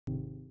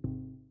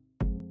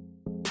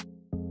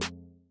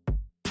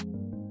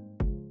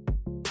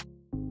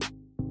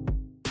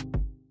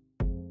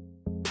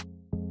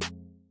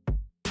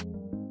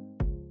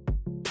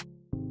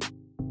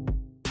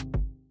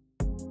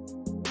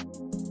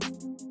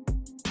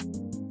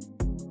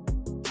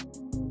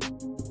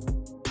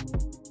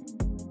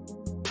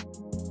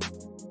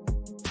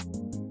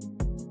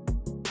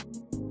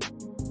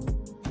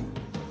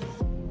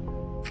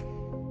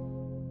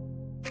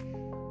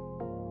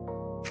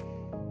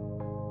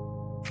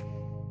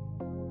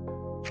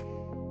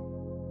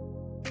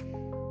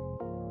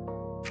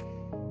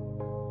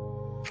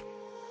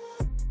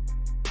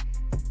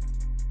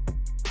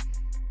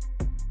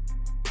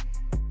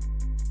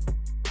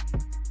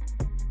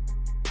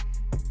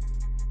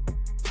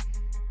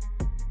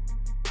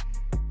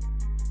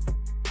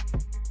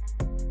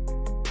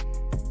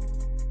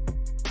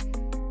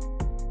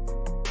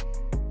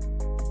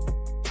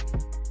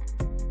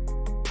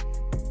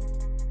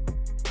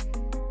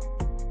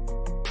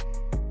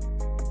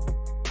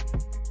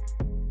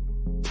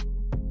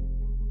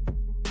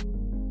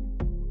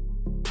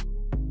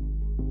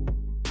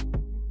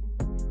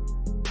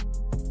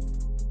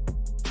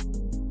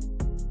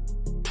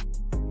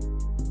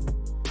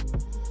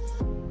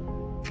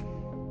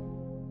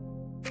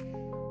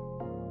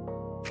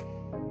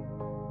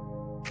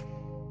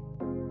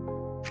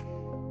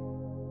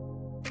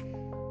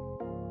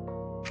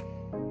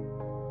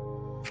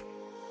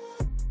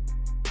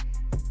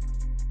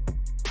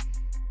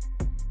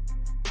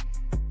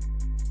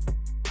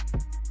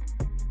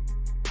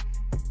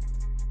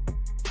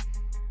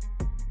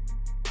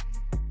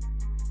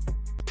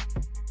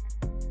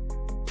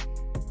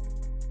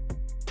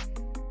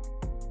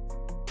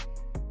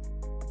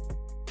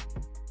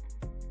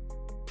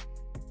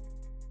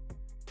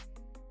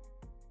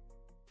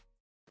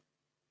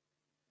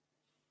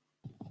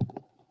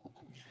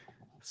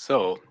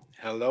So,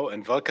 hello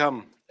and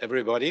welcome,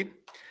 everybody.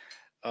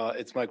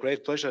 It's my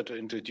great pleasure to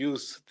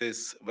introduce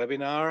this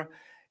webinar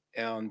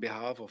on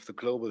behalf of the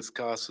Global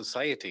ScarS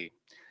Society.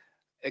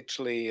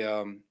 Actually,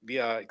 we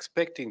are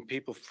expecting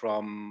people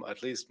from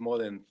at least more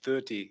than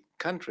 30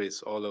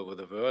 countries all over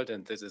the world,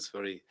 and this is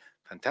very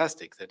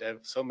fantastic that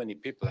so many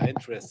people are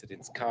interested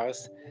in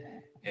ScarS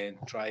and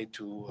try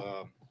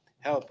to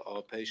help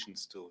our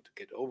patients to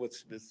get over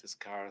with the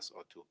ScarS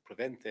or to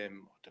prevent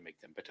them or to make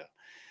them better.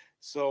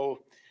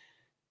 So,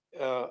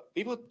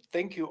 we would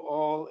thank you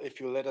all if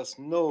you let us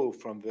know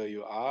from where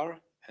you are,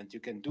 and you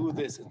can do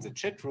this in the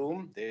chat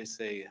room. There's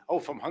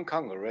from Hong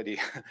Kong already,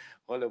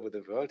 all over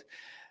the world.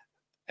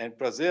 And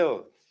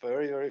Brazil,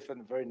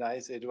 very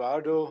nice.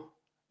 Eduardo,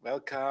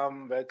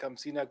 welcome.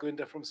 Sina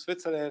Günther from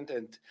Switzerland.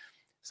 And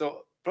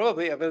so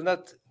probably I will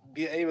not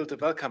be able to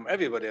welcome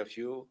everybody of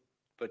you,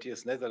 but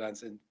here's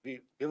Netherlands, and we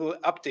will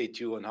update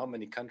you on how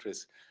many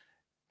countries.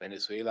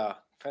 Venezuela,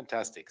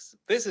 fantastic.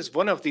 This is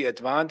one of the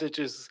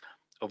advantages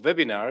of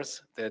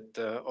webinars that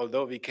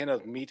although we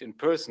cannot meet in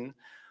person,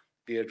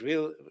 we at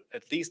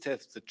least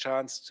have the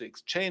chance to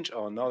exchange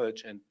our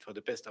knowledge and for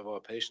the best of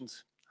our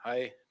patients.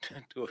 Hi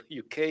to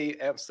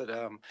UK,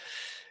 Amsterdam,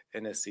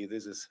 NSC.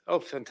 This is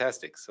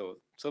fantastic. So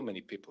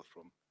many people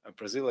from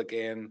Brazil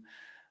again,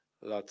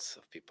 lots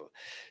of people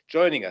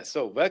joining us.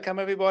 So welcome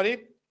everybody.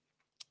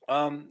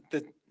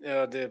 The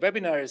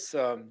webinar is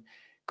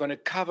going to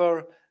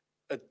cover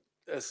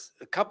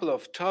a couple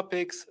of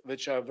topics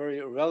which are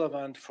very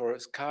relevant for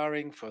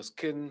scarring, for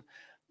skin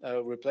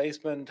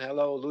replacement.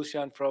 Hello,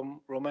 Lucian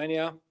from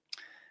Romania.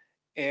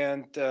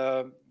 And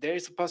there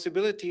is a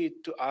possibility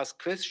to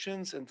ask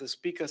questions, and the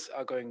speakers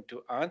are going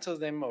to answer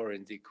them, or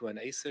in the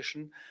Q&A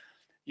session.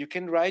 You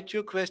can write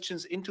your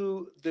questions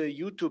into the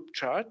YouTube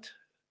chat.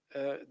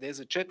 There's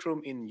a chat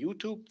room in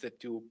YouTube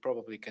that you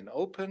probably can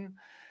open,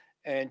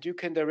 and you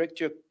can direct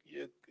your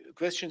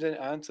questions and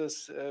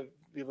answers.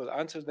 We will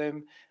answer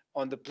them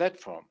on the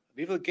platform.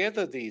 We will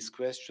gather these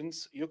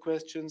questions, your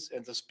questions,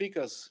 and the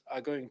speakers are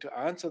going to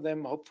answer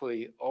them,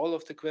 hopefully all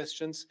of the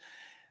questions.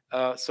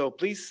 So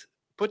please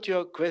put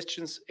your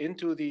questions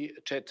into the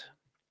chat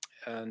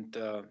and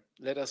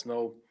let us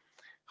know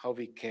how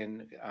we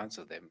can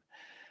answer them.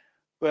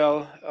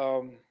 Well,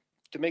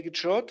 to make it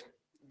short,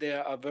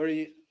 there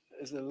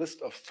is a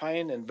list of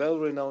fine and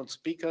well-renowned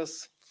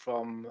speakers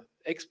from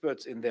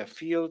experts in their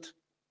field,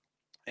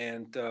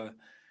 and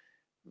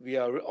we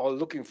are all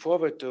looking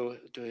forward to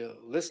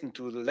listen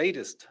to the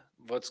latest,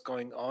 what's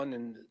going on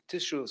in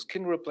tissue,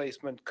 skin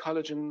replacement,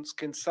 collagen,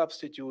 skin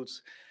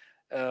substitutes,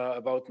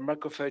 about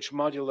macrophage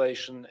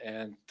modulation,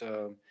 and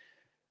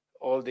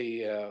all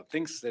the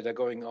things that are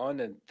going on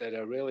and that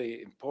are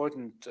really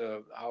important,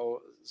 how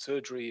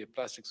surgery,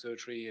 plastic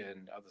surgery,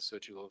 and other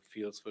surgical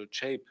fields will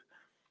shape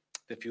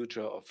the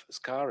future of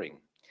scarring.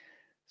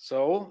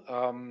 So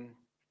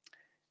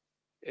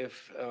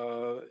if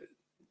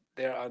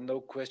there are no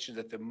questions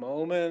at the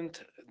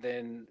moment,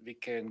 then we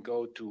can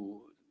go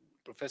to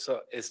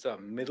Professor Esther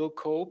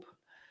Middelkoop.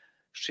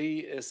 She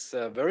is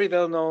very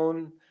well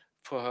known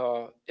for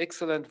her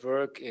excellent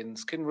work in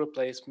skin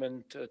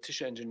replacement,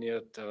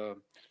 tissue-engineered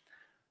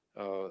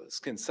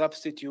skin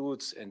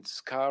substitutes and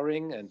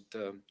scarring. And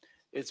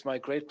it's my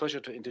great pleasure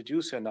to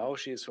introduce her now.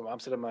 She is from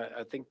Amsterdam.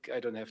 I think I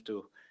don't have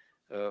to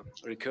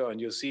recur on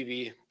your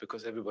CV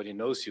because everybody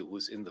knows you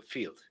who's in the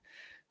field.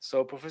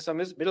 So Professor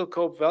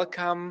Middelkoop,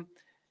 welcome.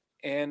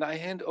 And I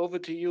hand over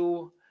to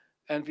you,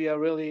 and we are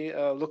really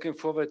looking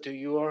forward to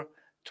your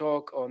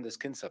talk on the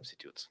skin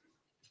substitutes.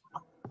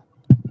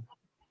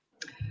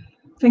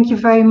 Thank you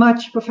very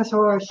much, Professor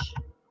Horsch.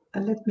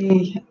 Let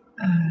me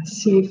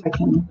see if I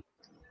can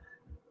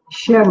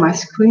share my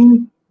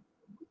screen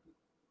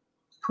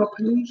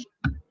properly.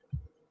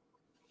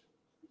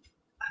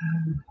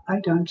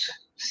 I don't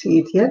see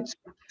it yet.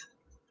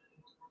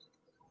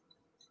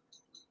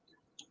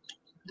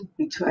 Let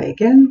me try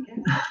again.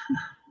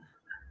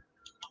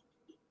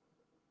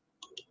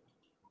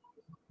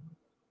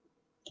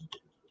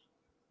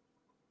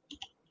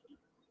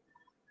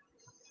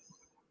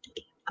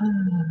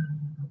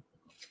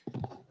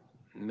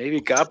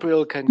 Maybe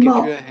Gabriel can give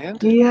you a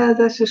hand? Yeah,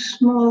 there's a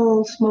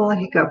small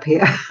hiccup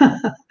here.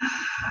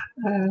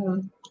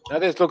 Now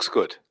this looks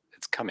good.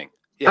 It's coming.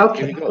 Yeah,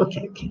 okay, here we go.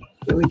 Okay,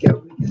 here we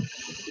go.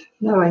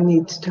 Now I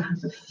need to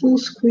have a full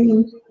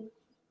screen.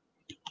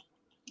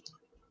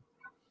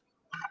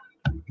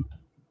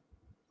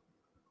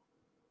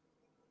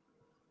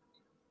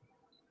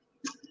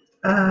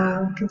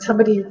 Can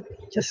somebody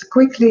just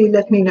quickly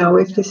let me know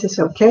if this is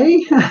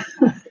okay?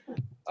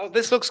 Oh,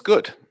 this looks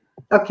good.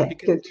 Okay,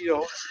 good.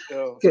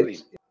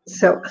 Good.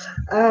 So,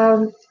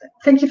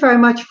 thank you very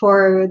much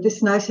for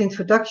this nice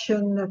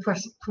introduction,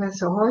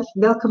 Professor Horsch.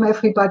 Welcome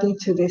everybody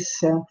to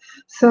this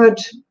third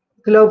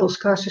Global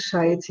ScarS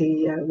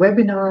Society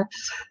webinar.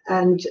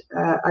 And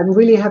I'm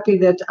really happy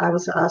that I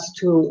was asked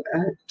to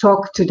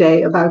talk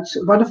today about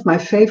one of my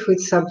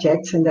favorite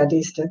subjects, and that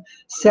is the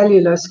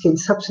cellular skin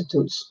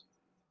substitutes.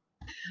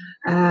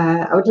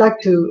 I would like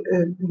to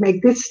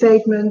make this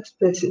statement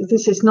that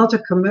this is not a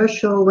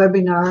commercial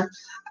webinar.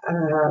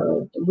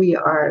 We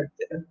are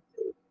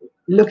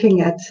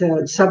looking at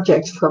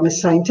subjects from a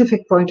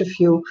scientific point of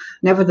view.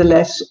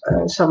 Nevertheless,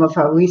 some of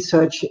our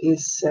research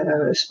is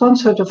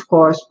sponsored, of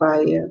course,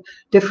 by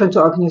different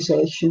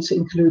organizations,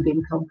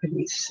 including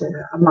companies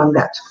among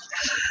that.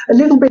 A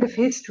little bit of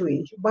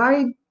history.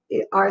 Why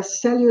are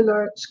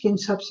cellular skin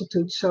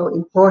substitutes so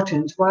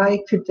important? Why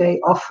could they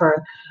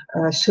offer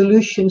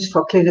solutions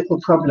for clinical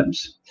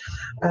problems?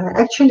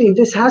 Actually,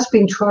 this has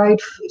been tried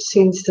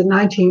since the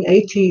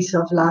 1980s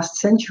of last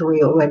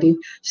century already,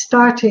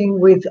 starting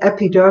with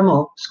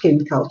epidermal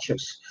skin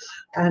cultures.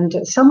 And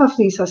some of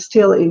these are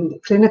still in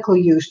clinical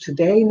use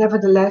today.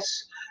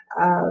 Nevertheless,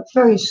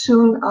 very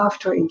soon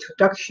after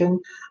introduction,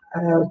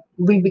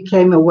 we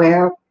became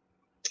aware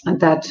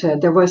that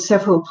there were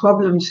several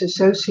problems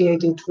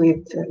associated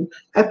with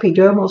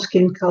epidermal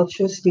skin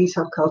cultures. These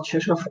are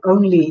cultures of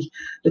only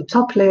the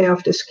top layer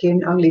of the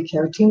skin, only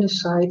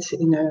keratinocytes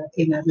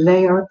in a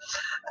layer.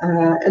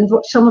 And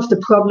some of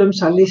the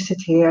problems are listed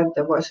here.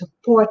 There was a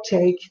poor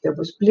take, there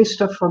was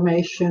blister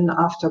formation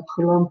after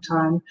prolonged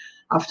time.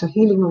 After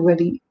healing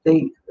already,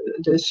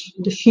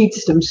 the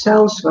sheets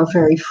themselves were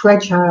very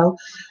fragile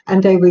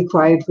and they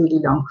required really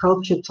long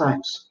culture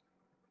times.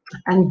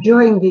 And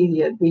during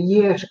the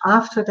years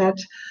after that,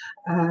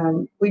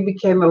 we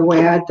became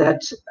aware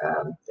that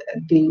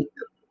the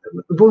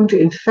wound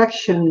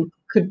infection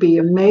could be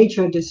a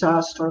major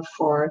disaster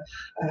for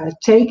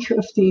take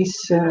of these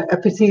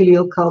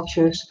epithelial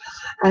cultures,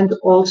 and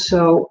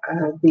also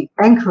the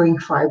anchoring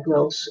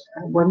fibrils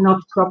were not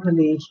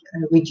properly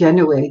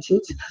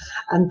regenerated.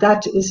 And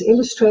that is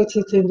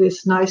illustrated in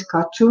this nice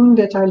cartoon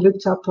that I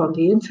looked up on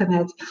the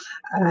internet,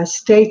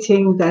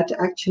 stating that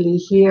actually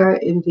here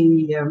in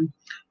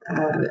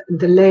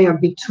the layer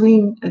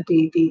between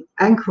the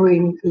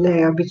anchoring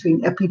layer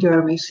between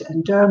epidermis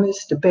and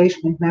dermis, the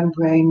basement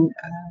membrane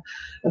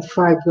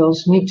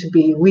fibrils need to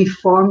be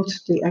reformed,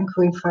 the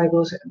anchoring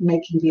fibrils,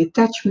 making the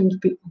attachment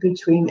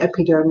between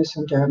epidermis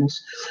and dermis.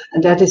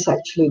 And that is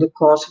actually the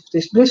cause of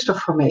this blister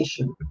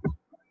formation.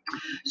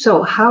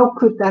 So how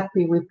could that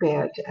be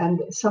repaired?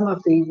 And some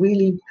of the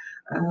really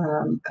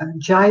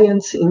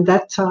giants in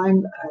that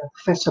time,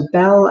 Professor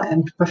Bell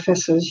and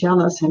Professor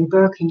Janas and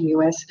Burke in the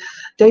US,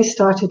 they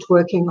started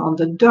working on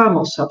the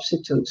dermal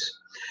substitutes.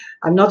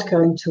 I'm not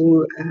going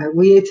to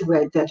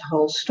reiterate that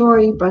whole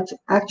story, but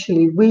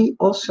actually we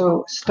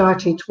also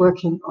started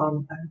working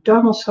on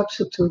dermal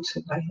substitutes.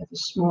 And I have a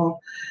small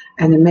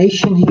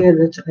animation here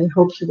that I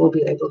hope you will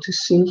be able to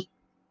see.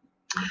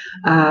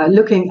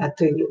 Looking at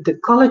the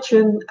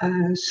collagen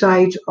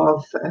side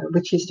of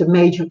which is the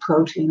major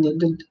protein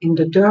in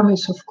the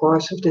dermis, of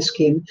course, of the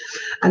skin.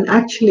 And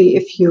actually,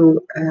 if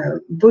you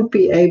would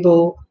be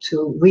able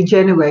to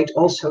regenerate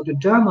also the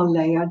dermal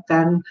layer,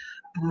 then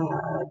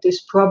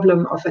this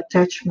problem of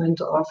attachment,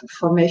 of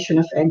formation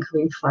of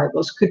anchoring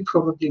fibers could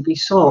probably be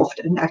solved.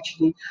 And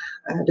actually,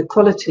 the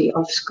quality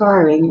of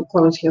scarring,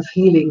 quality of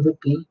healing would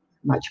be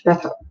much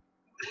better.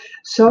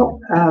 So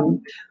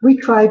we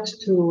tried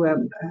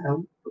to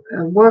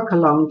work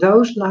along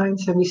those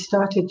lines, and we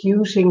started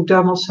using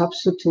dermal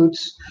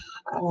substitutes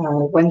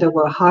when there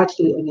were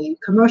hardly any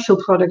commercial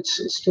products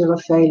still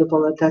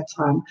available at that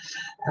time.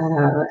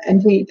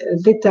 And we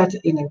did that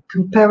in a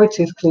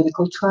comparative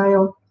clinical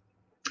trial,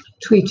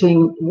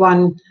 treating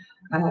one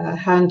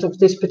hand of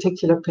this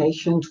particular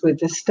patient with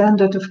the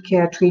standard of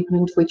care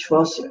treatment, which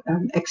was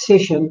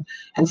excision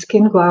and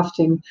skin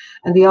grafting,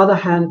 and the other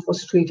hand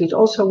was treated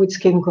also with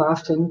skin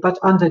grafting, but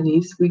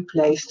underneath we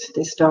placed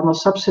this dermal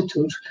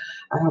substitute,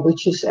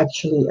 which is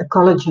actually a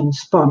collagen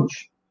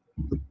sponge.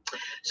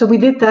 So we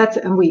did that,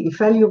 and we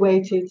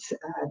evaluated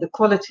the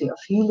quality of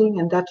healing,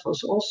 and that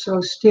was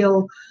also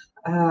still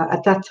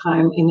at that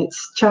time in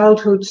its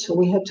childhood, so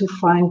we had to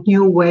find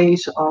new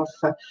ways of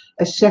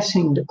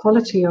assessing the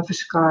quality of a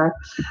scar,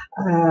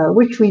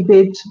 which we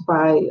did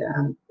by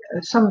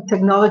some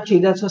technology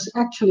that was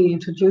actually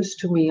introduced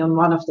to me on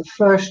one of the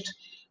first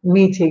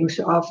meetings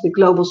of the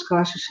Global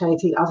Scar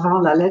Society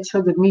avant la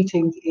lettre, the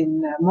meeting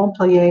in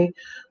Montpellier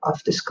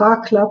of the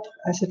Scar Club,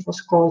 as it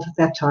was called at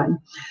that time.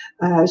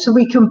 So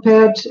we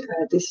compared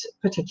this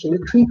particular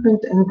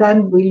treatment, and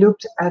then we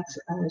looked at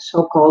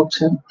so-called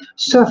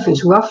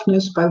surface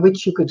roughness, by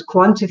which you could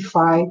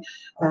quantify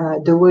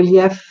the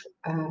relief,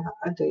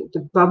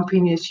 the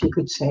bumpiness, you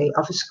could say,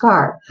 of a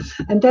scar.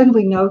 And then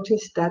we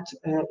noticed that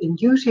in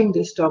using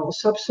this dermal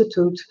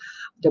substitute,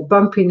 the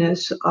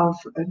bumpiness of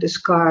the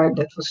scar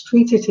that was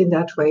treated in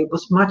that way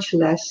was much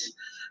less.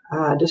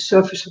 The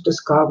surface of the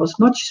scar was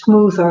much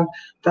smoother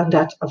than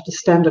that of the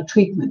standard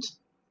treatment.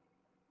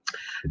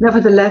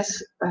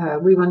 Nevertheless,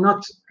 we were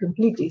not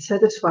completely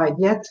satisfied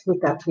yet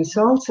with that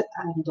result,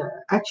 and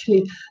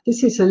actually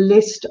this is a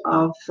list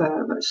of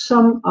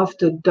some of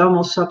the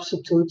dermal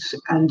substitutes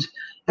and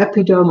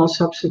epidermal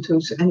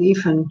substitutes, and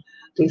even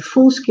the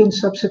full skin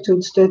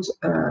substitutes that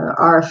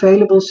are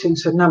available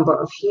since a number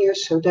of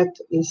years. So that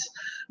is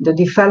the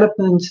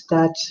development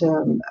that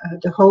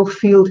the whole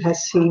field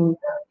has seen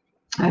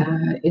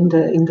in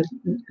the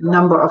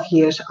number of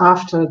years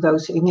after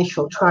those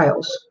initial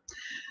trials.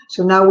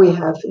 So now we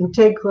have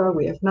Integra,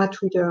 we have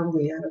Natriderm,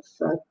 we have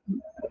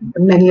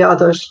many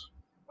others,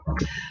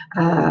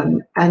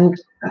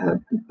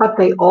 but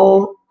they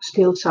all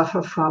still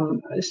suffer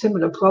from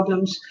similar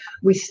problems.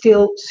 We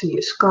still see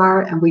a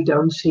scar and we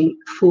don't see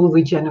full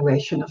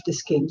regeneration of the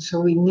skin. So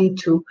we need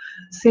to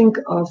think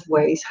of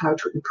ways how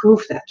to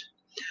improve that.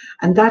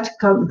 And that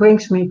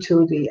brings me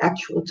to the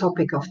actual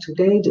topic of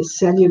today, the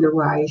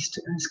cellularized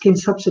skin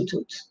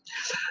substitutes.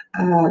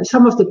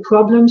 Some of the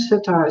problems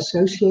that are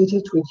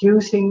associated with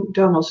using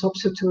dermal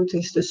substitute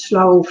is the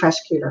slow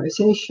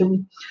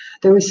vascularization.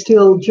 There is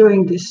still,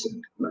 during this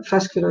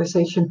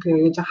vascularization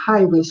period, a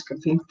high risk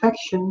of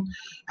infection.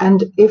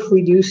 And if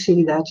we do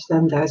see that,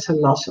 then there's a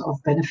loss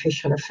of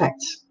beneficial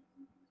effects.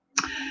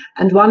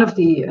 And one of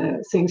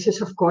the things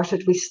is, of course,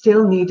 that we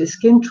still need a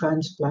skin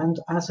transplant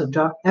as an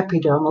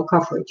epidermal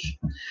coverage.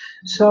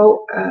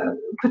 So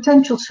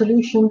potential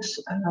solutions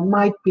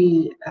might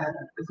be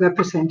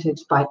represented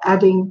by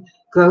adding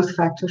growth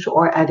factors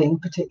or adding,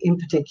 in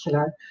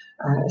particular,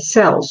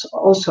 cells.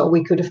 Also,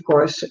 we could, of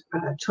course,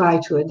 try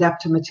to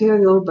adapt the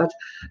material, but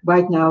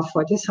right now,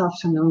 for this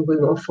afternoon, we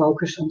will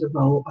focus on the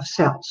role of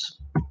cells.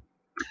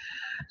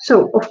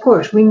 So, of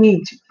course, we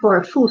need, for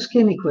a full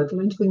skin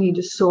equivalent, we need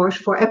a source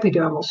for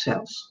epidermal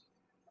cells.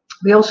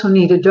 We also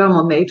need a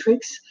dermal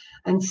matrix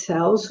and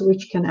cells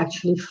which can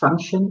actually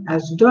function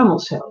as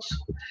dermal cells.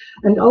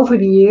 And over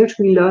the years,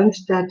 we learned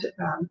that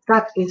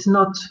that is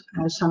not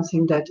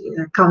something that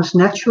comes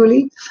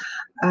naturally.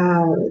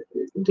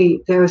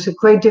 There is a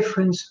great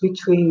difference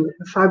between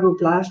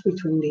fibroblasts,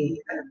 between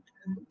the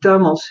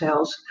dermal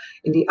cells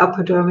in the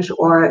upper dermis,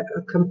 or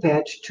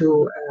compared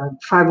to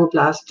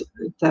fibroblasts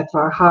that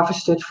were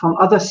harvested from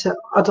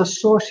other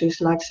sources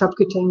like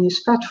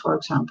subcutaneous fat, for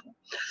example.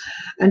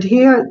 And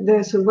here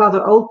there's a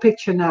rather old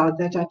picture now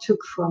that I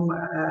took from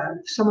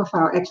some of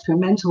our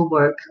experimental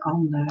work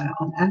on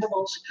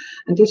animals.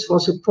 And this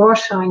was a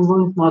porcine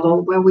wound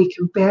model where we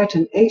compared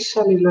an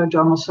acellular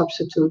dermal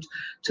substitute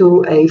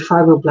to a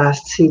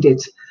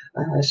fibroblast-seeded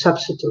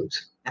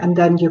substitute. And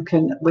then you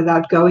can,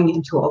 without going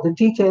into all the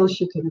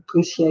details, you can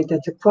appreciate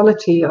that the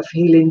quality of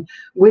healing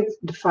with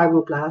the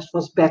fibroblast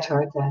was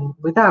better than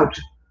without.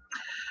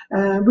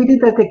 We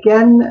did that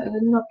again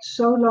not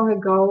so long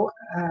ago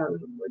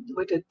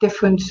with a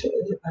different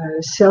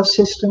cell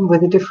system,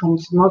 with a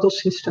different model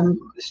system,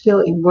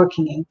 still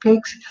working in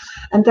pigs.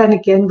 And then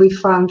again, we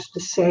found the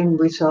same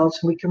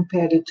results. We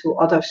compared it to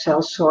other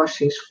cell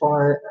sources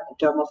for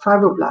dermal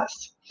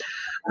fibroblasts.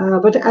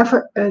 But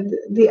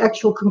the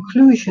actual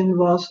conclusion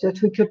was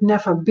that we could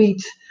never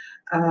beat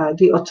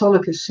the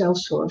autologous cell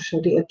source, so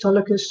the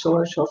autologous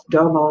source of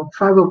dermal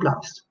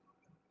fibroblasts.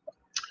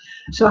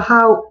 So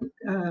how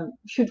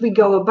should we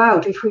go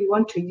about if we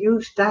want to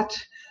use that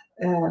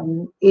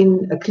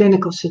in a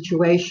clinical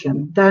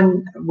situation?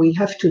 Then we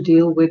have to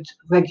deal with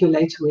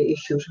regulatory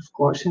issues, of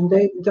course, and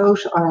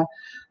those are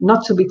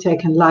not to be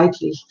taken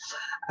lightly.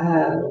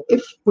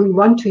 If we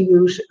want to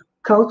use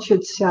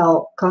cultured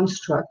cell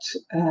constructs,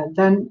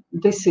 then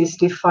this is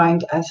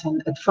defined as an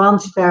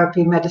advanced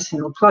therapy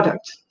medicinal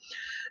product,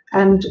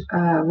 and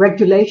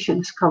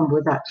regulations come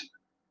with that.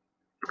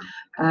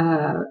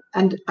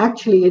 And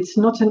actually, it's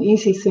not an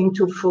easy thing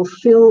to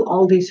fulfill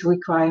all these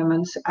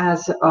requirements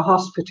as a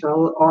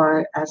hospital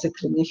or as a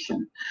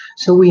clinician.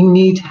 So we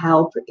need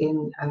help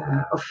in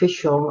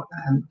official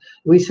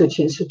research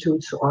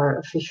institutes or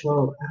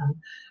official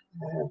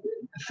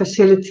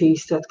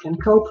facilities that can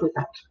cope with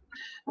that.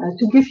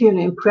 To give you an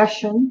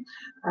impression,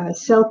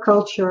 cell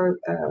culture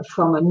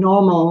from a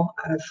normal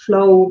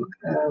flow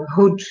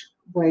hood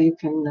where you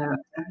can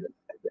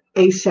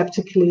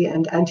aseptically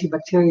and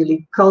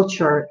antibacterially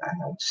culture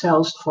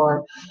cells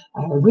for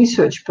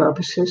research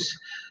purposes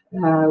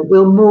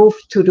will move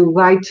to the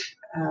right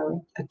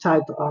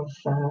type of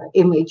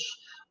image,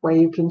 where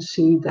you can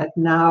see that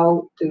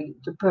now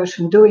the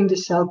person doing the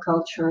cell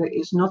culture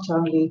is not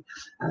only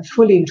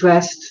fully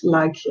dressed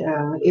like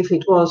if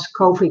it was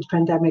COVID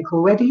pandemic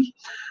already,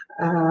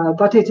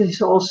 but it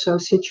is also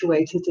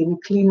situated in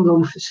a clean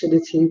room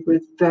facility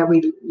with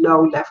very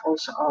low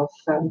levels of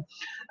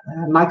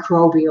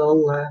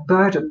microbial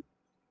burden.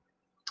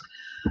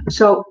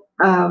 So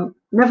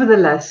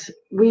nevertheless,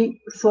 we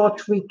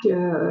thought we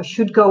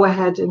should go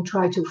ahead and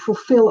try to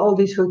fulfill all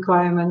these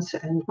requirements,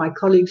 and my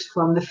colleagues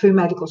from the Free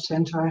Medical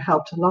Center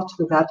helped a lot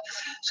with that.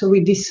 So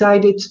we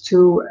decided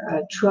to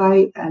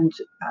try and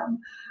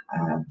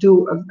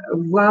do a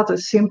rather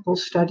simple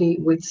study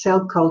with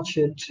cell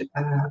cultured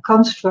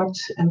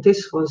constructs, and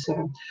this was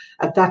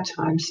at that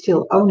time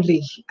still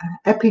only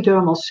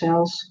epidermal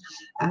cells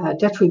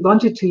that we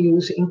wanted to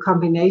use in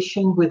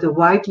combination with a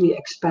widely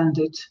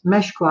expanded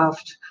mesh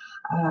graft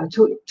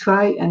to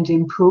try and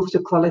improve the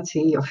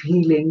quality of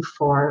healing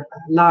for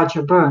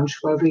larger burns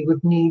where we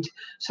would need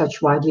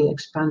such widely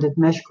expanded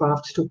mesh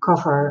grafts to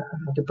cover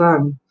the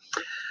burn.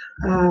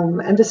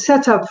 And the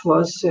setup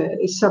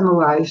is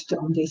summarized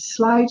on this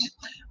slide.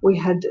 We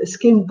had a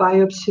skin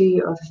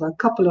biopsy of a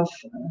couple of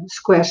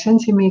square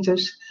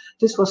centimeters.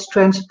 This was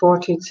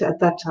transported at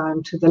that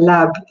time to the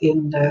lab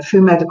in the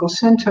VU Medical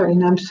Center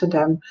in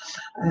Amsterdam,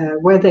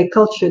 where they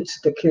cultured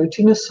the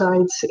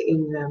keratinocytes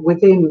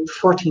within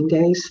 14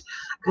 days.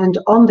 And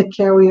on the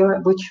carrier,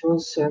 which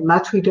was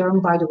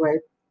matriderm, by the way,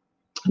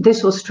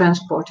 this was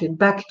transported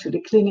back to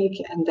the clinic,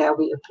 and there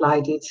we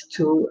applied it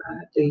to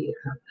the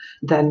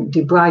then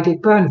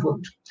debrided burn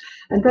wound.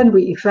 And then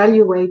we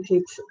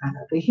evaluated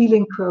the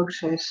healing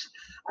process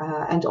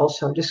and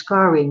also the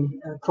scarring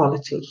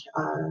quality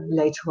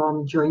later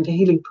on during the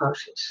healing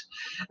process.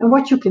 And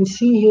what you can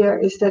see here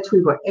is that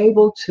we were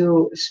able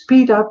to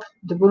speed up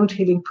the wound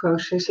healing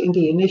process in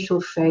the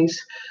initial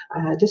phase.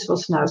 This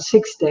was now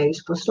 6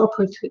 days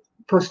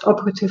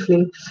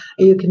postoperatively.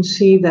 And you can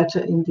see that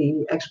in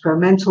the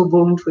experimental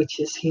wound, which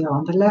is here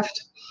on the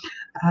left,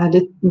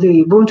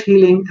 the wound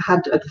healing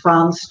had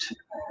advanced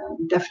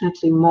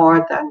definitely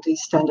more than the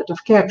standard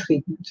of care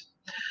treatment.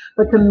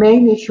 But the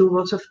main issue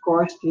was, of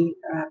course, the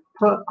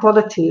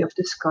quality of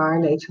the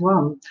scar later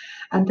on.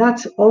 And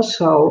that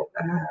also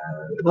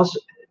was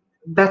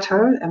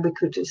better, and we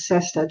could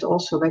assess that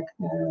also with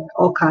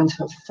all kinds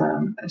of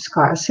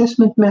scar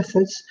assessment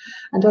methods.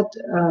 And that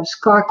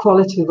scar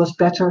quality was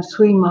better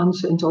 3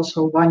 months and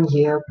also 1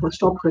 year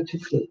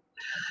postoperatively.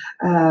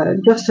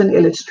 Just an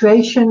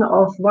illustration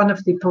of one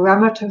of the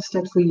parameters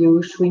that we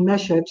used, we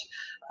measured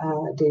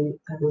the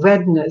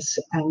redness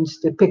and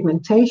the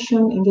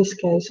pigmentation, in this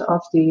case,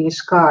 of the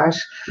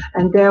scars.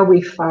 And there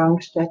we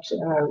found that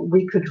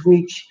we could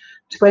reach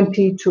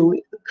 20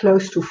 to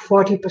close to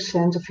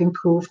 40% of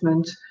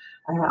improvement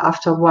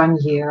after 1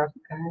 year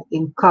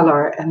in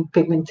color and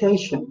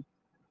pigmentation.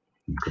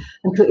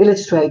 And to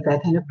illustrate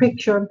that in a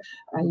picture,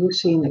 you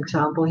see an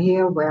example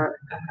here where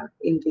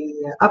in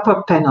the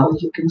upper panel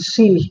you can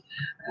see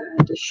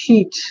the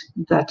sheet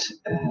that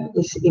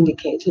is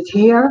indicated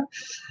here.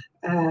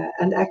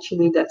 And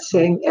actually that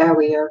same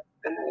area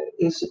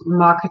is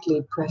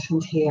markedly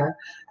present here.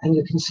 And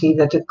you can see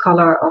that the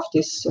color of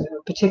this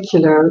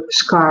particular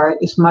scar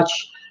is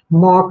much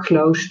more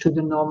close to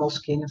the normal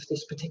skin of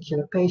this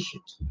particular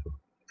patient.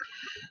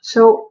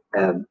 So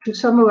to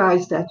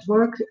summarize that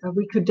work,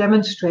 we could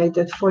demonstrate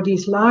that for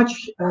these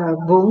large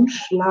wounds,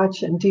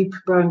 large and deep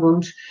burn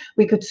wounds,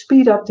 we could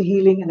speed up the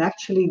healing, and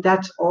actually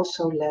that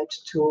also led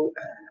to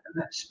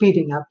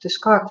speeding up the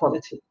scar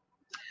quality.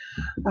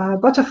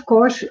 But of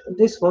course,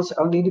 this was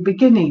only the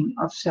beginning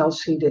of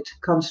cell-seeded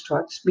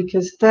constructs,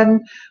 because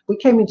then we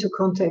came into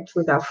contact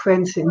with our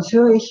friends in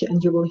Zurich,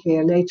 and you will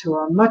hear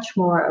later on much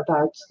more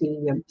about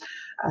the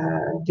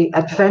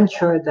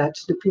adventure that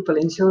the people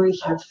in Zurich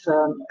have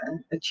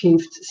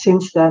achieved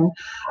since then.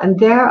 And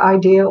their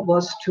idea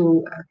was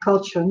to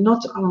culture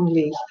not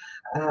only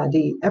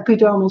the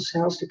epidermal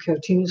cells, the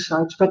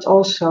keratinocytes, but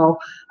also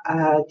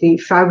the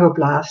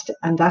fibroblast,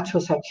 and that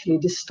was actually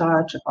the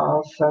start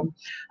of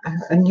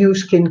a new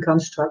skin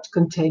construct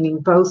containing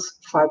both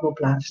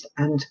fibroblast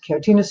and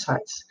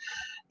keratinocytes.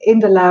 In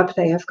the lab,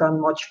 they have gone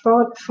much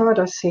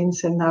further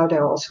since, and now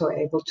they're also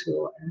able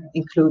to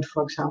include,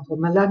 for example,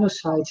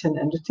 melanocytes and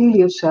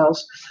endothelial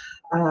cells.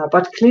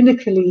 But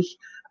clinically,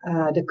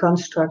 the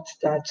construct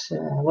that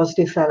was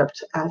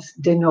developed as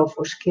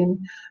DenovoSkin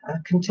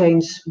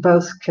contains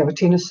both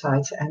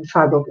keratinocytes and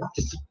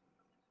fibroblasts.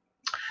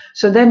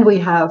 So then we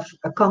have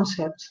a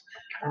concept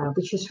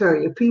which is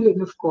very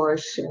appealing, of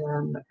course,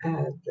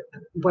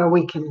 where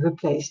we can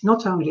replace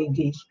not only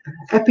the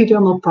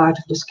epidermal part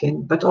of the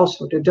skin, but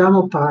also the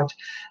dermal part.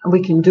 And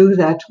we can do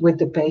that with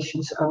the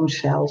patient's own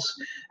cells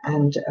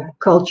and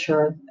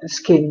culture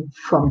skin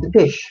from the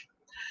dish.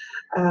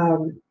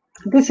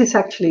 This is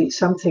actually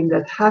something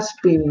that has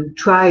been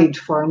tried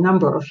for a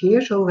number of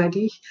years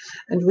already,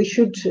 and we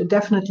should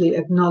definitely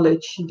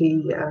acknowledge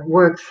the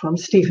work from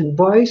Stephen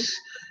Boyce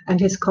and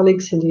his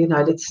colleagues in the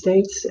United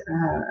States,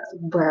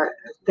 where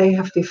they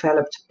have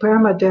developed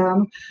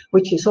Permaderm,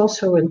 which is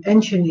also an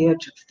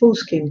engineered full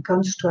skin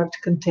construct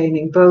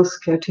containing both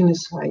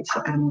keratinocytes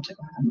and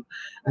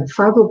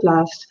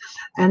fibroblasts.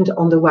 And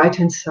on the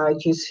right-hand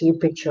side, you see a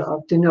picture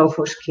of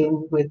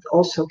DenovoSkin with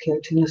also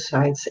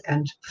keratinocytes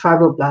and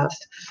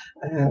fibroblasts,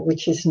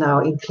 which is now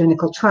in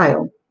clinical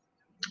trial.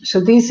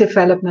 So these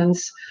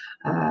developments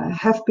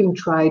have been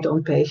tried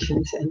on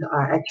patients and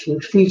are actually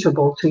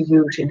feasible to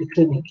use in the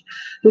clinic.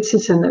 This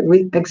is an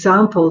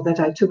example that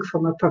I took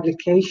from a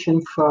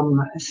publication from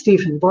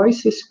Stephen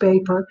Boyce's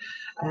paper.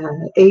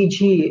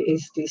 AG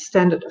is the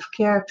standard of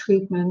care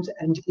treatment,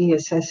 and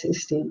ESS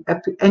is the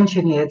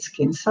engineered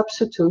skin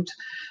substitute,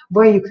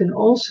 where you can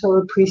also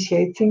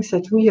appreciate things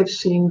that we have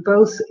seen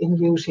both in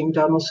using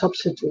dermal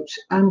substitutes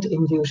and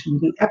in using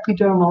the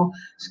epidermal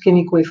skin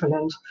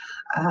equivalent,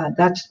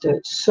 that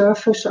the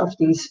surface of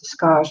these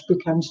scars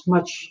becomes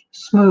much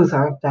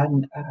smoother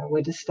than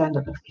with the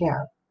standard of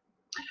care.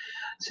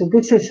 So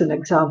this is an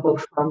example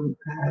from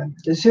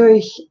the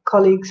Zurich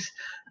colleagues,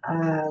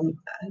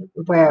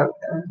 where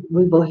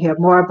we will hear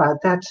more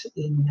about that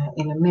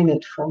in a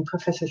minute from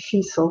Professor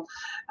Schiestl,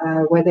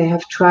 where they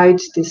have tried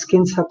the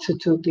skin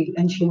substitute, the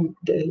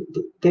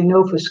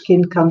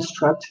DenovoSkin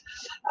construct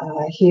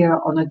here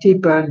on a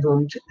deep burn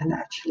wound. And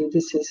actually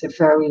this is a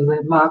very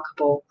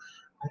remarkable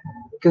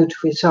good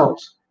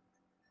result.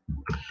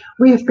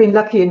 We have been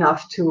lucky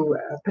enough to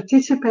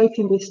participate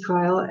in this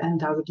trial,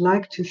 and I would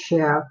like to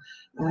share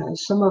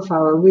some of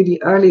our really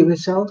early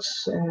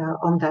results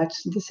on that.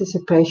 This is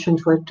a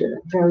patient with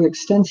very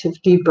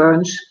extensive deep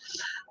burns,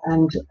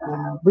 and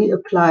we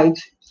applied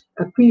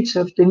a piece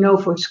of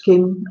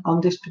DenovoSkin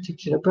on this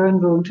particular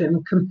burn wound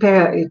and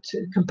compared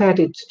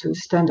it to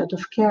standard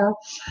of care.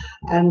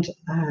 And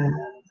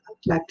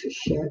I'd like to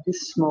share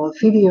this small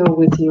video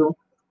with you.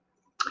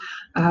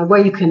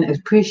 Where you can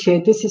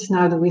appreciate this is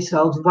now the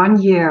result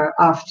 1 year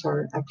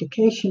after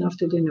application of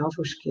the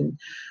DenovoSkin,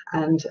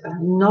 and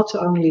not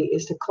only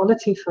is the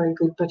quality very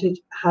good, but it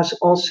has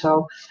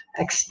also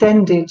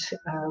extended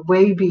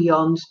way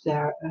beyond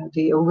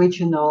the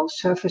original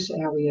surface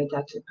area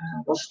that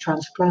was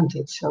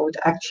transplanted. So it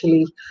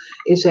actually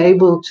is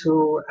able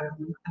to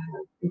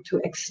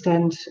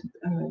extend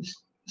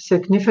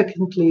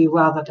significantly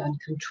rather than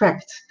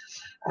contract.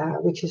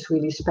 Which is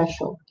really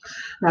special.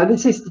 Now,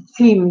 this is the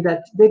team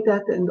that did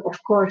that, and of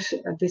course,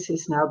 this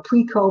is now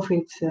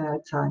pre-COVID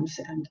times,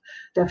 and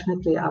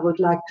definitely I would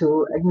like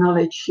to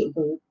acknowledge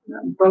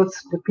both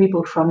the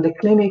people from the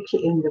clinic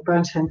in the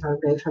Burn Center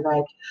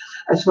Beverwijk,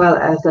 as well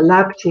as the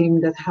lab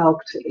team that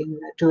helped in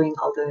doing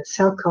all the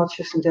cell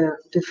cultures and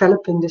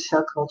developing the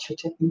cell culture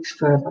techniques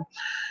further.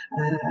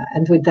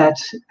 And with that,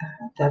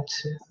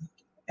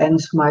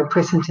 ends my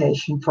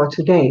presentation for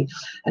today,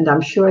 and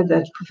I'm sure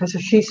that Professor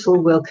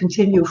Schiestl will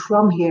continue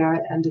from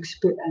here and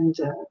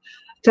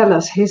tell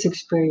us his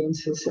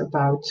experiences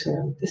about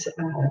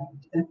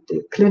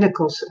the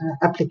clinical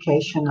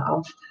application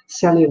of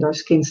cellular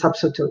skin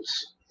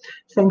substitutes.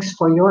 Thanks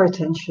for your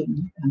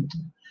attention, and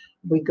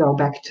we go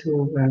back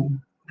to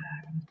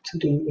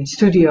the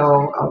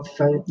studio of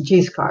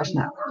G-ScarS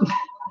now.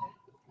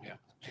 Yeah.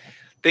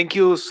 Thank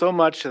you so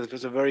much. It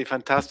was a very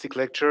fantastic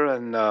lecture,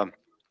 and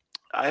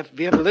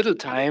we have a little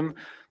time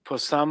for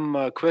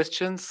some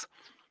questions.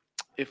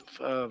 If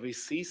we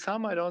see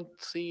some, I don't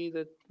see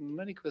that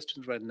many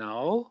questions right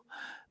now,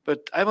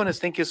 but I want to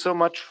thank you so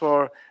much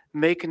for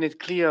making it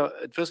clear.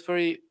 It was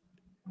very,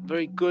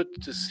 very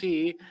good to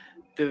see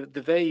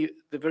the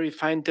very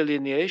fine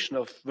delineation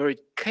of where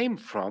it came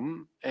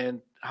from and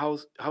how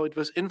it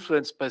was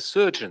influenced by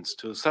surgeons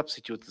to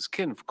substitute the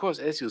skin. Of course,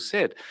 as you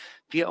said,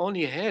 we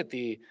only had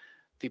the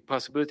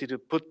possibility to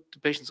put the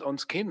patient's own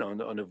skin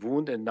on a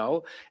wound, and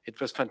now it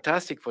was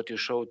fantastic what you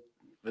showed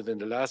within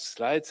the last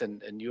slides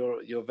and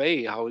your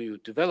way how you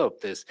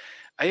developed this.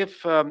 I have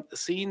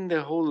seen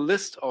the whole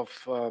list of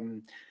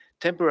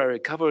temporary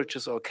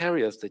coverages or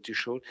carriers that you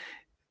showed.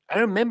 I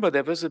remember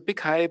there was a big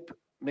hype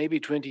maybe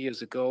 20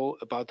 years ago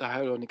about the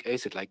hyaluronic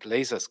acid, like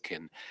laser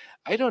skin.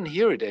 I don't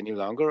hear it any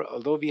longer,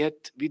 although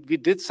we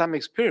did some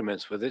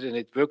experiments with it and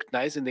it worked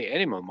nice in the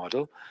animal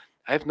model.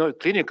 I have no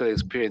clinical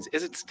experience.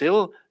 Is it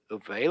still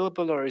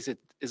available, or is it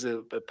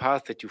a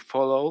path that you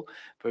follow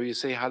where you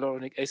say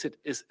hyaluronic acid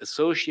is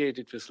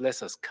associated with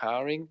lesser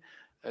scarring,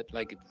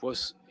 like it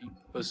was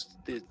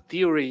the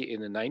theory in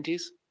the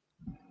 90s?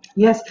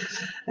 Yes,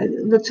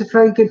 that's a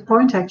very good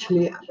point,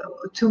 actually.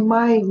 To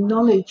my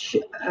knowledge,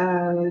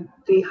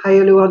 the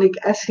hyaluronic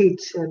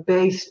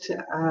acid-based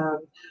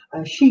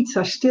sheets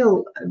are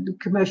still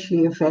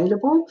commercially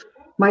available.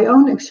 My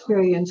own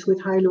experience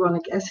with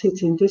hyaluronic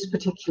acid in this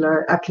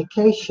particular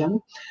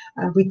application,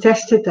 we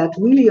tested that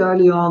really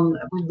early on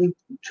when we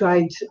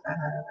tried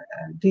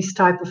these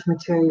type of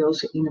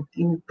materials in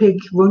a pig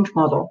wound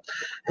model.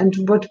 And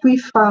what we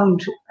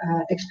found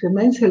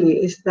experimentally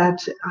is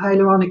that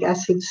hyaluronic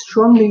acid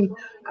strongly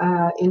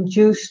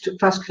induced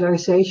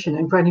vascularization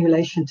and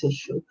granulation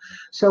tissue.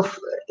 So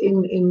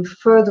in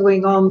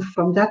furthering on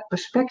from that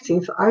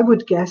perspective, I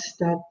would guess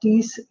that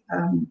these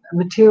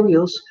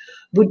materials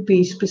would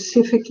be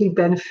specifically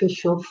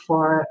beneficial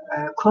for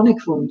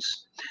chronic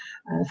wounds,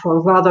 for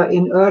rather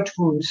inert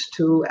wounds,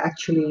 to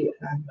actually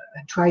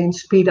try and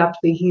speed up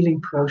the healing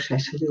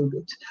process a little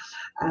bit.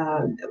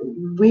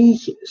 We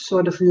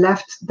sort of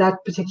left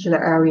that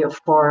particular area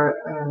for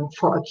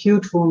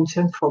acute wounds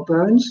and for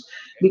burns,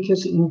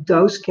 because in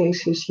those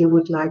cases you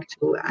would like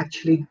to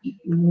actually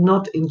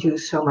not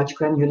induce so much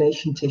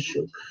granulation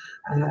tissue,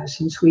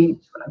 since we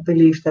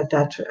believe that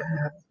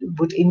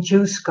would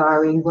induce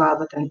scarring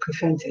rather than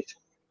prevent it.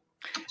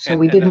 So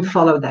we didn't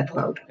follow that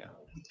road. Yeah.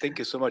 Thank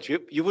you so much.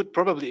 You would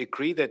probably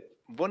agree that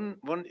one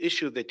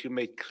issue that you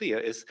made clear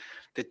is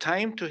the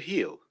time to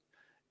heal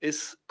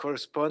is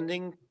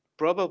corresponding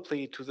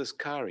probably to the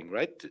scarring,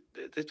 right?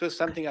 That was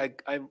something I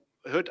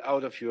heard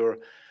out of your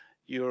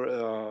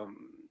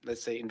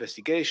let's say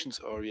investigations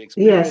or your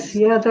experience. Yes,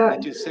 yeah,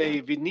 that you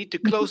say we need to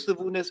close the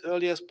wound as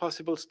early as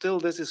possible. Still,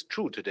 this is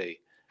true today.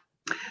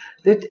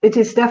 It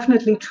is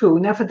definitely true.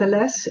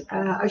 Nevertheless,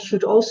 I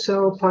should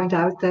also point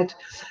out that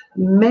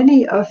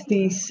many of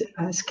these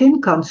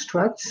skin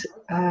constructs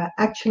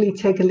actually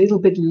take a little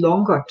bit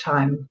longer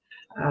time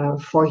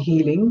for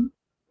healing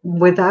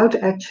without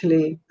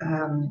actually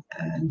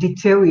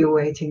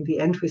deteriorating the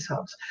end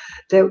results.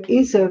 There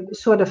is a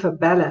sort of a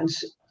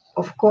balance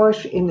of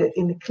course, in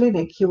the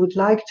clinic, you would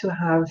like to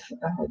have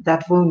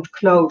that wound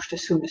closed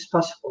as soon as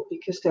possible,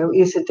 because there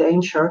is a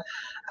danger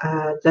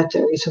that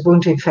there is a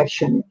wound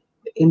infection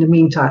in the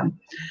meantime.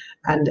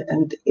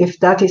 And if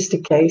that is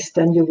the case,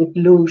 then you would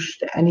lose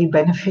any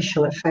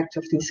beneficial effect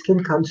of these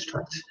skin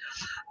constructs.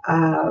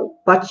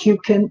 But you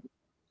can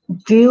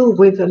deal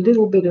with a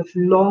little bit of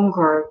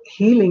longer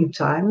healing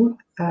time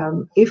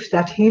if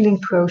that healing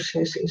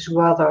process is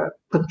rather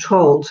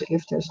controlled,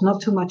 if there's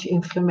not too much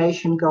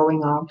inflammation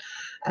going on,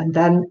 and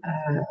then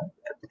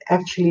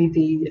actually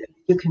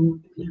you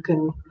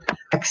can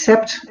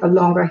accept a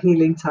longer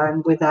healing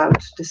time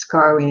without the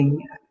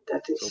scarring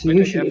that is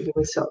usually the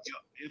result.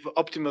 Have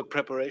optimal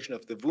preparation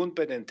of the wound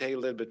bed and take a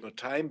little bit more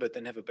time, but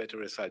then have a better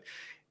result.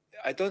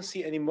 I don't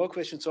see any more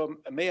questions, so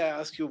may I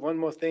ask you one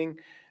more thing?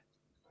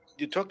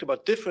 You talked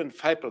about different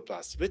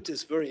fibroblasts, which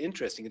is very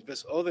interesting. It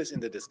was always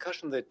in the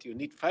discussion that you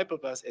need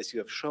fibroblasts, as you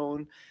have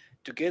shown,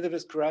 together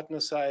with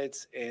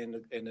keratinocytes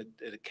and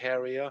a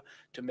carrier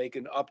to make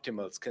an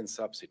optimal skin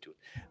substitute.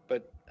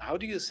 But how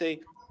do you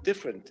say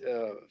different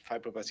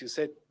fibroblasts? You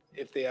said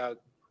if they are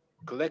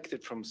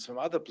collected from some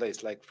other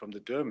place, like from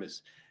the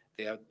dermis,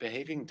 they are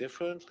behaving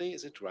differently.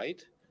 Is it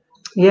right?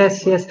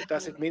 Yes, yes.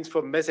 Does it mean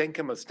for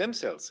mesenchymal stem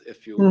cells?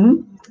 If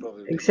you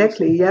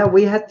exactly, yeah,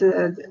 we had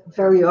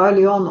very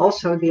early on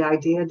also the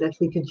idea that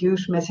we could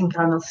use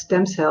mesenchymal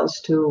stem cells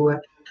to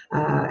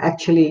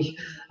actually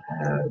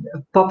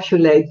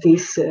populate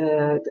these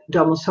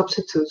dermal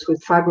substitutes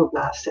with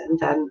fibroblasts, and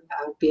then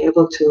be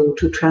able to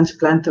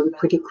transplant them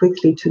pretty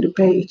quickly to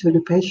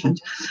the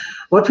patient.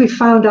 What we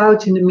found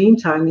out in the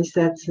meantime is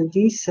that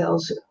these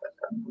cells,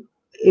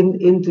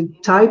 in the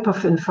type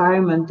of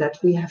environment that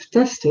we have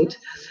tested,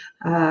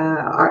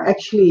 are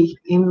actually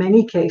in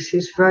many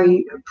cases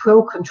very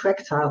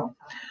pro-contractile,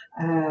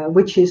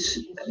 which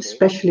is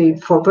especially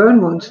for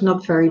burn wounds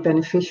not very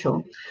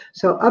beneficial.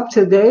 So up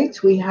to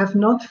date, we have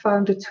not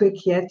found a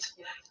trick yet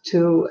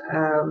to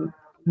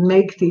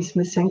make these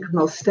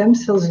mesenchymal stem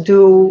cells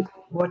do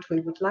what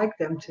we would like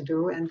them to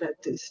do, and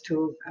that is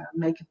to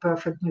make a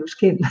perfect new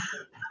skin.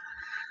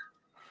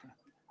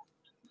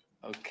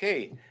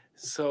 Okay,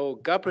 so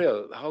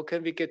Gabriel, how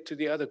can we get to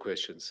the other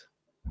questions?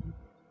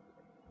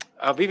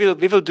 We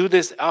will do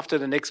this after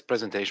the next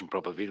presentation,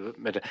 probably.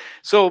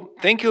 So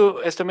thank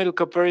you, Esther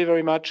Middelkoop, very,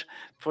 very much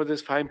for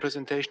this fine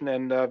presentation.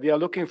 And we are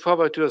looking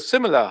forward to a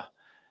similar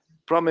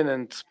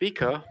prominent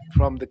speaker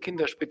from the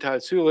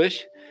Kinderspital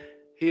Zurich.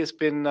 He has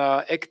been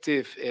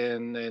active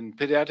in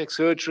pediatric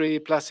surgery,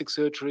 plastic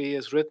surgery. He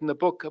has written a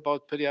book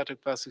about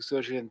pediatric plastic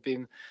surgery and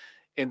been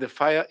in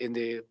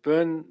the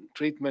burn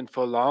treatment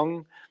for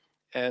long.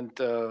 And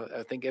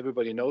I think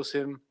everybody knows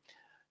him.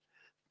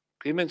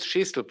 Clemens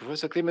Schiestl,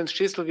 Professor Clemens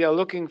Schiestl, we are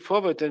looking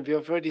forward, and we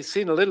have already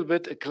seen a little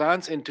bit, a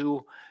glance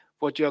into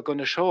what you are going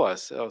to show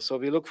us. So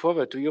we look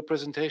forward to your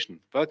presentation.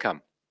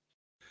 Welcome.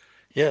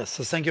 Yes,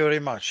 so thank you very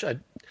much.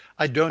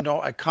 I don't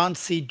know, I can't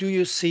see. Do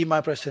you see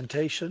my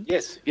presentation?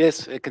 Yes,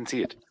 yes, I can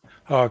see it.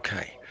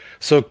 Okay.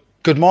 So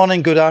good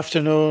morning, good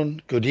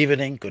afternoon, good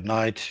evening, good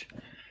night,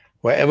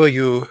 wherever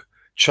you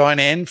join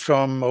in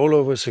from all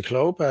over the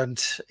globe. And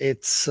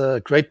it's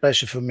a great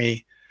pleasure for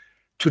me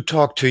to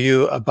talk to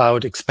you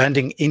about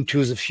expanding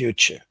into the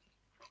future.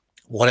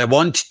 What I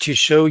want to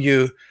show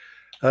you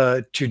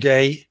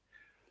today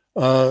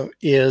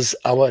is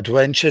our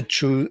adventure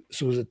through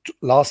the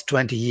last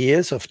 20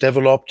 years of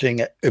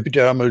developing an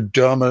epidermal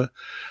dermal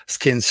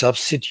skin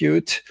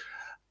substitute.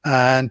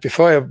 And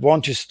before I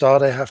want to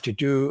start, I have to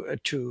do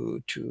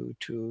to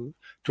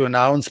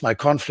announce my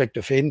conflict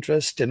of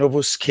interest.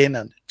 DenovoSkin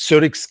and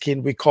Zurich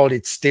Skin, we call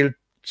it still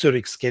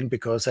Zurich Skin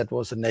because that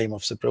was the name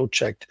of the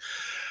project.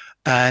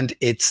 And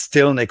it's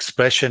still an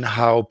expression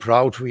how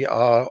proud we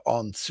are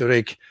on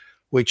Zurich,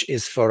 which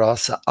is for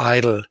us an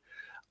idle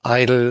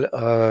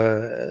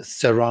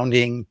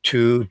surrounding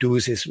to do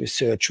this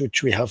research,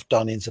 which we have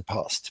done in the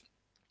past.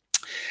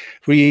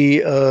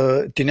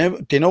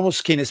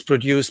 DenovoSkin is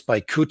produced by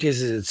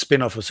Cutis, it's a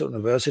spin-off of the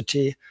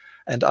university,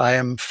 and I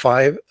am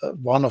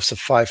one of the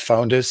 5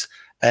 founders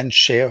and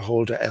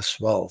shareholder as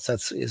well.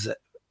 That is an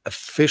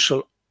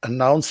official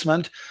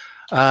announcement.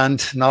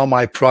 And now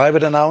my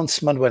private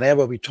announcement,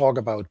 whenever we talk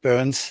about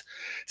burns,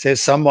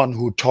 there's someone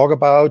who talk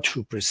about,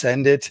 who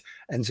present it,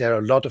 and there are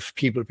a lot of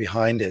people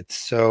behind it.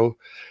 So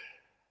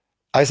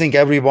I think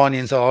everyone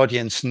in the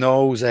audience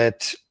knows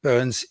that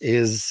burns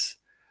is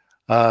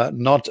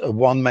not a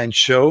one-man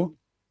show,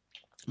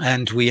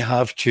 and we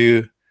have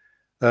to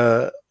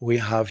have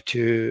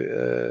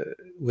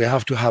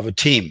a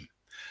team.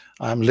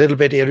 I'm a little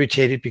bit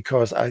irritated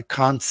because I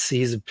can't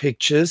see the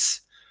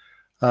pictures.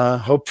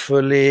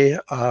 Hopefully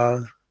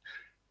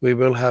we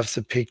will have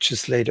the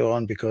pictures later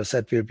on because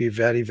that will be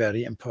very,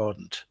 very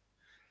important.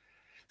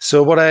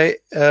 So what I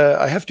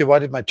have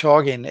divided my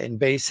talk in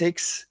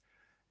basics.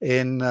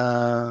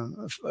 I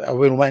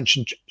will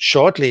mention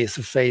shortly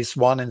the phase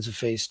 1 and the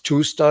phase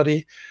 2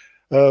 study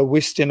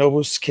with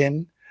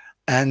DenovoSkin,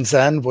 and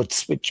then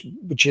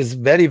which is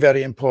very,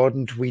 very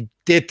important, we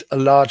did a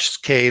large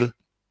scale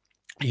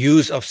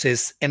use of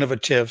this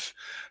innovative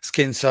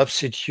skin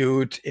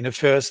substitute in a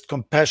first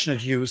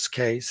compassionate use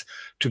case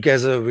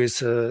together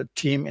with a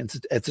team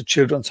at the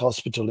Children's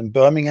Hospital in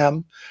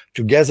Birmingham.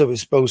 Together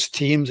with both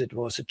teams, it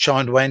was a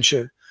joint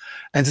venture.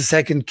 And the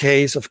second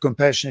case of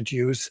compassionate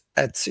use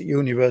at the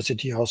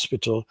University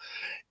Hospital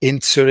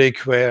in Zurich,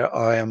 where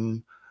I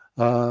am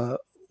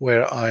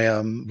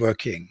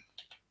working.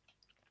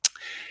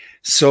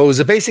 So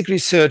the basic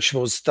research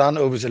was done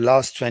over the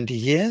last 20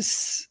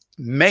 years,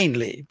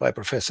 mainly by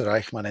Professor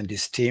Reichmann and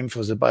his team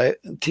for the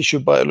Tissue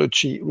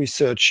Biology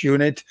Research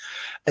Unit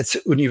at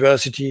the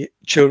University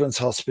Children's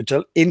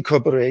Hospital in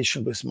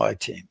cooperation with my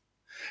team.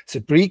 The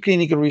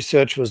preclinical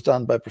research was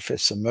done by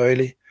Professor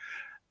Möhli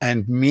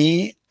and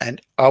me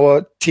and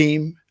our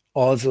team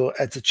also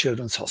at the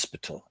Children's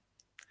Hospital.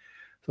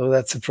 So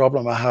that's the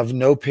problem. I have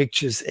no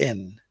pictures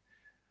in.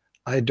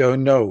 I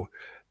don't know.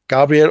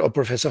 Gabriel or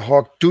Professor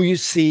Hawk, do you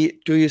see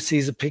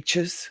the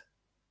pictures?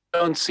 We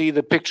don't see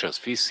the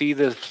pictures. We see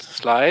the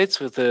slides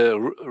with the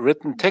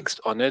written text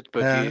on it,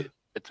 but we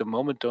at the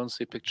moment don't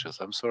see pictures.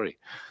 I'm sorry.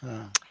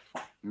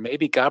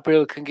 Maybe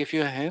Gabriel can give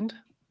you a hand.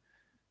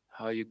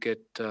 How you can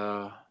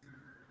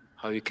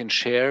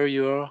share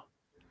your.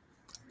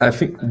 I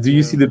think. Do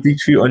you see the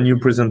picture on your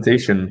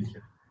presentation?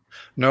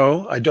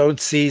 No, I don't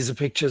see the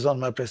pictures on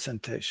my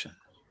presentation.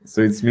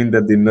 So it means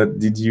that they not.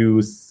 Did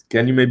you?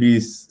 Can you maybe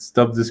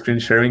stop the screen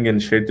sharing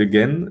and share it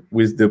again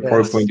with the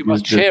PowerPoint? You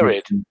must share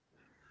it.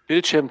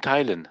 Bildschirm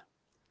teilen.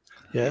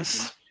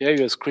 Yes. Share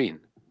your screen.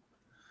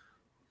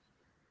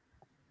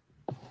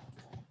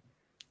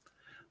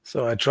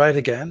 So I tried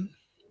again.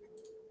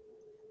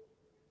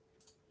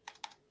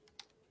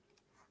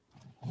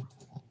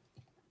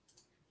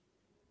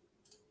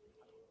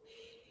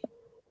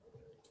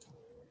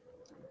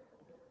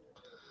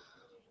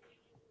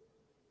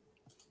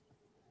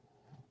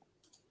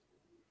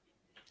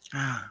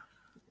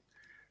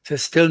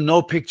 There's still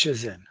no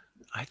pictures in.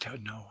 I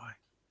don't know why.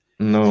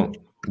 No,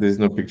 there's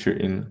no picture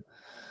in.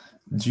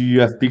 Do you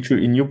have picture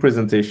in your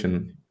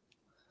presentation?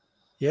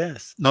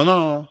 Yes.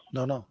 No.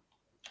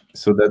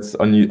 So that's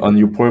on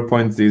your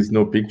PowerPoint. There's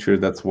no picture.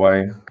 That's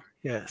why.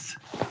 Yes.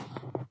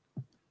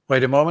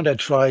 Wait a moment. I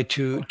try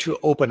to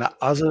open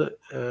other.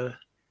 I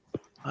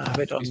have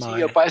it on my. See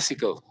your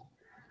bicycle.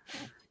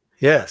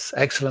 Yes,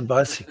 excellent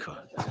bicycle.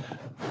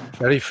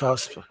 Very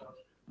fast one.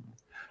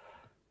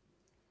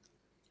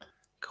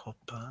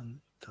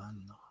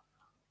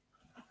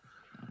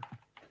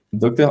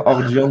 Dr.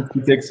 Orgian,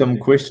 to take some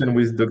question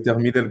with Dr.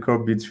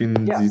 Middelkoop between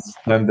this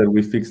time that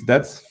we fix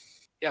that.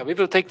 Yeah, we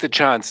will take the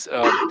chance.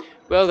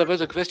 Well, there was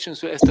a question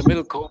to Esther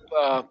Middelkoop.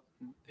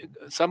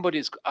 Somebody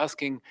is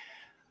asking,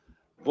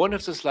 one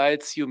of the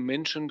slides you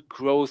mentioned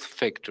growth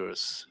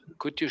factors.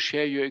 Could you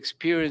share your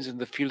experience in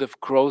the field of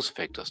growth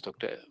factors,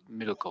 Dr.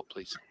 Middelkoop,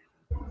 please?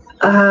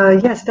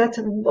 Yes, that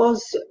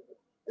was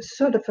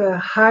sort of a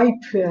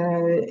hype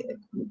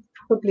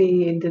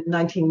probably in the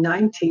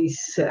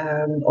 1990s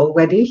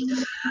already.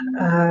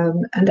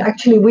 And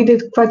actually we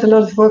did quite a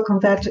lot of work on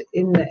that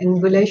in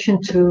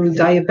relation to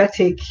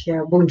diabetic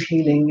wound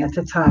healing at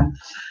the time.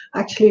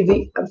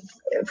 Actually,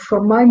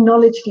 from my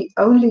knowledge, the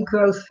only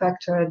growth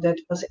factor that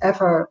was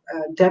ever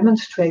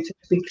demonstrated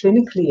to be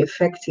clinically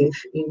effective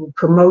in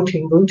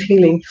promoting wound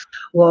healing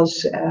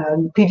was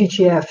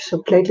PDGF,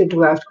 so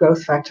platelet-derived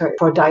growth factor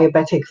for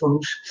diabetic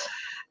wounds.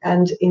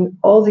 And in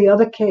all the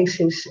other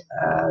cases,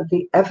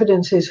 the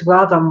evidence is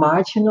rather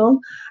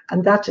marginal.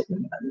 And that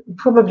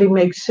probably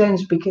makes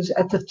sense because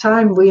at the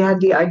time we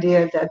had the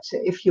idea that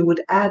if you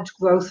would add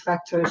growth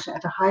factors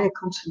at a higher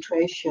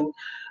concentration,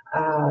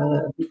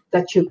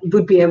 that you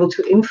would be able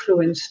to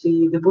influence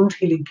the wound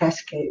healing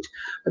cascade.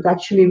 But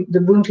actually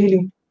the wound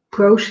healing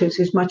process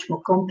is much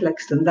more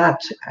complex than that.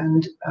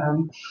 And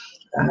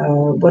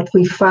what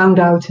we found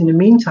out in the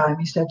meantime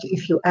is that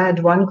if you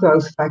add one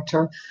growth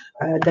factor,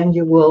 then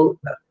you will,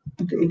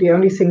 the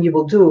only thing you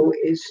will do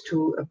is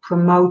to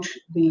promote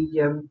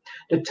the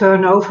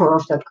turnover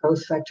of that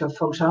growth factor,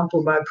 for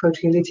example, by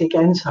proteolytic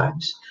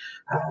enzymes,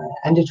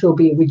 and it will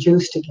be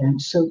reduced again.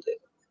 So the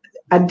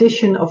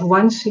addition of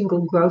one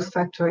single growth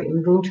factor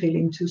in wound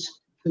healing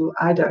to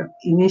either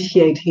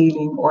initiate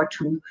healing or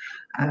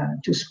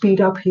to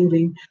speed up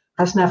healing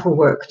has never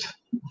worked.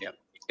 Yeah.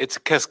 It's a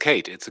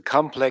cascade. It's a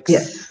complex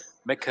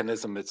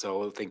mechanism. It's a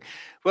whole thing.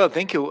 Well,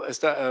 thank you,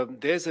 Esther.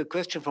 There's a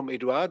question from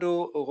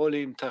Eduardo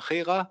Rolim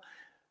Tajera,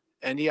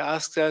 and he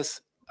asks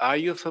us, are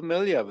you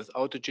familiar with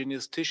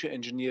autogenous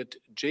tissue-engineered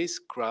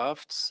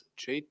G-ScarS,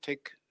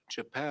 J-Tech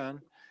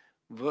Japan?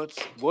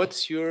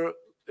 What's your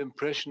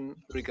impression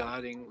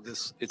regarding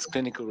its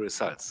clinical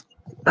results?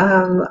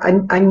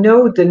 I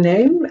know the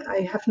name.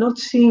 I have not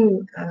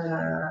seen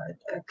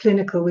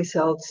clinical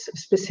results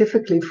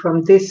specifically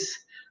from this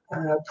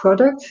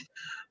product.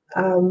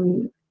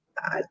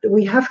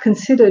 We have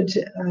considered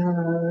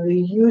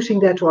using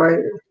that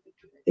or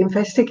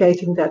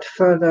investigating that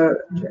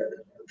further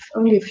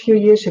only a few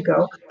years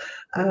ago.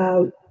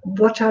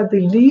 What I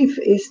believe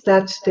is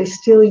that they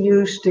still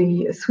use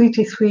the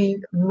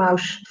 3T3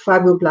 mouse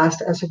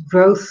fibroblast as a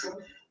growth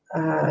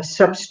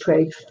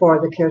substrate for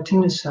the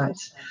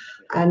keratinocytes.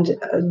 And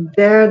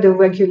there the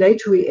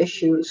regulatory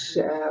issues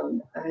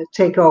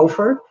take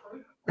over.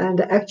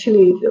 And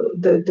actually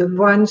the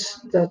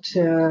ones that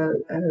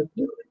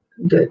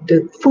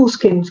the full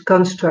skin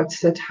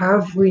constructs that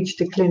have reached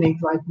the clinic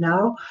right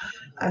now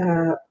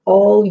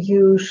all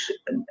use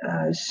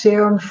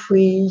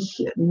serum-free,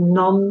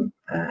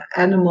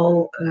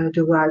 non-animal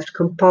derived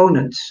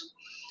components.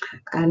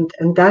 And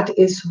that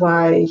is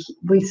why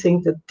we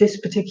think that this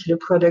particular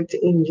product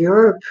in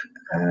Europe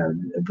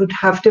would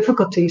have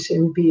difficulties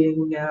in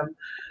being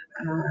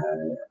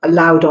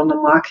allowed on the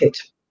market.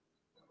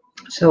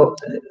 So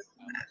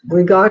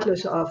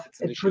regardless of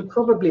it would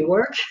probably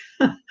work,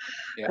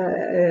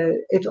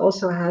 it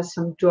also has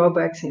some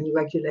drawbacks in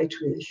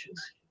regulatory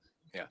issues.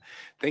 Yeah,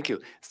 thank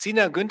you.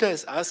 Sina Günther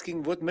is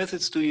asking, what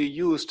methods do you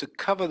use to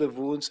cover the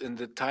wounds in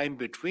the time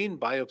between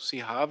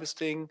biopsy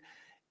harvesting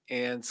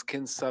and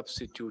skin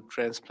substitute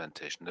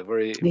transplantation? A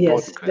very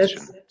important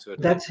question.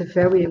 That's a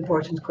very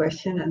important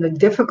question and a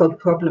difficult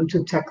problem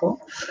to tackle.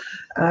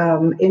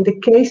 In the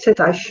case that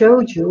I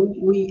showed you,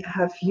 we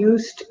have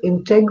used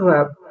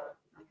Integra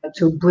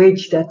to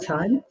bridge that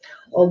time.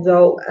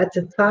 Although at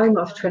the time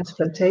of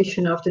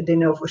transplantation of the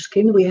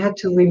DenovoSkin, we had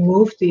to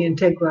remove the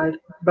Integra,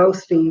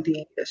 both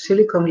the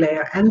silicone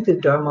layer and the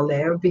dermal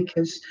layer,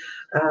 because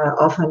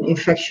of an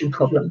infection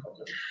problem.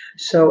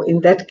 So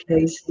in that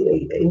case,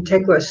 the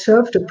Integra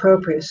served a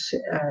purpose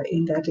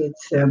in that it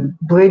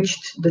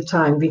bridged the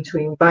time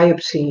between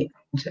biopsy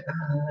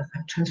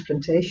and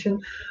transplantation,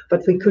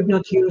 but we could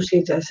not use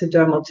it as a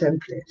dermal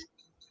template.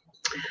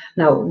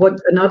 Now, what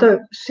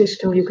another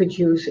system you could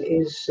use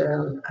is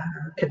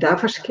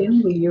cadaver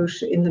skin. We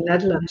use in the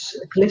Netherlands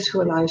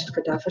glycerolized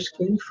cadaver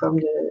skin from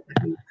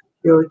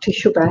your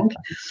tissue bank.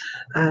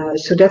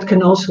 So that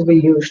can also be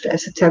used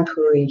as a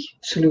temporary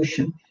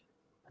solution.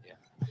 Yeah,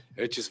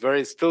 which is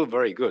still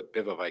very good.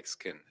 Beaver-like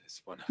skin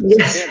is one.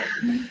 Yes.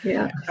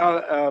 Yeah.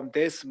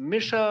 There's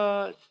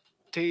Misha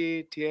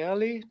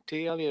Tiali,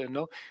 I don't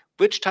know.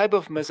 Which type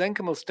of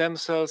mesenchymal stem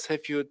cells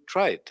have you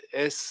tried?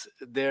 As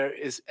there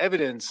is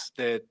evidence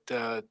that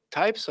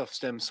types of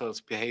stem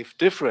cells behave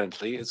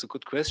differently, it's a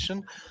good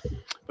question.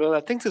 Well, I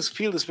think this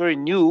field is very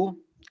new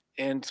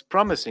and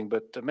promising,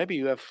 but maybe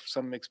you have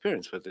some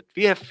experience with it.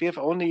 We have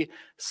only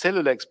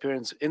cellular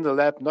experience in the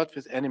lab, not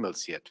with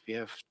animals yet. We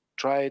have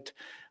tried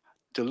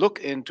to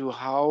look into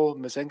how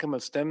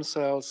mesenchymal stem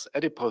cells,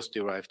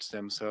 adipose-derived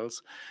stem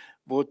cells,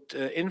 would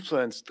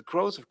influence the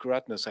growth of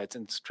keratinocytes,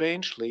 and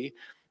strangely,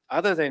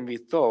 other than we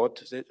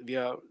thought, that we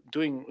are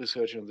doing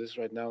research on this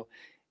right now,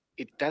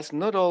 it does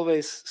not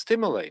always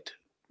stimulate.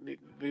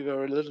 We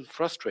were a little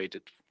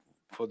frustrated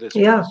for this.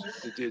 Yeah.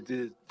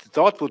 The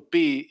thought would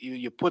be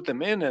you put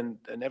them in and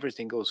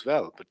everything goes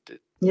well. But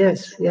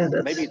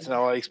maybe it's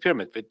our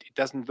experiment, but it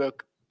doesn't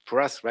work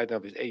for us right now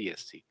with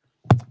AESC.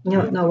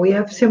 No, we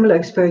have similar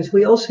experience.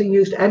 We also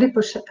used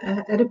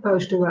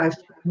adipose-derived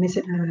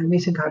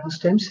mesenchymal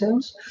stem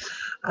cells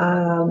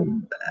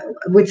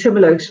with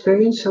similar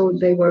experience. So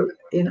they were,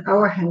 in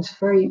our hands,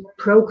 very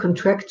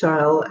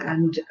pro-contractile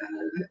and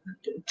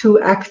too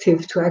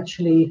active to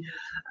actually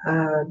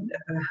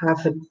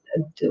have a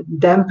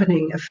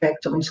dampening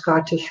effect on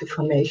scar tissue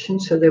formation.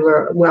 So they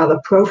were rather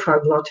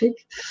pro-fibrotic.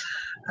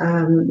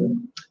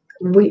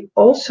 We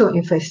also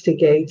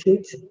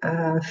investigated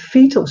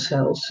fetal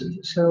cells,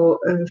 so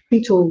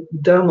fetal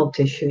dermal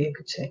tissue, you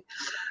could say.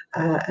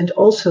 And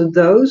also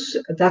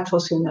that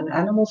was in an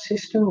animal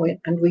system,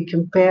 and we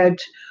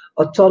compared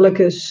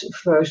autologous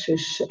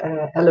versus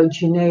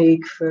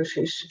allogeneic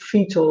versus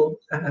fetal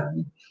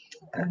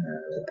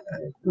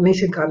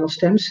mesenchymal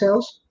stem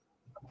cells.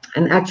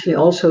 And actually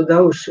also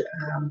those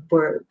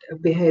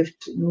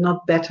behaved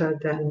not better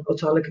than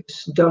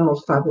autologous dermal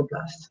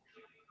fibroblasts.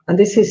 And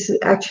this is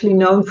actually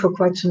known for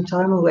quite some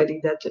time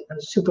already, that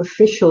a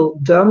superficial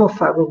dermal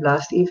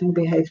fibroblast even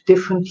behaves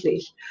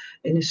differently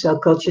in a cell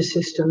culture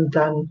system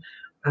than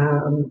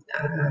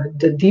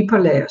the deeper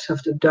layers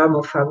of the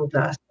dermal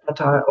fibroblast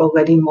that are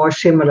already more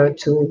similar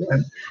to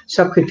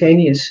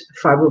subcutaneous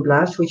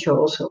fibroblasts, which are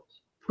also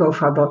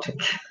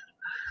pro-fibrotic.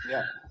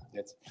 Yeah,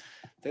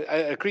 I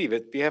agree.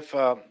 But we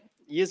have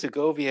years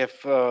ago we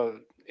were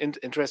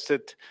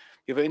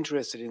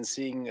interested in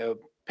seeing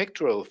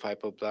pectoral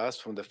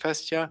fibroblast from the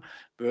fascia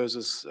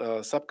versus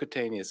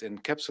subcutaneous in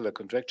capsular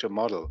contracture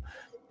model,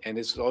 and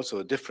it's also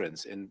a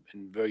difference in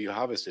where you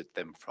harvested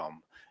them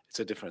from. It's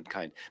a different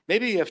kind.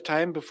 Maybe you have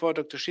time before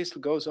Dr.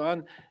 Schiestl goes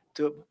on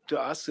to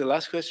ask the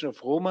last question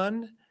of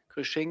Roman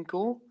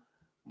Krishenko.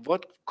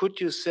 What could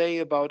you say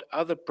about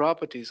other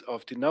properties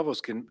of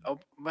DenovoSkin?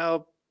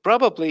 Well,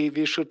 probably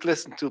we should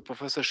listen to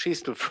Professor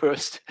Schiestl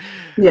first.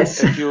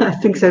 Yes, I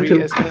think so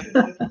too.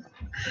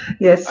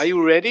 Yes. Are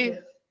you ready?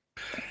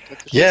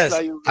 Yes,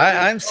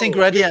 I'm think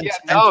ready.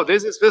 No,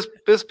 this is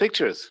this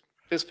pictures.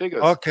 These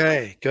figures.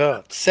 Okay,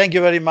 good. Thank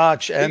you very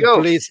much. And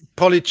please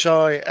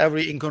apologize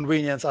every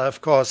inconvenience I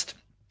have caused.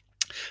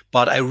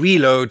 But I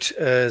reload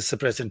the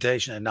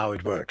presentation and now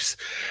it works.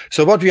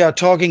 So what we are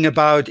talking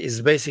about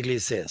is basically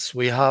this.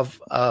 We have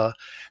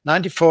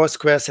 94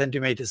 square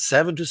centimeters,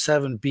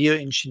 7-to-7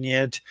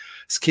 bioengineered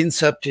skin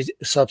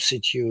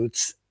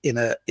substitutes in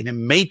a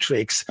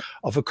matrix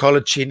of a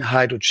collagen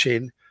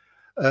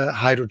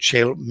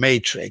hydrogel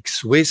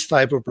matrix with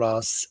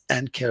fibroblasts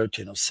and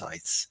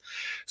keratinocytes.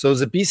 So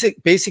the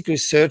basic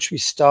research we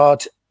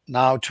start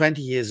now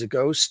 20 years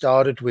ago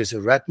started with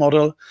a rat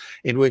model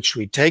in which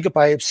we take a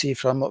biopsy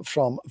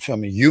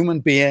from a human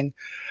being,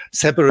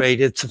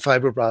 separated the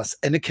fibroblasts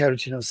and the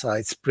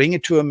keratinocytes, bring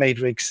it to a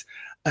matrix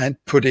and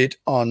put it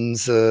on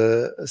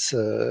the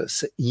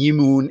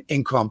immune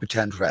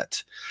incompetent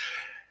rat.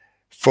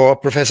 For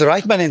Professor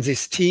Reichmann and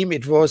his team,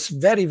 it was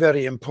very,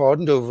 very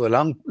important over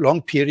a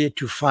long period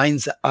to find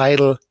the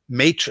ideal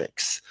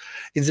matrix.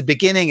 In the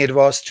beginning, it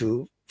was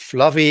too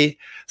fluffy,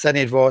 then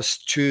it was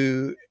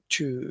too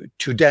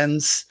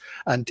dense,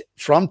 and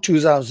from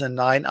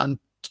 2009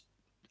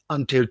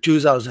 until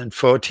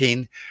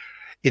 2014,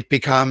 it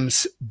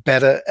becomes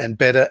better and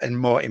better and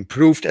more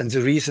improved. And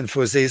the reason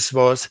for this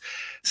was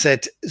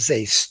that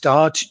they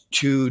start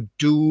to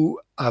do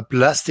a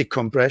plastic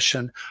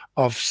compression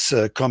of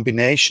the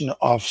combination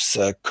of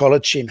the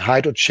collagen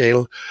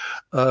hydrogel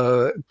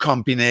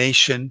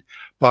combination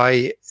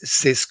by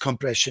this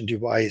compression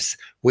device,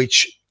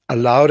 which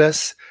allowed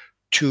us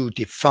to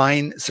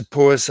define the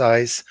pore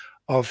size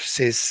of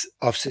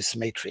this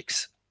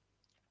matrix.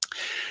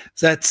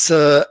 That's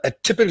a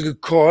typical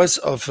course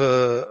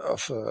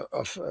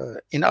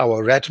in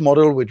our rat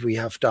model, which we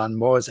have done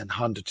more than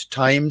 100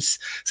 times.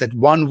 That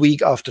 1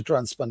 week after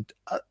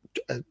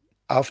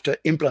after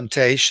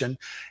implantation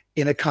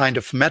in a kind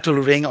of metal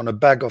ring on the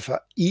back of an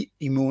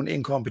immune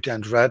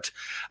incompetent rat,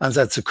 and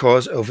that's the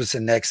course over the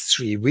next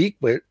 3 weeks,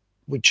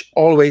 which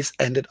always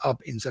ended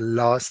up in the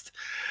last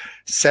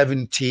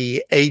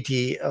 70,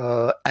 80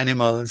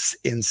 animals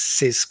in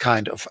this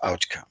kind of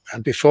outcome.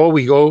 And before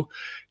we go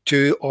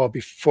to, or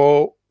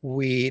before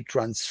we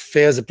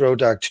transfer the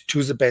product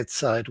to the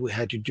bedside, we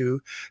had to do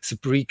the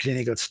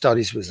preclinical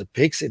studies with the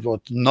pigs. It was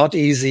not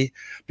easy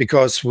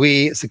because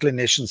we, the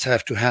clinicians,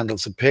 have to handle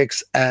the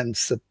pigs, and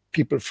the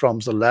people from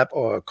the lab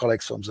or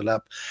colleagues from the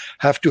lab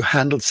have to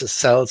handle the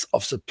cells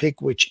of the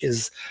pig, which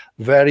is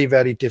very,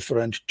 very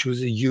different to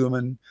the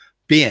human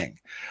being.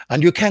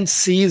 And you can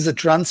see the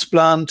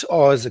transplant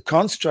or the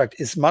construct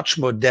is much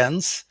more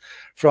dense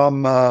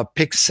from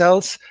pig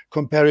cells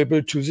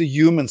comparable to the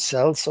human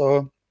cells.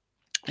 So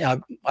yeah,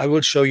 I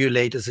will show you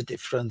later the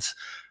difference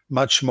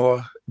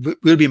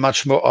will be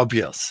much more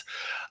obvious.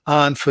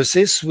 And for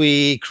this,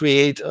 we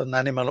create an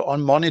animal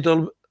on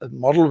model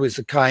with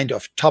a kind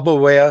of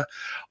Tupperware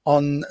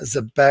on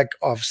the back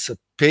of the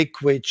pig,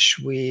 which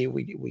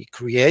we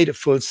create a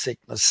full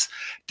thickness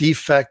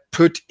defect,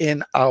 put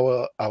in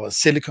our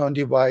silicone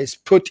device,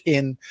 put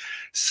in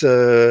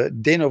the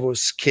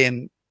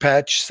DenovoSkin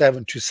patch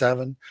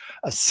 727,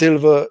 a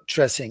silver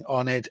dressing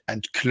on it,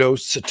 and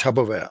close the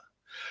Tupperware.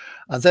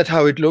 And that's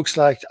how it looks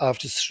like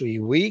after 3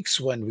 weeks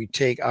when we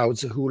take out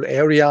the whole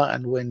area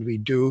and when we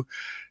do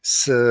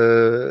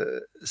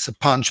the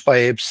punch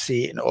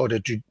biopsy in order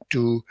to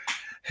do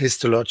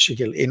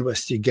histological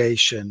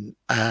investigation,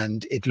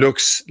 and it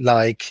looks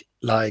like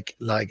a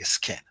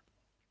skin.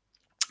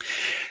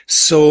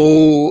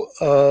 So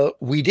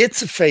we did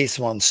the phase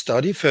 1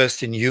 study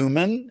first in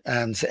human,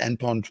 and the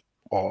endpoint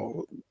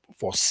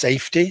for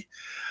safety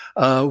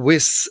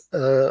with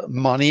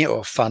money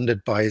or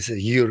funded by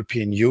the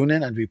European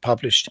Union, and we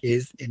published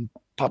it in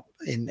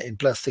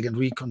Plastic and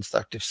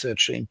Reconstructive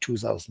Surgery in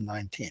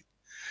 2019.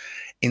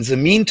 In the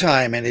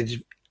meantime, and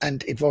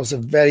it was a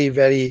very,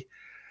 very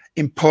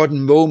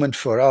important moment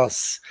for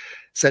us,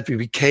 that we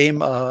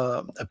became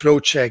a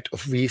project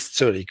of Wyss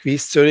Zurich.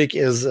 Wyss Zurich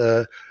is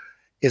a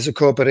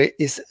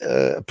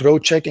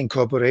project in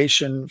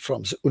cooperation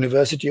from the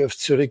University of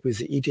Zurich with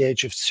the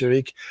ETH of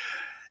Zurich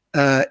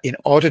in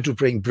order to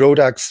bring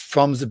products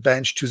from the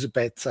bench to the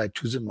bedside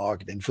to the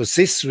market. And for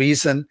this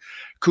reason,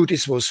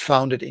 Cutis was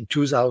founded in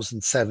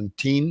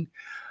 2017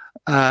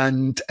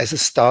 and as a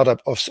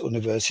startup of the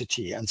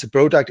university. And the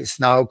product is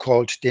now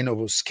called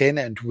DenovoSkin,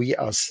 and we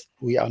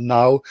are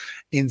now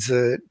in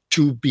the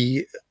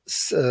 2B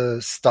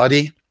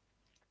study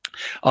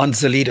on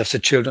the lead of the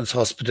Children's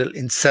Hospital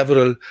in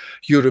several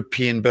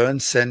European burn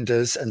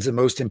centers. And the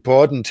most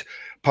important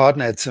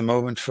partner at the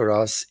moment for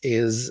us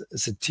is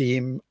the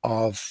team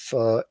of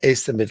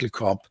Esther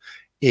Middelkoop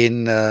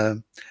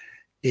in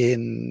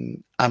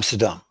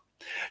Amsterdam.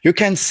 You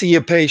can see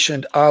a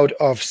patient out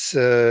of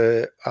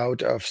the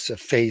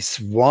phase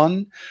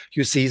 1.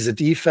 You see the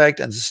defect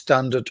and the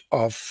standard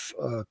of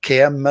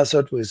care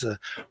method with a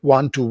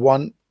 1 to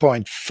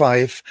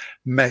 1.5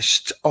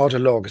 meshed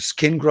autologous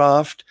skin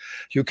graft.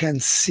 You can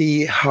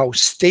see how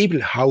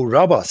stable, how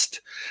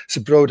robust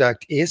the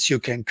product is. You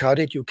can cut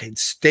it, you can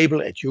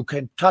stable it, you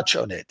can touch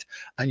on it,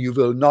 and you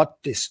will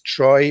not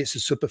destroy the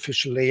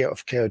superficial layer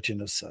of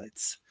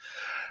keratinocytes.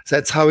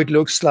 That's how it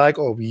looks like,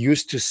 or we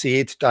used to see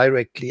it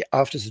directly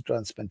after the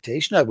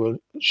transplantation. I will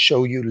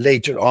show you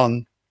later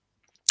on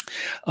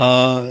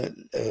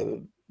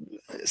the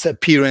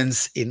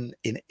appearance in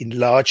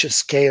larger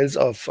scales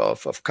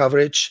of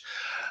coverage.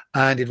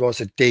 And it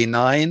was at day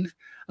 9.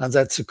 And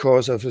that's the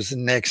course of the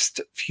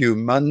next few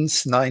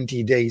months,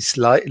 90 days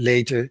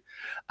later.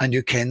 And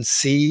you can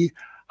see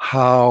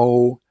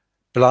how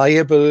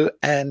pliable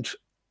and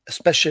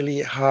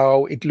especially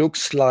how it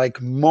looks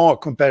like more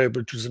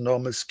comparable to the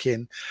normal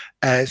skin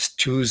as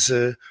to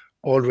the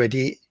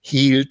already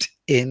healed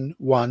in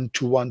 1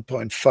 to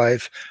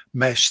 1.5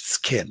 meshed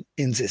skin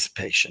in this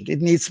patient.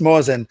 It needs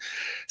more than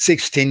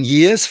 16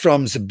 years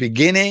from the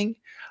beginning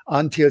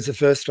until the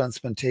first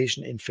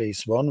transplantation in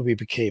phase 1. We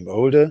became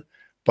older,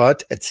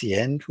 but at the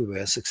end we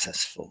were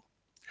successful.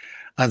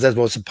 And that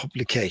was a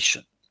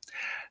publication.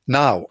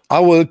 Now, I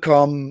will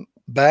come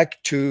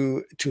back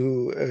to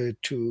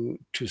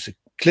the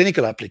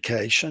clinical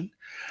application.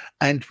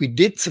 And we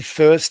did the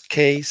first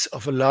case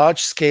of a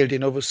large-scale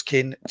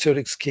DenovoSkin,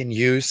 Zurich skin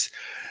use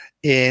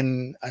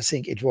in, I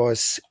think it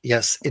was,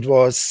 yes, it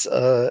was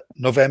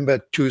November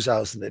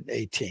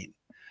 2018.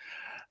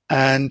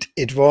 And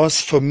it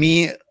was, for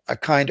me, a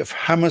kind of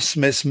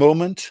Hammersmith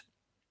moment.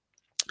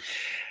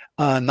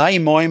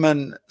 Naim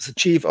Moyman, the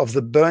chief of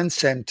the burn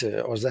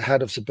center, or the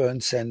head of the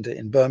burn center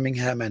in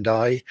Birmingham, and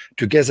I,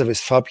 together with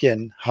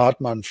Fabienne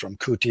Hartmann from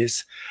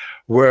Cutis,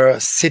 were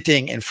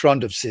sitting in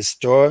front of this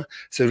door.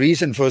 The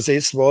reason for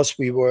this was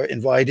we were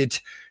invited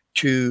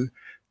to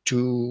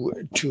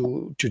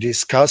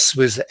discuss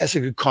with the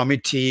ethical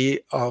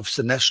committee of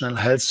the National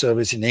Health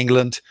Service in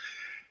England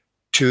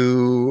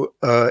to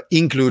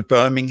include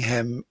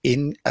Birmingham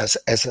in as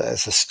a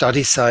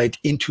study site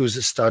into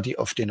the study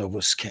of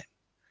DenovoSkin.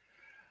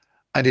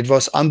 And it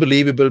was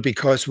unbelievable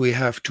because we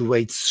have to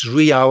wait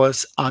 3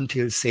 hours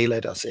until they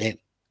let us in.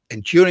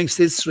 And during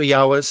these 3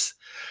 hours,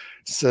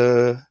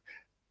 the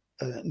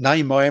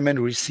Naim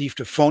Moyman received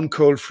a phone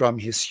call from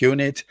his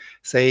unit.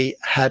 They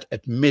had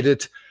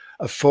admitted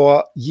a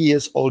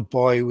 4-year-old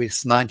boy with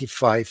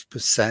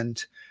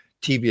 95%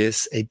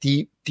 TBSA,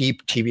 deep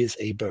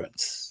TBSA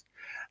burns.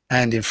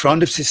 And in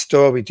front of this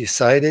door, we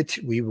decided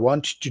we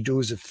want to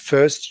do the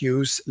first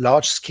use,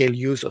 large-scale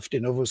use of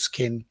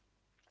DenovoSkin.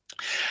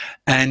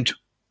 And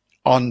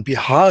on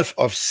behalf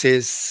of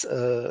this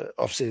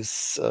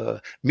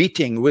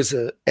meeting with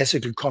the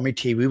ethical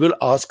committee, we will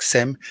ask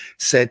them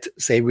that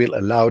they will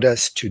allow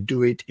us to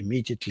do it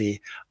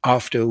immediately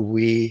after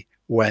we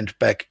went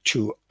back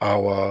to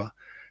our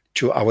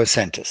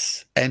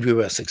centers. And we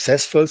were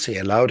successful. They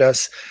allowed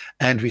us,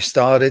 and we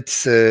started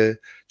the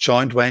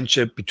joint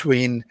venture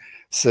between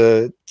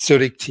the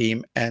Zurich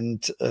team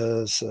and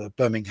the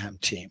Birmingham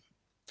team.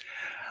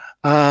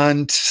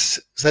 And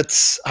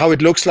that's how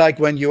it looks like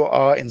when you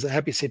are in the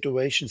happy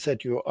situation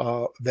that you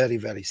are very,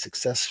 very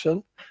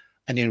successful.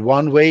 And in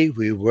one way,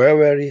 we were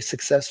very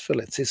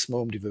successful at this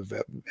moment. We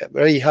were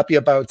very happy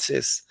about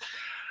this.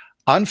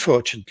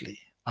 Unfortunately,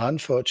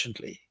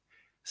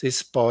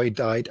 this boy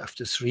died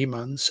after 3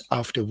 months,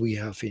 after we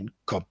have been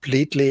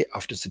completely,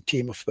 after the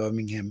team of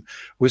Birmingham,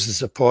 with the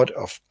support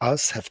of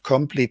us, have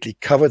completely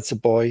covered the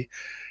boy.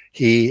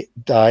 He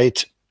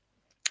died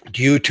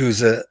due to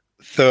the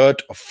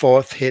 3rd or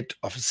 4th hit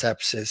of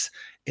sepsis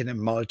in a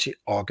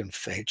multi-organ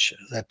failure.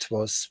 That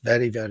was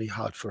very, very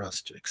hard for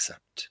us to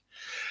accept.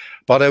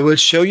 But I will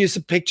show you the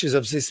pictures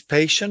of this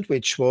patient,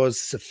 which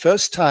was the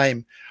first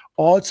time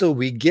also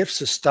we give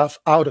the stuff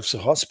out of the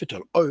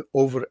hospital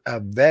over a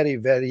very,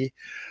 very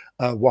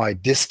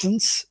wide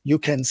distance. You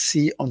can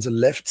see on the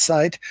left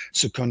side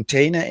the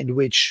container in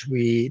which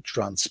we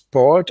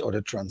transport or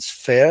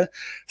transfer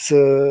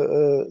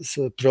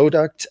the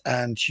product,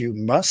 and you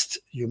must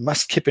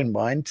keep in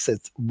mind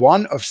that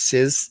one of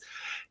these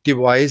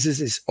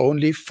devices is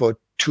only for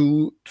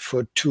two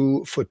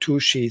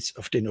sheets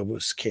of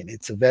DenovoSkin.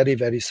 It's a very,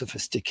 very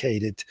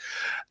sophisticated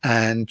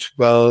and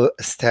well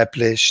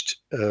established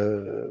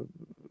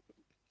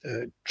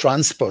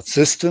transport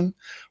system,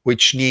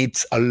 which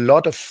needs a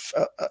lot of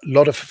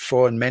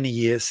for many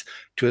years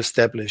to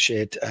establish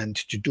it and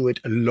to do it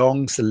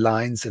along the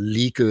lines of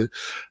legal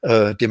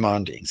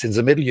demandings. In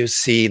the middle, you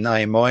see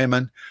Naim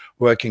Moyman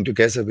working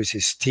together with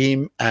his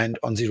team, and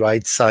on the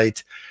right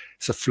side,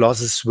 the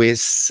flosses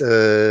with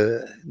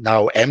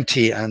now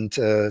empty, and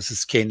the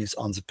skin is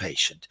on the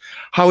patient.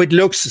 How it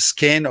looks, the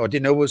skin or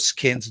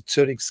DenovoSkin, the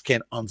Zurich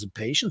skin on the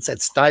patient,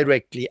 that's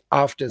directly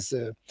after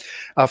the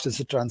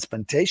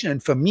transplantation.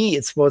 And for me,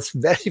 it was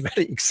very,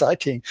 very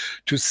exciting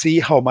to see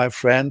how my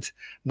friend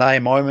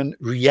Naim Moyman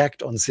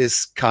react on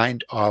this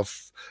kind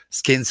of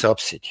skin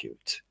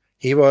substitute.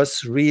 He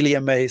was really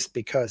amazed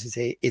because he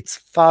said it's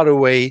far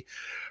away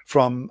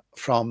from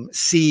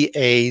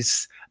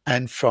CAs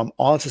and from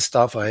all the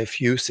stuff I have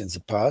used in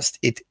the past.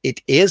 It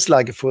is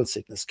like a full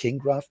thickness skin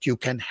graft. You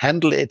can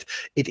handle it.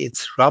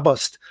 It's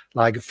robust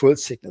like a full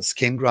thickness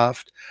skin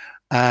graft,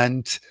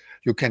 and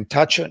you can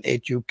touch on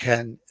it. You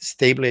can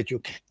stable it.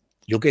 You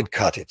can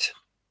cut it.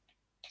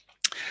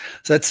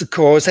 That's the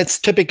course. That's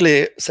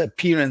typically the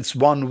appearance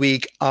 1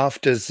 week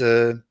after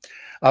the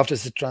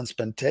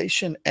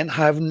transplantation, and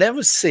I've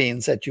never seen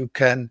that you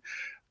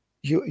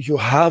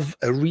have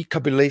a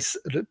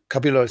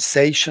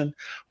recapitalization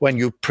when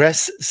you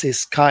press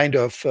this kind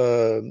of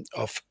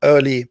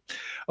early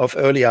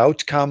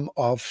outcome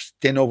of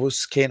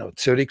DenovoSkin or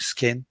Zurich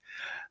skin,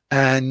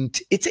 And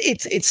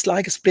it's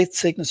like a split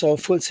thickness or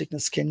full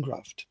thickness skin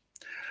graft.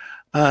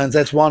 And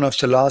that's one of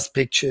the last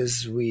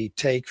pictures we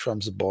take from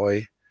the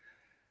boy.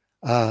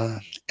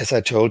 As I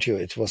told you,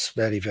 it was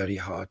very, very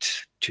hard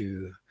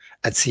to,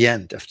 at the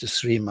end, after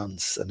 3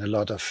 months, and a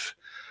lot of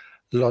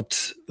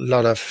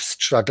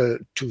struggle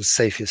to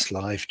save his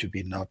life, to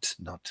be not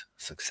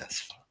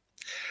successful.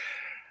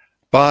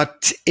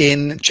 But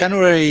in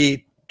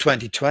January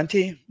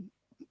 2020,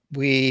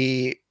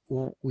 we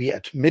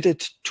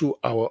admitted to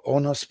our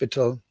own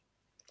hospital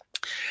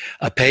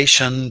a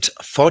patient,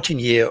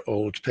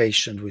 14-year-old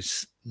patient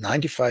with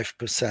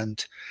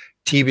 95%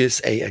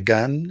 TBSA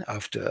again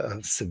after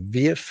a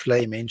severe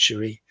flame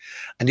injury.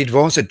 And it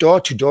was a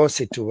door-to-door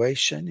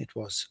situation. It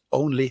was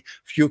only a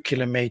few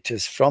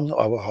kilometers from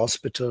our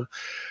hospital.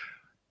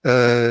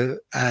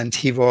 And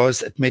he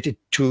was admitted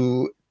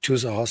to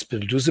the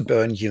hospital, to the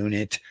burn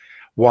unit,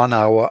 1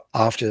 hour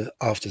after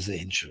the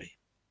injury.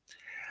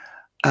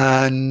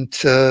 And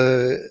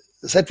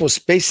that was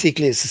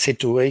basically the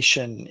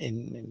situation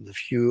in the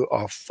view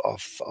of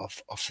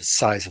the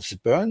size of the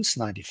burns,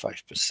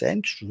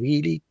 95%,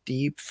 really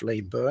deep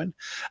flame burn.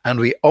 And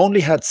we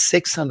only had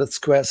 600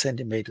 square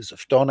centimeters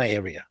of donor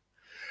area,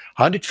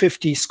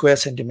 150 square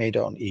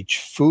centimeter on each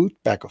foot,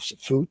 back of the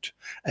foot,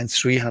 and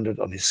 300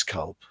 on his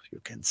scalp.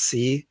 You can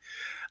see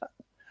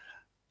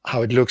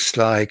how it looks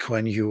like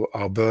when you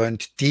are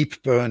burned,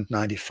 deep burned,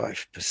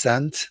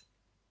 95%.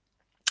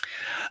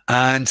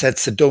 And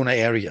that's the donor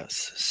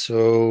areas.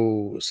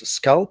 So the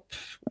scalp,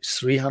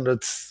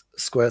 300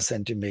 square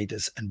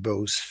centimeters, and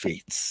both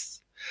feet.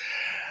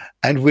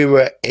 And we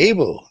were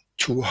able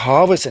to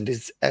harvest, and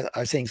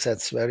I think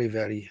that's very,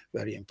 very,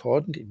 very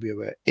important. We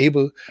were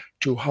able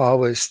to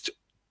harvest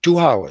 2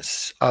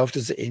 hours after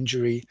the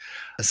injury,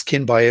 a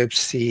skin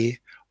biopsy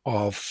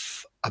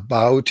of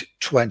about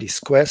 20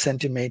 square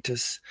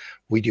centimeters.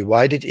 We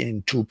divided it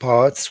in 2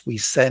 parts. We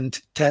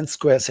sent 10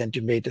 square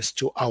centimeters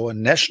to our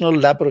national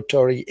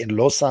laboratory in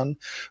Lausanne,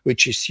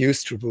 which is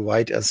used to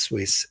provide us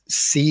with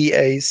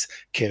CEAs,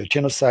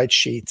 keratinocyte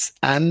sheets,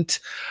 and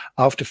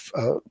after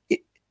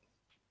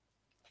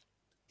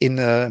in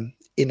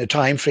a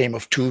time frame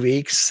of 2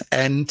 weeks,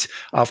 and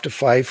after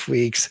 5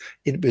 weeks,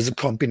 it was a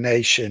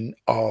combination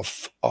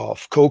of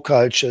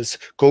co-cultures.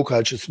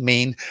 Co-cultures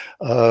mean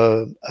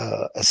a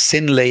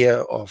thin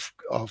layer of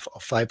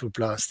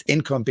fibroblast in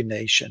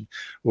combination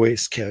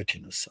with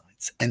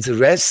keratinocytes. And the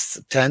rest,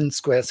 10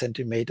 square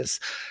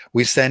centimeters,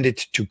 we send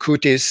it to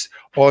Cutis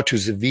or to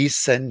the V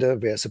center,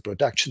 where the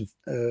production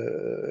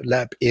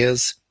lab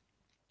is,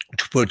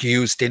 to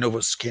produce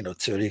DenovoSkin or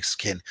Cellular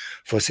skin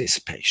for this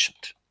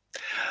patient.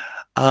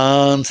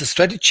 And the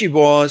strategy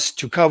was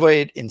to cover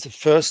it in the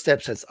first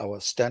steps. That's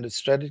our standard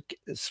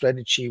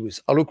strategy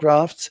with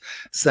allografts.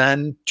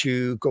 Then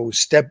to go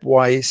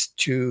stepwise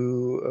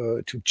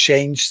to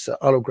change the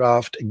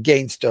allograft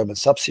against dermal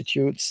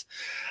substitutes.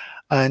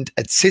 And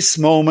at this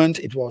moment,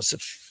 it was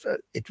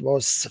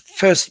the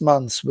first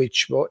month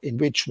in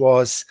which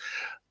was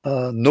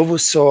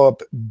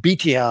NovoSorb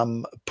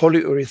BTM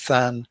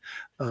polyurethane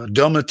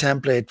dermal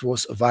template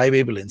was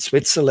available in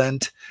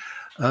Switzerland.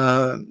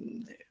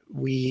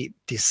 We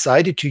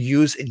decided to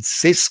use, in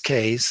this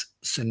case,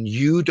 the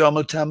new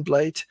dermal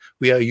template.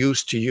 We are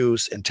used to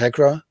use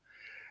Integra,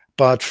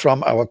 but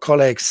from our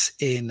colleagues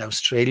in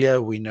Australia,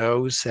 we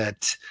know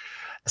that,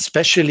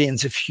 especially in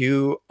the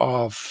view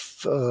of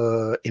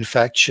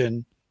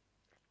infection,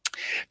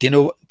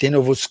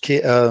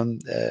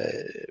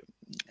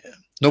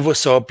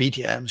 NovoSorb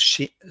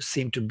BTMs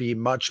seem to be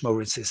much more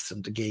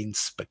resistant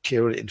against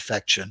bacterial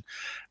infection,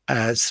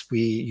 as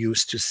we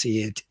used to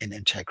see it in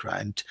Integra.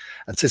 And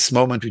at this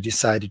moment, we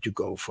decided to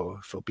go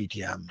for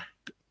BTM.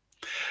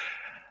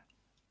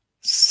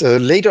 So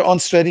later on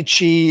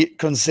strategy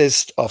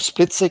consists of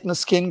split thickness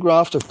skin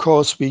graft. Of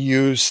course, we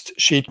used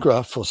sheet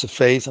graft for the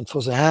face and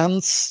for the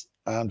hands,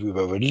 and we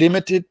were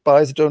limited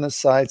by the donor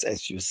sites,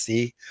 as you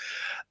see.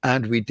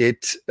 And we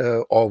did,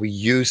 or we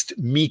used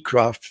meat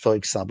graft, for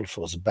example,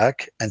 for the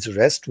back, and the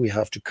rest we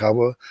have to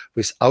cover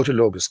with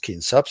autologous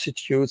skin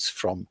substitutes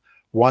from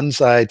one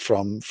side,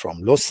 from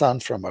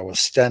Lausanne, from our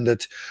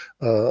standard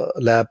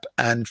lab,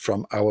 and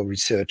from our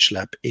research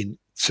lab in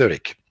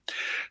Zurich.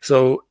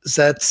 So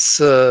that's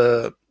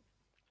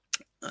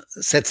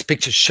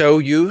pictures show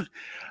you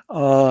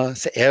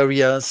the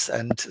areas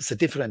and the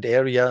different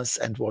areas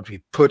and what we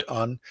put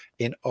on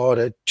in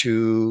order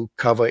to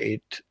cover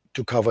it,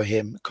 to cover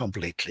him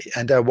completely.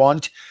 And I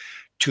want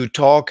to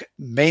talk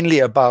mainly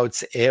about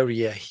the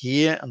area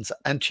here on the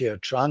anterior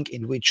trunk,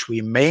 in which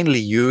we mainly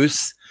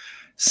use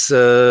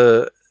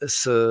the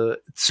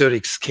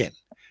Zurich skin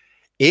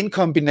in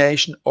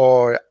combination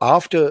or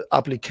after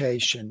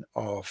application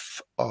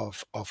of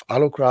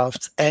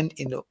allografts, and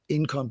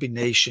in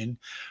combination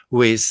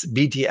with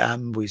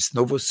BTM, with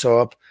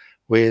NovoSorb,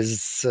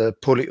 with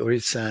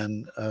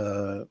polyurethane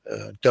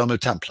dermal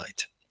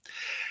template.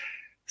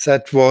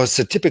 That was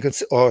a typical,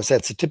 or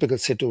that's a typical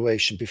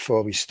situation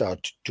before we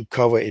start to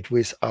cover it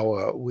with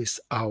our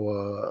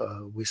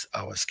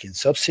skin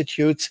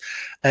substitutes.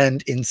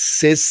 And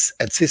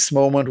at this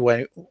moment,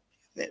 when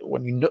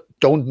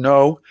don't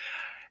know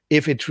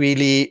if it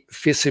really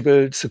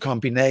feasible, the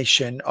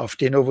combination of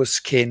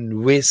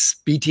DenovoSkin with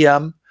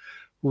BTM,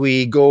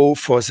 we go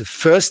for the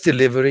first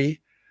delivery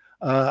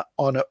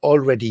on an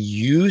already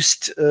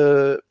used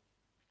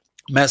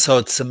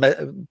method,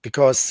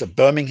 because the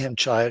Birmingham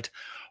child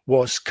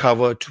was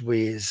covered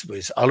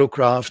with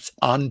allografts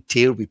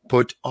until we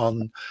put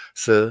on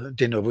the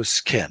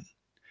DenovoSkin.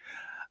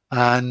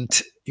 And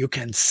you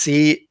can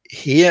see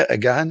here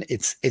again,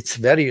 it's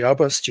very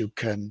robust. You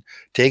can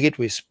take it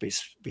with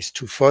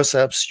 2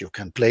 forceps, you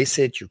can place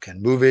it, you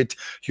can move it,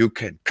 you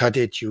can cut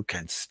it, you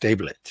can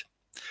stable it.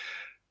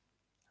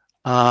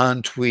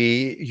 And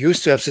we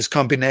used to have this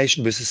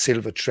combination with the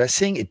silver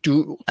dressing. It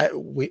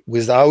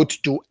without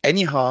do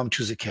any harm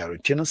to the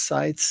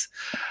keratinocytes.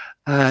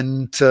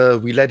 And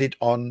we let it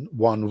on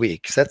 1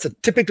 week. So that's a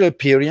typical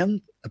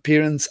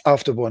appearance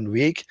after 1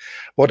 week.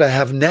 What I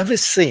have never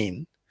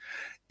seen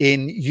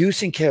in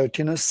using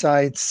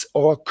keratinocytes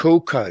or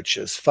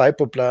co-cultures,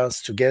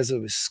 fibroblasts together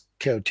with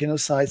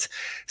keratinocytes,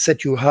 is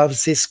that you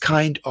have this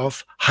kind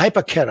of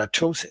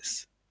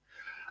hyperkeratosis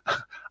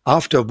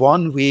after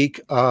 1 week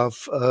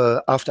of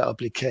after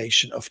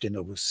application of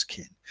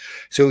DenovoSkin.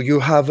 So you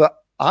have an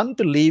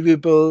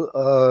unbelievable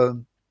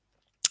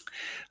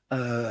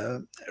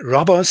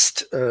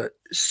robust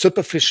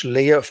superficial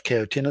layer of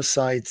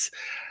keratinocytes.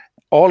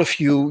 All of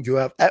you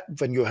have,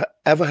 when you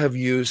ever have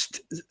used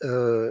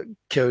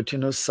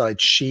keratinocyte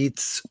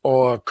sheets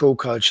or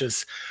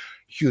co-cultures,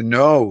 you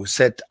know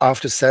that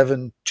after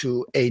 7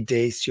 to 8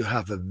 days, you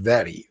have a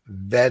very,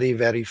 very,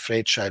 very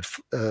fragile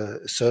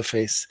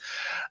surface,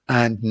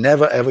 and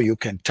never ever you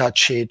can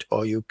touch it,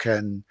 or you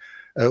can,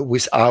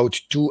 without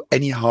do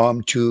any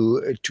harm to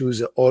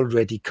the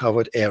already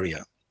covered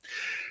area.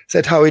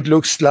 That's how it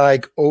looks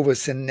like over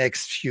the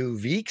next few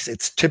weeks.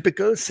 It's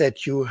typical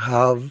that you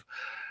have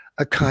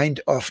a kind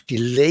of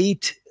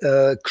delayed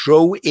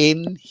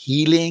grow-in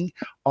healing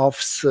of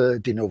the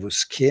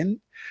DenovoSkin.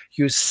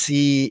 You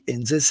see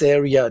in this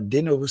area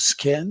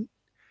DenovoSkin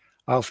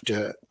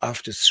after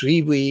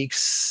 3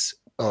 weeks,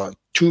 or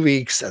 2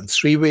 weeks and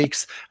 3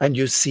 weeks, and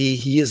you see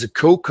here the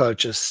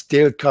co-culture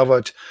still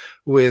covered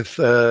with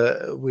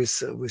a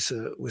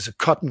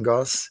cotton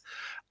gauze.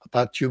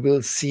 But you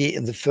will see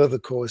in the further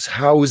course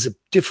how the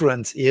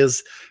difference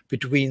is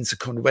between the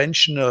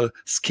conventional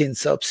skin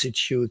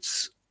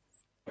substitutes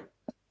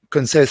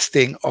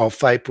consisting of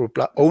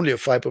only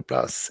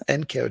fibroblasts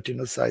and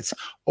keratinocytes,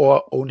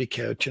 or only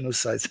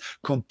keratinocytes,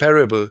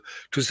 comparable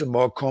to the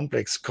more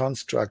complex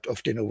construct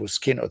of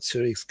DenovoSkin or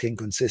Zurich skin,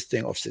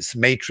 consisting of this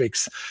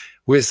matrix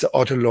with the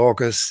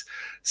autologous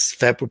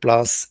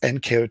fibroblasts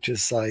and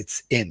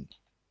keratinocytes in.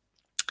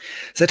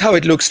 That's how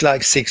it looks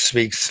like 6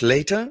 weeks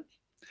later,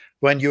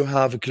 when you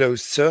have a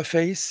closed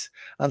surface,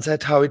 and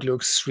that's how it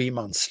looks 3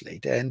 months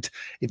later. And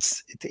it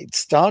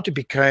started to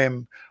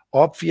become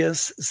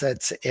obvious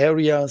that the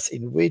areas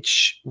in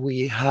which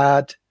we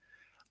had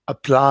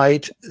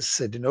applied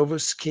the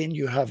DenovoSkin,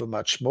 you have a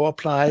much more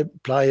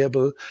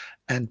pliable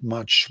and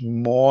much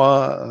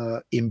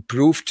more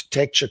improved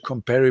texture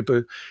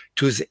comparable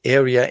to the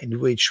area in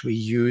which we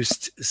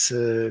used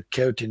the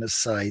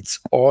keratinocytes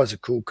or the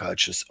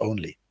co-cultures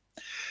only.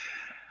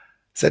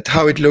 That's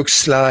how it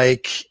looks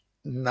like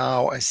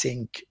now, I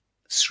think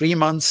 3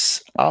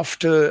 months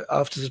after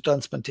the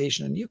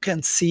transplantation. And you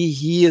can see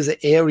here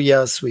the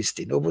areas with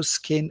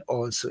DenovoSkin,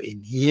 also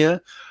in here,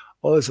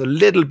 also a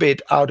little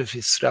bit out of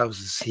his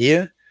trousers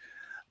here.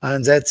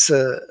 And that's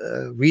a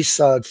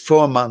result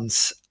 4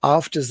 months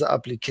after the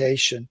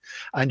application.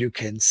 And you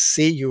can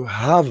see you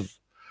have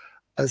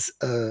a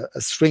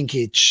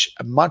shrinkage,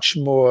 a much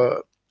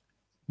more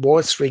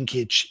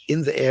shrinkage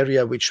in the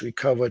area which we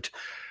covered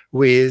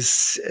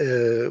with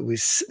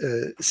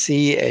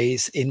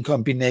CAs in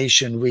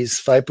combination with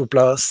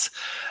fibroblasts,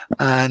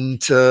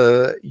 and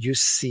you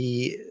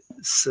see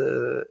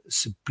the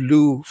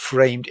blue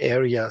framed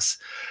areas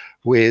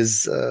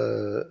with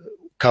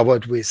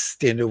covered with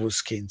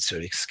DenovoSkin,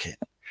 Zurich skin.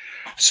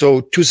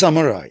 So to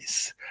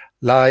summarize,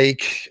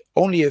 like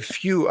only a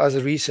few other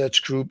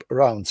research groups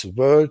around the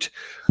world,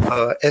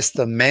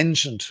 Esther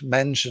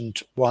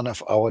mentioned one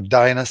of our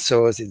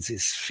dinosaurs in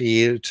this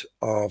field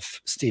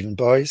of Stephen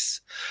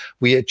Boyce.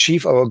 We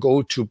achieve our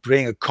goal to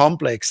bring a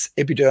complex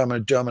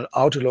epidermal dermal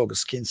autologous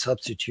skin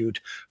substitute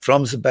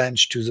from the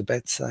bench to the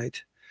bedside.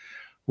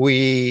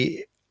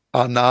 We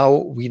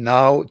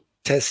now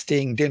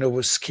testing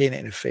DenovoSkin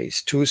in a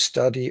phase 2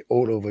 study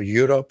all over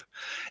Europe.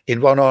 In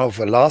one of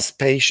our last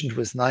patient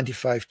with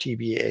 95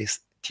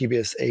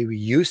 TBSA, we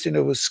used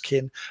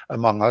DenovoSkin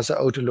among other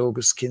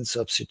autologous skin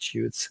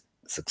substitutes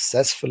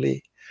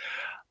successfully.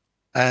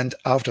 And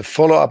after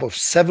follow-up of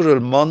several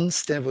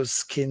months,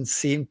 DenovoSkin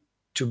seemed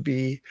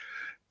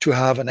to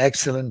have an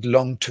excellent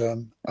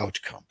long-term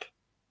outcome.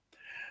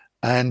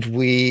 And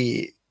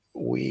we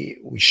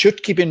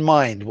should keep in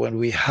mind, when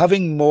we're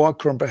having more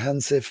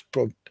comprehensive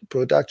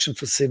production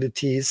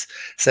facilities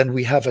than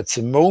we have at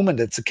the moment,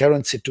 at the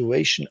current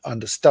situation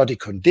under study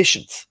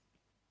conditions,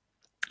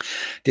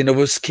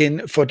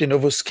 DenovoSkin, for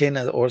DenovoSkin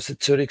and also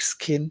Zurich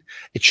skin,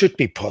 it should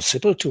be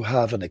possible to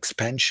have an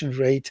expansion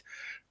rate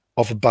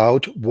of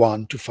about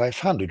 1 to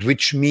 500,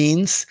 which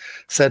means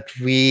that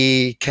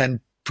we can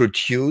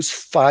produce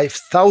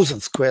 5,000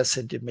 square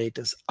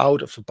centimeters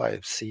out of a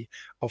biopsy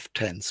of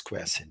 10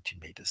 square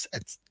centimeters.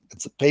 As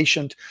a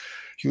patient,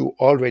 you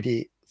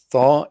already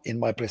saw in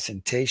my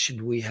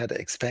presentation, we had an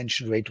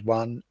expansion rate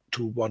 1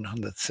 to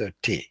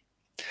 130.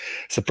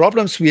 The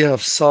problems we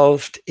have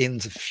solved in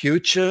the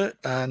future,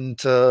 and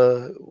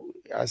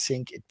I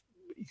think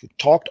you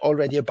talked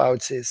already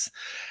about this,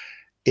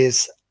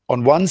 is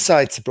on one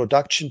side the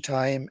production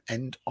time,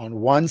 and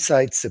on one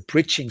side the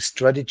bridging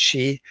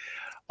strategy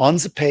on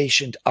the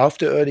patient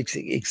after early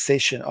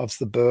excision of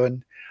the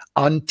burn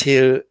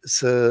until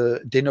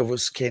the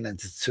DenovoSkin and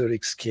the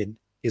Zurich skin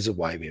is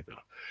viable.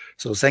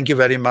 So thank you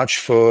very much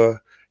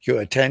for your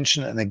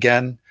attention, and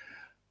again,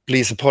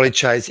 please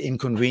apologize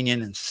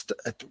inconvenience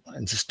at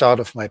the start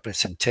of my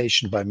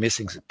presentation by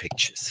missing the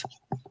pictures.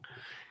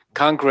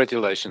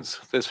 Congratulations.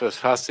 This was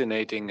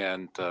fascinating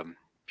and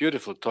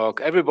beautiful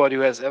talk. Everybody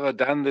who has ever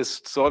done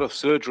this sort of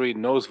surgery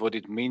knows what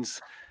it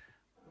means,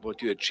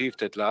 what you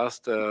achieved at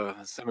last,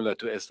 similar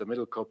to Esther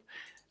Middelkoop.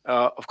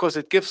 Of course,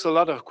 it gives a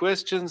lot of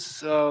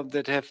questions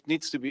that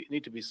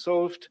need to be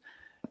solved.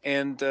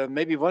 And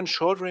maybe one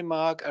short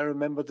remark. I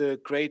remember the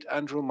great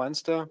Andrew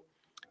Munster.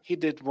 He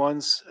did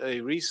once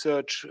a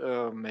research,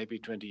 maybe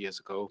 20 years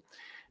ago,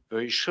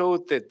 where he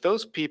showed that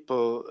those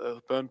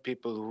people, burn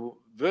people who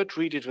were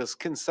treated with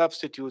skin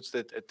substitutes,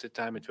 that at the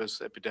time it was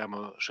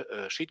epidermal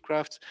sheet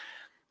grafts,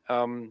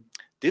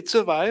 did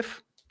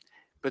survive,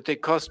 but they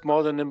cost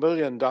more than $1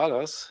 million,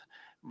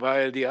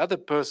 while the other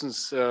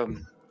persons who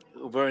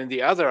were in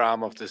the other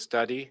arm of the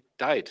study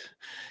died.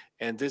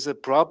 And there's a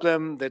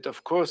problem that,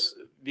 of course,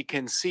 we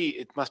can see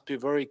it must be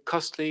very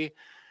costly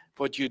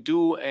what you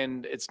do,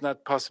 and it's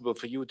not possible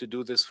for you to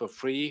do this for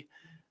free.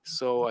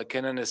 So I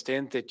can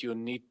understand that you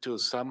need to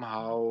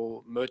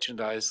somehow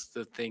merchandise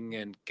the thing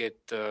and get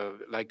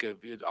like an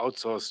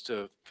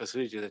outsourced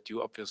facility that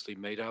you obviously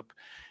made up.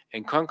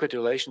 And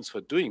congratulations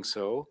for doing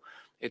so.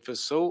 It was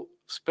so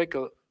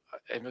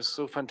it was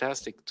so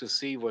fantastic to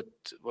see what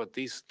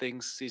these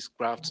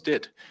grafts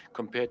did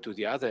compared to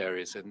the other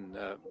areas. And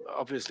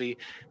obviously,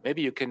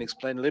 maybe you can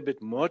explain a little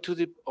bit more to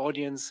the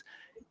audience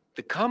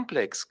the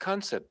complex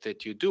concept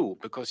that you do,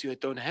 because you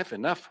don't have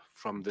enough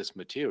from this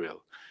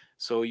material.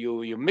 So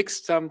you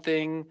mixed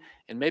something,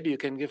 and maybe you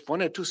can give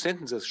 1 or 2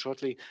 sentences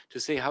shortly to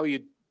say how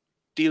you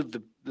deal with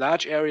the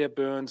large area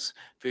burns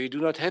where you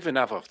do not have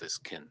enough of the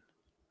skin.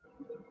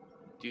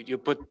 You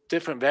put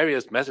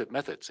various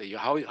methods. So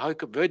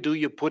where do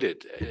you put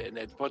it, and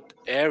at what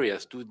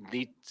areas do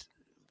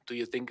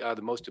you think are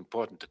the most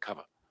important to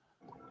cover?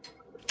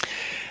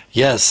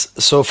 Yes.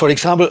 So, for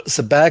example,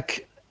 the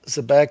back,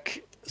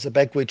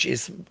 which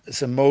is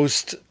the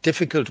most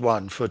difficult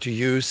one to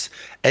use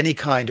any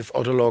kind of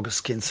autologous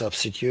skin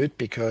substitute,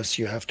 because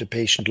you have the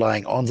patient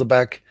lying on the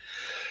back,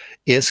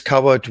 is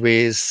covered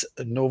with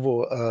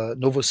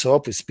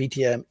NovoSorb with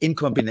BTM in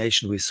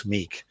combination with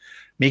MEEK.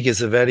 MEEK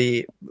is a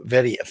very,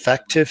 very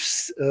effective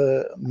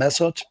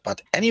method,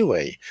 but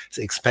anyway,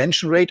 the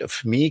expansion rate of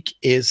MEEK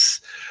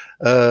is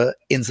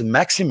in the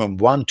maximum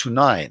 1 to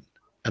 9,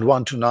 and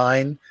 1 to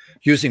 9,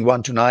 using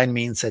 1 to 9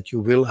 means that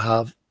you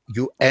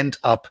end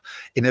up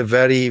in a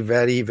very,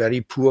 very,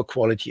 very poor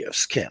quality of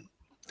skin.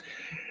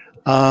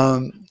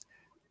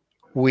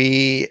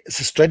 The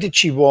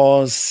strategy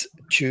was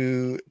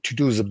to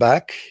do the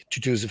back, to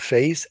do the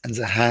face and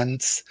the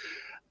hands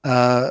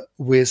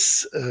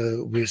with the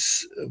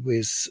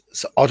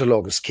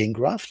autologous skin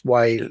graft,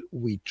 while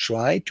we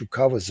try to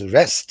cover the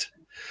rest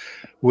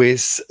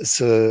with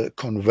the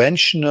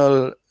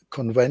conventional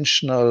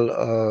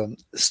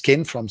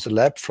skin from the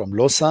lab from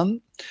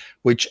Lausanne,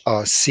 which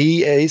are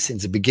CEAs in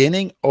the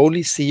beginning,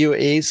 only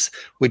CUAs,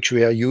 which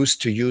we are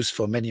used to use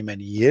for many,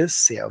 many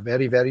years. They are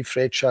very, very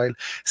fragile.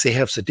 They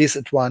have the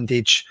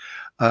disadvantage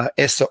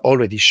Esther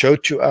already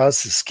showed to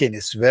us. The skin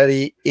is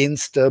very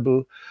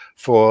instable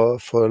for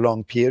a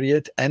long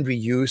period, and we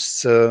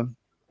use the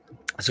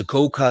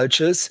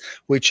co-cultures,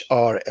 which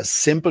are a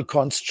simple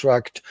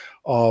construct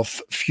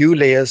of few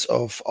layers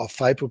of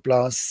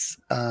fibroblasts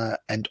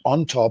and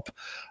on top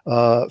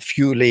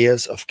few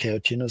layers of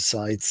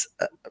keratinocytes,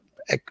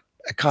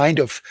 a kind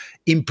of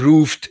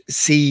improved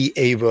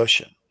CEA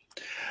version.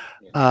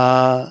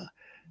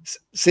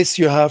 This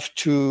you have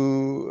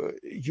to,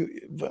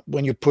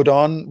 when you put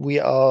on,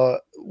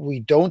 we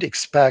don't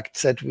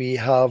expect that we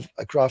have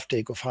a graft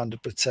take of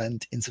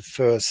 100% in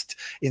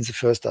the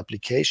first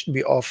application.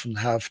 We often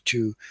have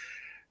to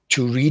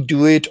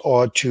redo it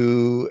or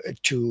to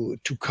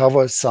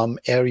cover some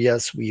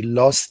areas we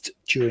lost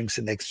during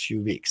the next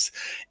few weeks.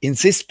 In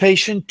this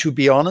patient, to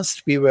be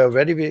honest, we were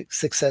very, very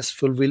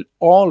successful with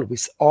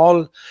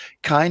all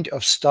kind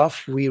of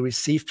stuff we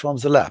received from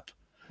the lab,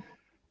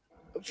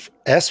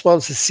 as well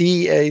as the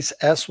CEAs,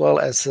 as well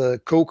as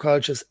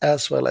co-cultures,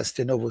 as well as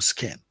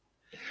DenovoSkin.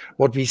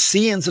 What we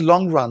see in the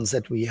long run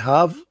that we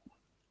have,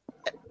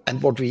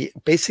 and what we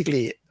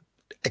basically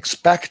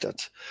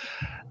expected,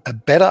 a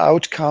better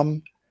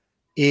outcome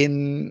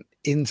in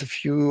the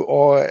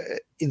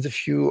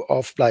view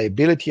of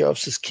pliability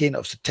of the skin,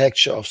 of the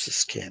texture of the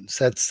skin.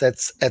 That's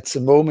at the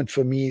moment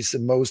for me is the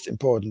most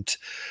important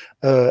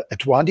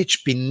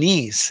advantage,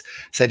 beneath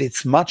that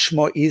it's much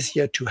more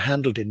easier to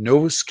handle the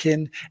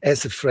DenovoSkin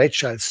as a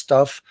fragile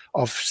stuff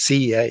of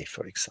CEA,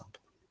 for example.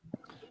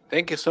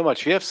 Thank you so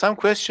much. We have some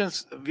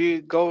questions. We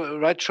go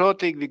right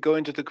shortly. We go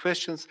into the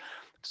questions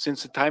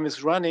since the time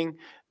is running.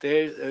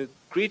 There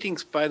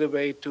greetings, by the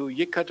way, to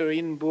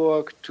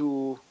Yekaterinburg,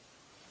 to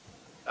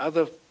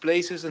other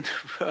places in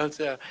the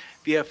world.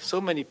 We have so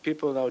many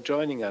people now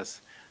joining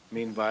us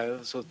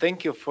meanwhile. So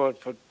thank you for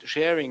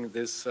sharing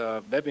this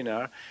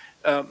webinar.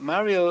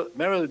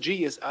 Meryl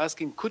G is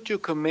asking, could you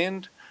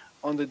comment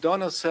on the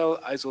donor cell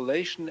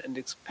isolation and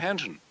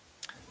expansion?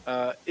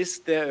 Is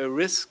there a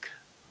risk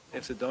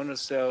if the donor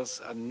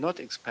cells are not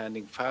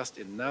expanding fast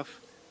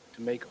enough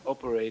to make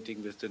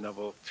operating with de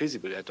novo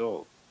feasible at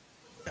all?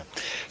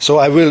 So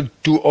I will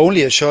do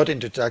only a short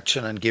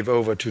introduction and give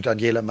over to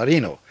Daniela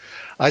Marino.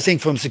 I think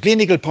from the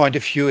clinical point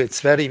of view,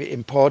 it's very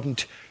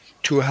important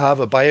to have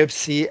a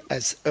biopsy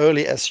as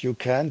early as you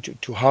can,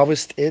 to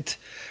harvest it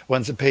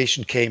when the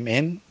patient came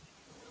in.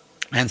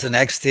 And the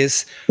next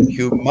is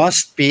you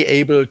must be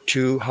able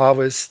to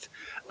harvest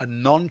a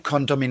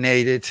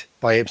non-contaminated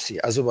biopsy.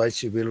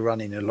 Otherwise, you will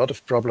run in a lot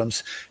of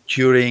problems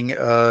during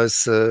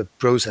the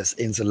process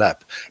in the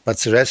lab. But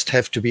the rest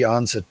have to be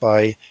answered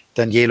by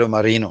Daniela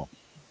Marino.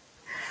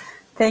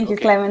 Thank you,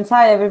 Clemens.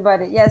 Hi,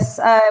 everybody. Yes,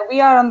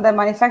 we are on the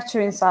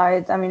manufacturing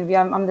side. I mean,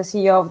 I'm the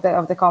CEO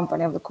of the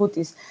company, of the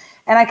Cutis.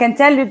 And I can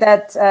tell you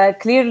that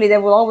clearly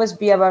there will always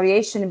be a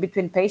variation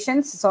between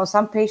patients. So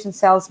some patient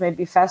cells may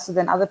be faster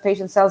than other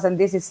patient cells, and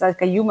this is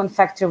like a human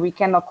factor we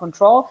cannot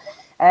control.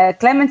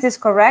 Clemens is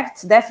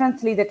correct.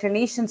 Definitely the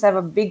clinicians have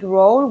a big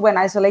role when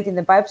isolating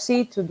the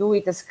biopsy to do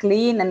it as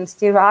clean and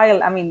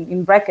sterile, I mean,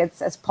 in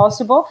brackets, as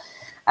possible.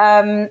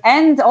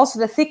 And also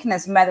the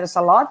thickness matters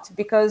a lot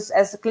because,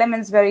 as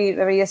Clemens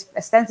very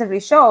extensively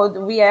showed,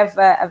 we have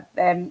a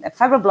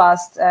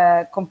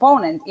fibroblast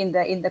component in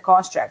the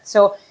construct.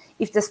 So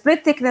if the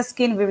split thickness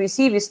skin we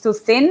receive is too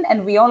thin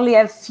and we only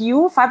have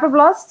few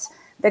fibroblasts,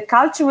 the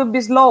culture will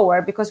be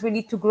slower because we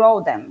need to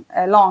grow them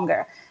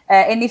longer.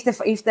 And if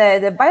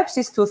the biopsy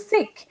is too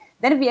thick,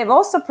 then we have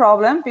also a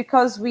problem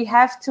because we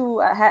have to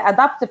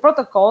adapt the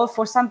protocol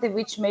for something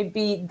which may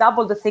be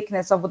double the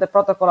thickness of what the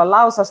protocol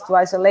allows us to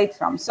isolate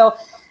from. So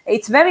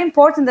it's very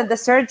important that the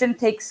surgeon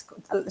takes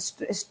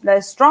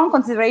a strong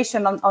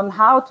consideration on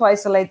how to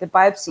isolate the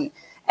biopsy.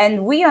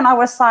 And we on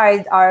our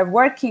side are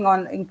working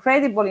on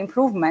incredible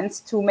improvements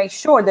to make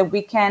sure that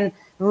we can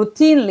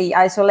routinely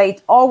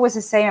isolate always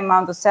the same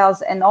amount of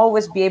cells and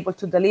always be able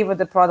to deliver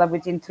the product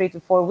within 3 to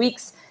 4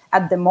 weeks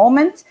at the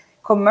moment.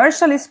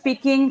 Commercially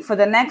speaking, for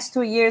the next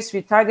 2 years,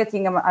 we're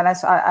targeting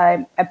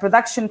a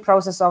production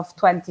process of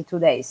 22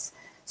 days.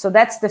 So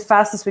that's the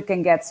fastest we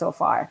can get so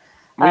far.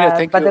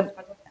 Thank you.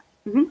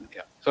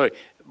 Yeah, sorry.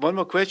 One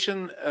more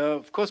question.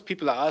 Of course,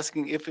 people are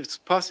asking if it's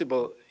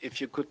possible,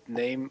 if you could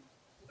name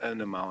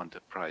an amount,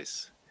 a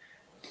price.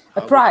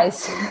 A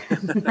price.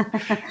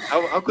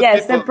 How could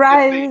yes, the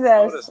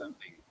price.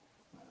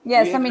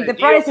 Yes, I mean, the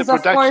price is,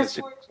 of course,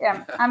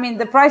 yeah, I mean,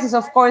 the price is,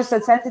 of course, a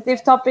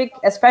sensitive topic,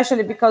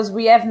 especially because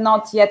we have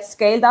not yet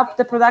scaled up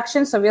the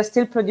production. So we are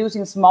still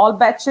producing small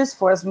batches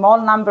for a small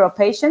number of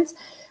patients.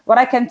 What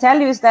I can tell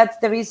you is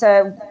that there is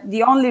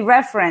the only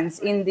reference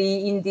in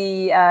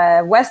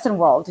the Western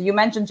world. You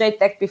mentioned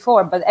JTech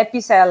before, but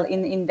Epicel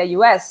in the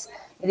US,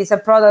 it is a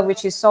product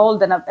which is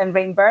sold and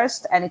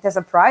reimbursed, and it has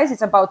a price.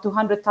 It's about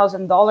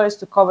 $200,000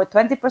 to cover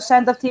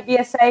 20% of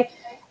TBSA.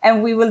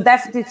 And we will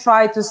definitely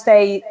try to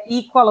stay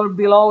equal or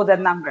below that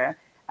number.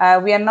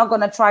 We are not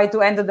going to try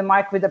to enter the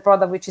market with a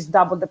product which is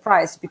double the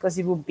price because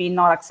it would be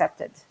not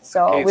accepted.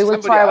 So okay, we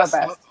will try our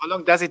best. How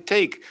long does it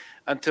take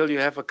until you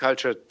have a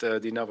cultured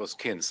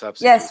DenovoSkin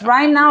substitute? Yes,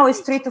 right now it's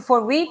 3 to 4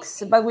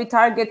 weeks, but we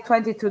target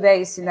 22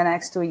 days in the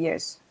next 2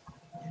 years.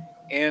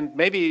 And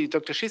maybe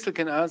Dr. Schiestl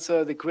can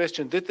answer the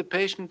question, did the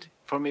patient,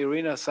 from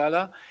Irina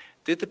Sala,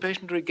 did the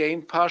patient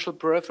regain partial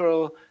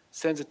peripheral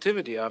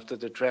sensitivity after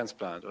the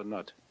transplant or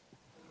not?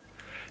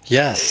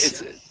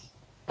 Yes.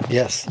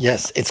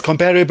 Yes. It's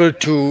comparable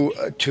to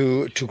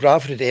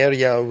grafted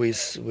area with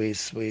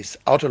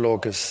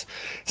autologous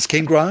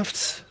skin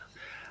grafts,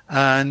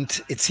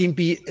 and it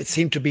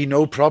seemed to be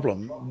no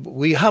problem.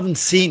 We haven't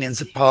seen in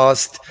the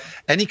past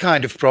any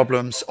kind of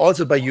problems.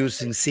 Also by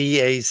using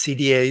CEAs,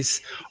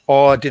 CDAs,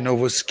 or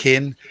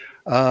DenovoSkin,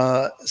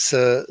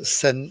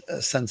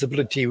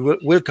 sensibility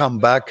will come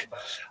back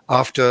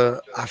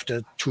after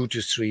 2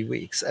 to 3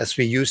 weeks, as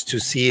we used to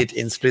see it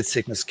in split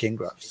thickness skin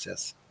grafts.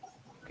 Yes.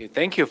 Okay,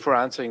 thank you for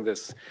answering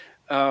this.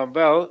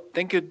 Well,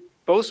 thank you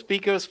both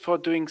speakers for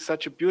doing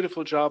such a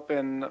beautiful job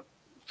and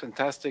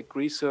fantastic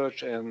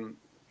research. And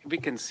we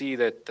can see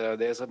that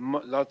there's a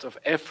lot of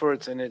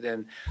efforts in it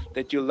and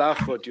that you love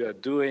what you are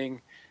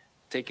doing,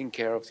 taking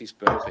care of these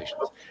burn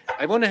patients.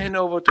 I want to hand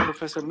over to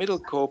Professor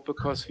Middelkoop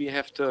because we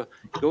have to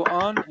go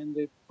on in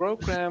the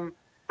program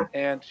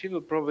and she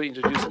will probably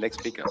introduce the next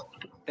speaker.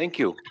 Thank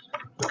you.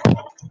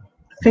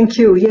 Thank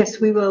you. Yes,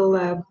 we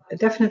will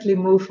definitely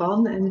move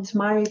on. And it's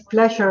my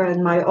pleasure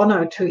and my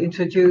honor to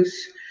introduce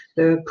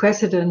the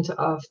president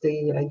of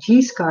the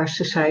G-ScarS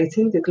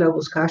Society, the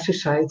Global ScarS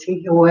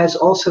Society, who has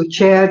also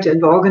chaired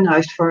and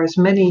organized for us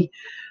many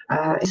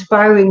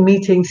inspiring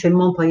meetings in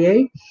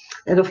Montpellier.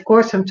 And of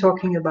course, I'm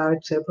talking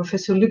about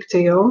Professor Luc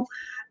Téot.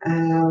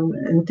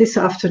 And this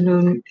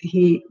afternoon,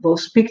 he will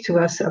speak to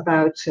us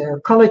about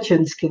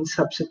collagen skin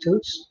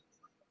substitutes.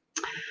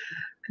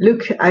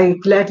 Luc, I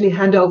gladly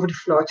hand over the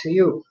floor to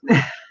you.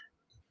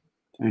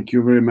 Thank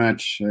you very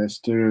much,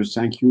 Esther.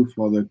 Thank you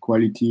for the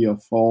quality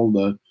of all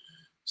the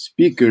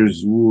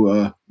speakers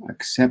who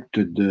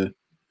accepted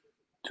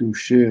to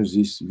share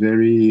this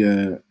very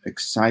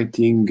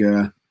exciting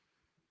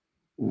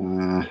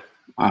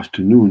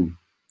afternoon.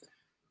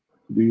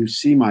 Do you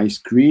see my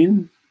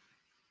screen?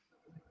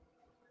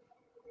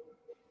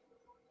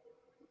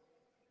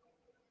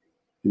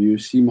 Do you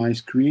see my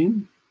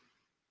screen?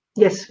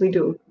 Yes, we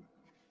do.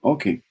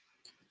 Okay.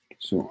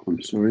 So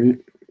I'm sorry.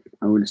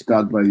 I will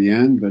start by the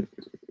end, but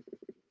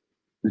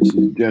this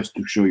is just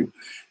to show you.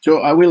 So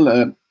I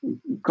will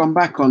come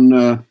back on,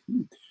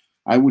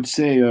 I would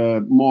say,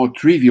 more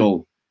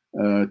trivial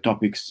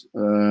topics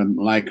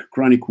like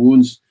chronic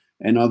wounds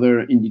and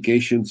other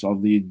indications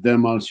of the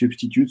dermal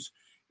substitutes.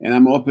 And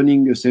I'm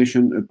opening a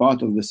session, a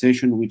part of the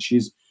session, which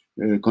is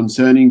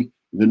concerning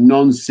the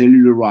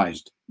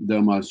non-cellularized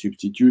dermal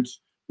substitutes,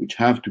 which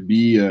have to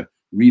be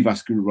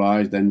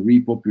revascularized and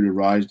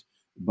repopularized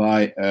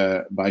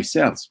by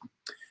cells.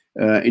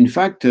 In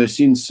fact,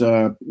 since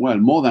well,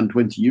 more than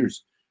 20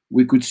 years,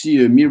 we could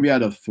see a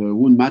myriad of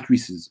wound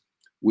matrices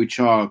which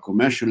are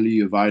commercially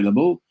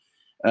available.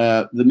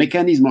 The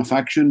mechanism of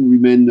action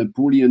remain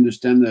poorly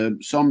understood.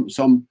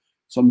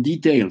 Some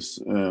details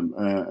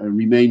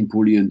remain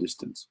poorly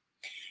understood.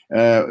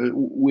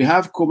 We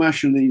have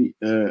commercially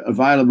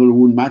available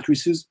wound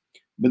matrices,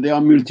 but they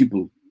are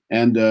multiple,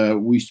 and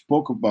we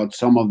spoke about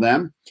some of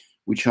them,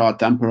 which are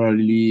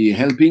temporarily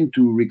helping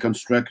to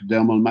reconstruct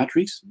dermal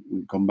matrix.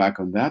 We'll come back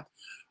on that.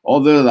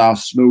 Others are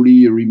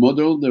slowly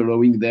remodeled,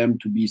 allowing them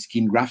to be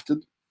skin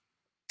grafted.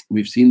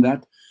 We've seen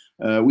that.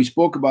 We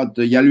spoke about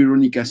the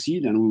hyaluronic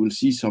acid, and we will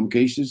see some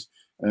cases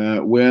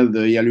where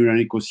the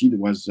hyaluronic acid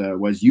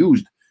was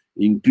used,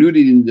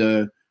 included in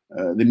the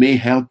they may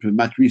help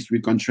matrix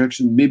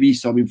reconstruction, maybe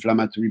some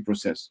inflammatory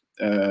process,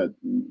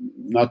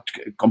 not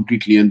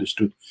completely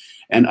understood.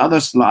 And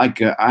others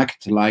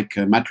act like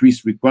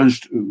matrix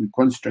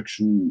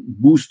reconstruction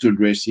booster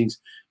dressings,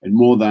 and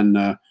more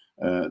than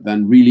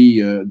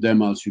really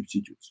dermal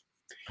substitutes.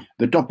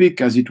 The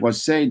topic, as it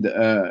was said,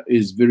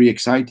 is very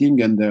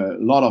exciting, and a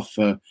lot of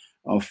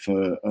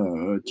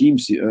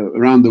teams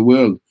around the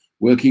world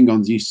working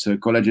on these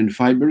collagen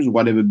fibers,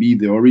 whatever be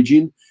the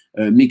origin,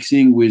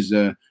 mixing with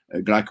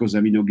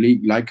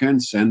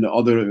glycosaminoglycans and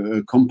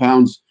other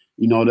compounds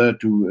in order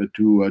to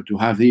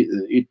have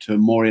it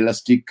more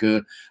elastic,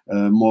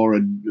 more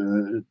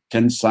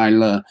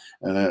tensile,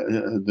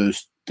 the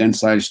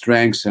tensile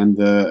strengths, and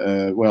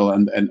well,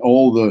 and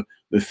all the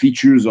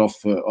features of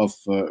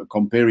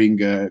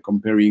comparing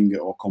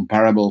or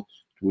comparable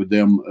to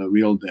them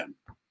real derm.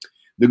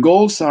 The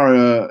goals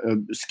are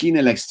skin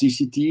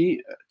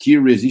elasticity,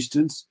 tear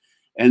resistance,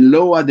 and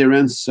low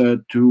adherence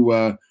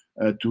to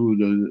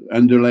the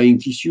underlying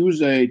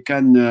tissues. It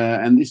can,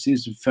 and this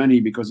is funny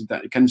because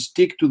it can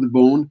stick to the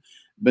bone,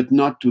 but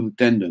not to the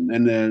tendon.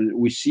 And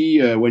we see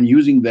when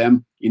using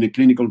them in a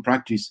clinical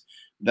practice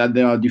that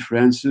there are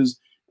differences,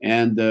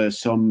 and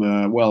some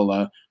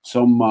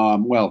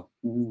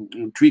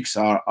tricks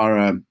are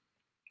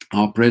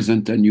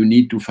present, and you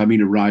need to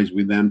familiarize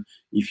with them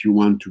if you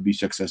want to be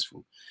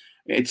successful.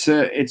 It's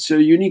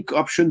a unique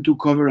option to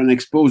cover an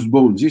exposed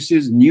bone. This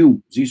is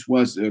new. This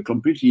was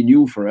completely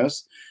new for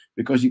us,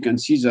 because you can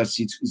see that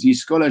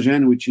this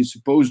collagen, which is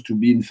supposed to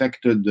be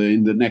infected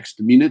in the next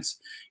minutes,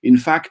 in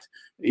fact,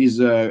 is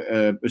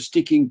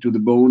sticking to the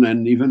bone,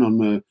 and even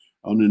on a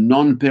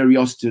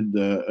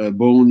non-periosteal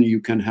bone, you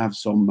can have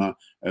some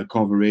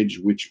coverage,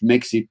 which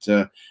makes it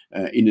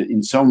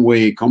in some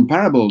way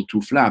comparable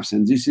to flaps.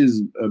 And this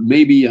is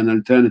maybe an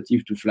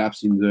alternative to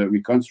flaps in the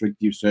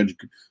reconstructive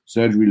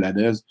surgery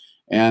ladders,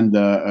 and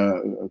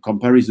a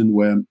comparison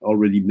were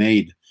already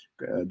made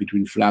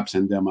between flaps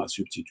and dermal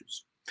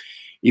substitutes.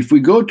 If we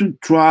go to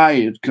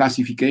try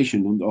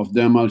classification of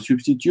dermal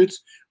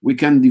substitutes, we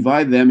can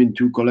divide them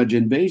into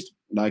collagen-based,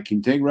 like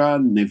Integra,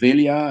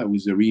 Nevelia,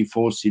 with a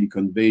reinforced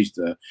silicon-based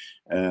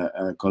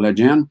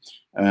collagen.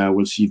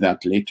 We'll see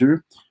that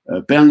later.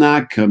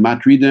 Pelnac,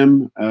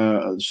 Matridem,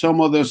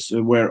 some others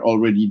were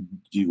already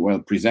well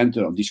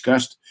presented or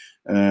discussed,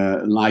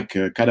 like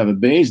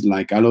cadaver-based,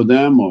 like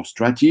Alloderm or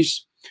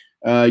Stratis.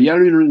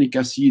 Hyaluronic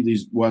acid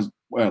was,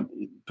 well,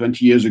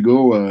 20 years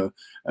ago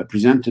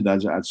presented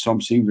as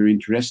something very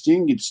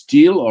interesting. It's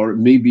still, or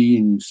maybe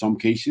in some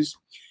cases,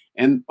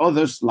 and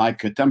others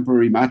like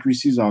temporary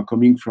matrices are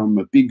coming from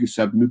a big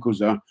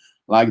submucosa,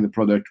 like the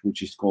product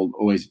which is called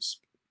Oasis.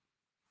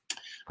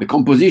 The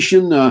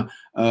composition,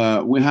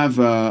 we have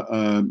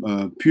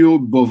pure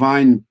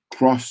bovine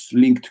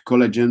cross-linked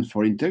collagen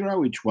for Integra,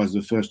 which was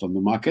the first on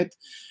the market,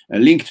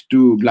 linked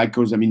to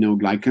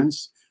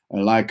glycosaminoglycans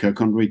like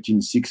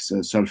chondroitin 6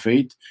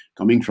 sulfate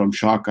coming from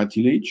shark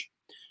cartilage.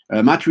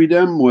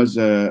 Matridem was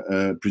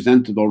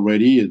presented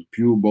already as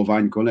pure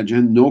bovine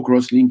collagen, no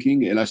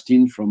cross-linking,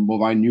 elastin from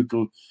bovine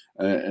nuchal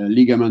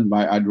ligament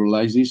by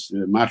hydrolysis.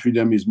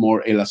 Matridem is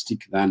more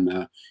elastic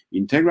than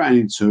Integra, and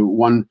it's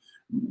one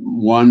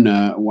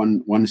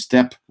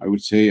step, I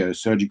would say, a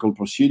surgical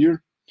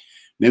procedure.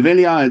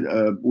 Nevelia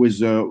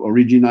with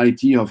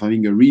originality of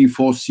having a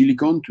reinforced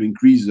silicone to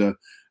increase and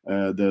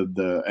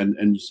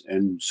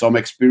some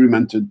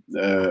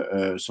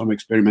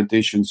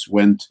experimentations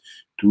went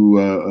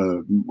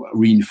to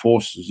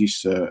reinforce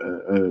this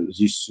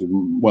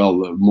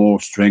more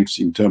strength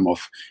in terms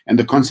of, and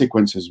the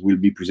consequences will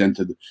be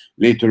presented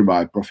later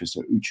by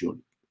Professor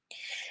Uccioli.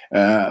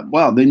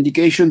 Well, the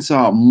indications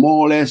are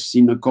more or less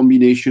in a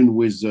combination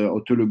with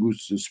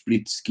autologous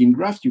split skin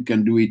graft. You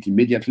can do it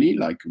immediately,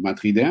 like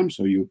Matridem.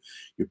 So you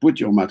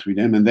put your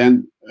Matridem and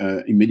then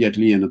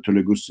immediately an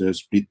autologous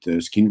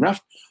split skin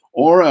graft,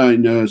 or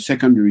in a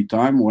secondary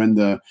time when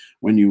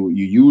you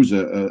use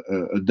a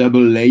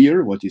double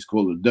layer, what is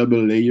called a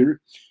double layer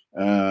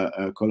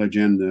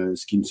collagen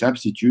skin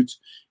substitute,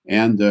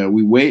 and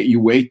you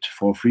wait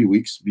for 3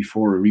 weeks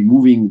before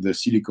removing the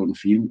silicone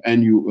film,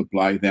 and you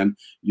apply then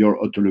your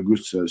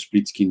autologous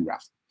split skin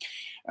graft.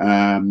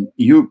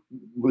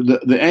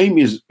 The aim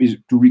is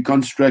to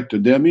reconstruct the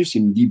dermis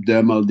in deep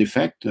dermal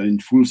defect, in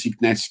full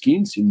thickness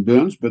skins, in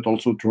burns, but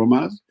also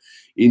traumas,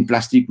 in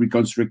plastic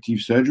reconstructive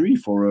surgery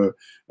for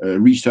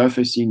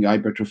resurfacing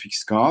hypertrophic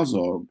scars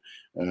or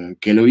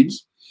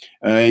keloids,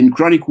 in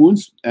chronic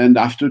wounds, and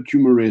after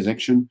tumor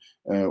resection.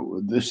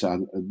 These are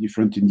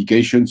different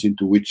indications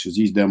into which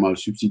these dermal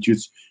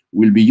substitutes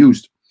will be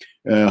used.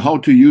 How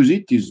to use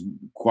it is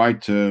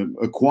quite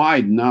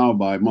acquired now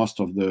by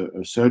most of the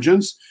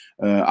surgeons.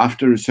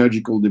 After a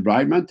surgical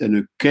debridement and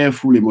a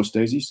careful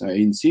hemostasis, I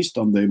insist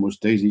on the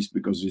hemostasis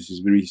because this is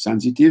very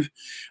sensitive,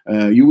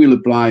 you will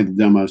apply the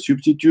dermal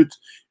substitute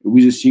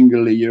with a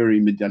single layer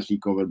immediately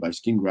covered by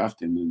skin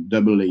graft, and a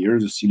double layer,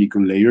 the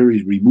silicone layer,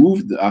 is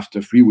removed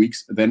after 3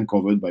 weeks, then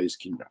covered by a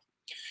skin graft.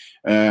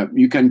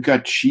 You can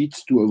cut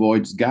sheets to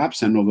avoid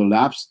gaps and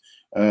overlaps.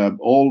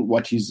 All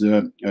what is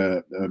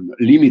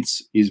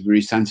limits is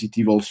very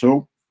sensitive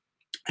also,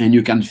 and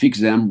you can fix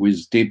them with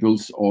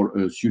staples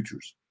or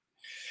sutures.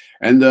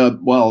 And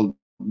well,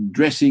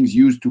 dressings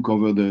used to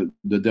cover the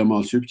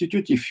dermal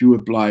substitute. If you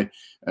apply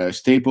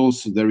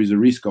staples, there is a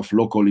risk of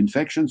local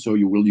infection, so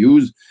you will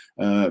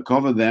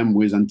cover them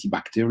with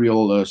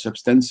antibacterial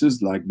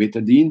substances like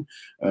betadine,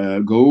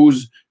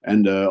 gauze,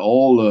 and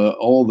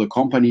all the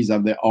companies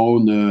have their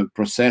own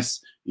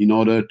process in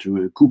order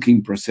to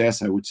cooking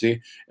process, I would say,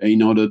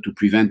 in order to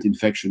prevent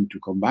infection to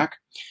come back.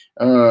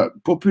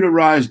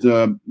 Popularized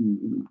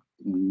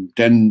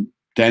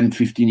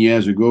 10-15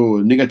 years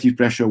ago, negative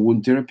pressure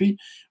wound therapy,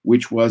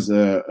 which was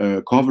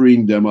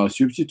covering dermal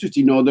substitutes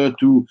in order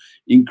to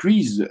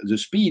increase the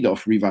speed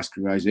of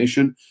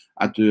revascularization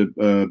at a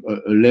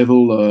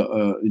level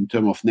in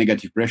terms of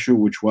negative pressure,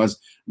 which was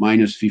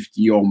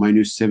 -50 or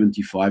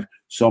 -75,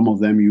 some of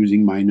them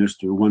using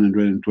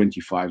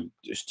 -125,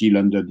 still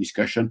under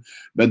discussion.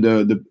 But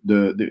the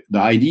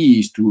idea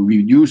is to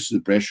reduce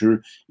the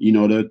pressure in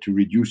order to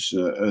reduce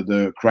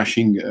the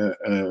crushing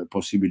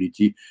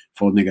possibility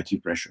for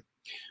negative pressure.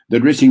 The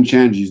dressing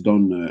change is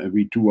done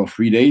every 2 or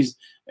 3 days,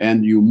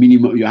 and you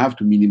have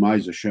to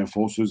minimize the shear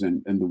forces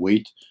and the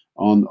weight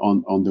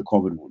on the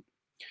covered wound.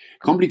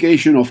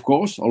 Complication, of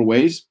course,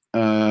 always.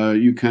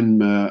 You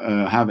can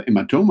have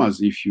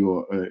hematomas if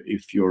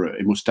your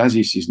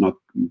hemostasis is not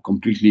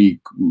completely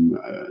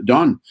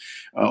done,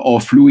 or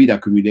fluid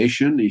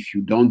accumulation if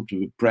you don't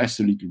press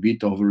a little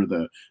bit over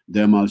the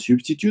dermal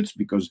substitutes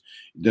because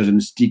it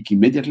doesn't stick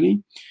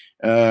immediately.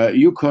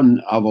 You can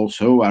have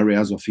also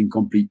areas of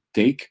incomplete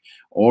take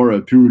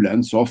or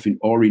purulence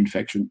or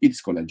infection.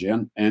 It's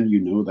collagen, and you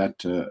know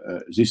that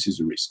this is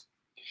a risk.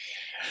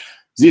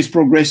 This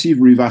progressive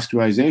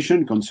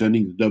revascularization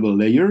concerning the double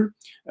layer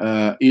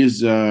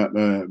is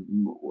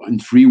in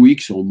 3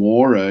 weeks or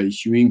more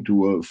issuing to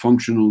a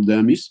functional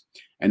dermis.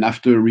 And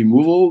after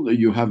removal,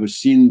 you have a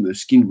thin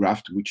skin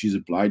graft which is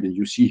applied, and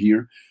you see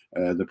here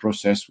the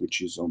process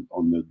which is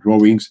on the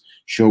drawings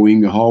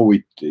showing how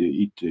it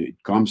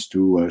comes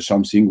to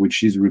something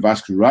which is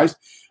revascularized.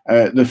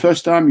 The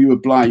first time you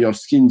apply your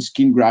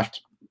skin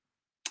graft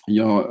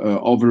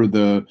over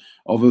the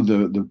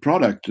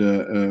product,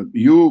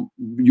 you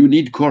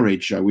need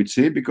courage, I would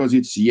say, because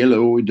it's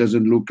yellow. It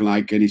doesn't look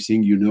like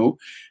anything, you know,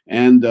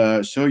 and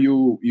so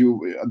you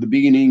at the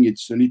beginning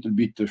it's a little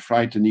bit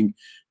frightening,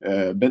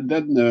 but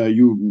then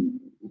you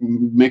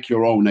make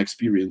your own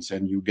experience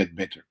and you get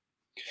better.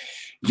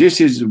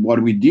 This is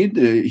what we did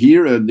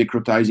here,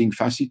 necrotizing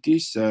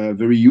fasciitis, a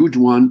very huge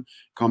one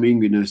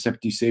coming in a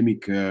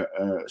septicemic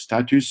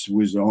status.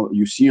 With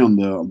you see on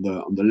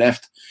the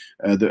left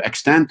the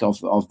extent of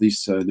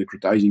this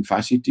necrotizing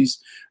fasciitis.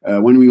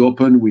 When we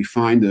open, we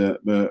find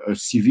a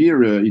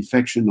severe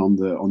infection on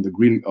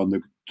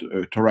the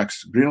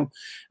thorax grill.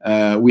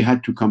 We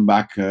had to come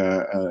back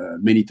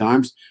many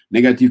times.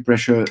 Negative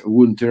pressure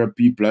wound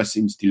therapy plus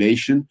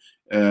instillation,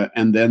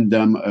 and then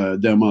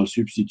dermal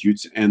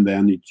substitutes, and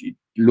then it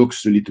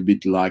looks a little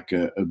bit like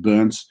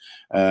burns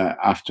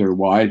after a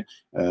while,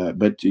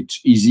 but it's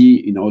easy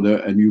in order,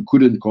 and you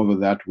couldn't cover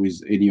that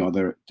with any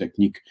other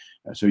technique.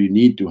 So you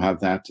need to have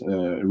that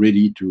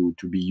ready to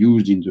be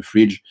used in the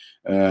fridge,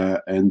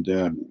 and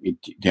it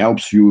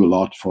helps you a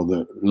lot for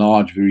the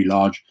large, very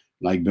large,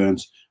 like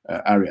burns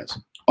areas.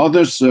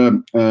 Others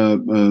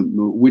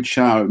which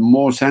are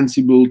more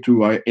sensible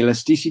to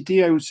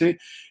elasticity, I would say,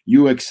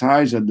 you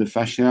excise at the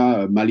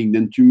fascia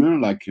malignant tumor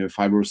like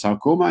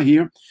fibrosarcoma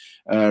here,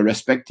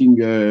 respecting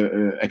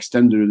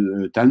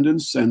extended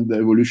tendons and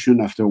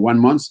evolution after 1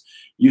 month.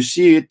 You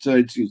see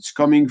it's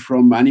coming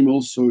from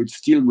animals, so it's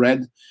still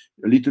red,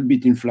 a little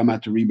bit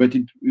inflammatory, but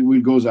it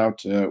will goes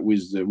out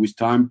with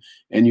time,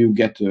 and you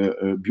get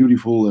a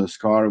beautiful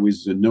scar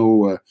with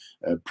no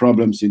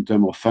problems in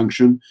terms of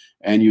function,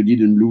 and you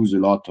didn't lose a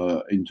lot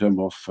in terms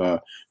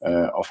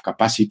of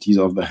capacities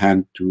of the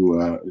hand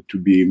to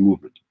be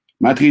movement.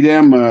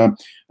 Matriderm,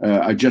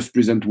 I just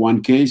present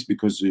one case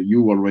because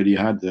you already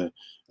had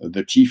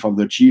the chief of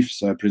the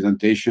chiefs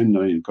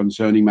presentation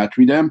concerning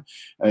Matriderm.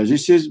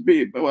 This is,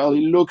 well,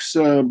 it looks,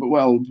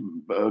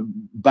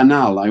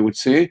 banal, I would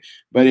say,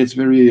 but it's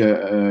very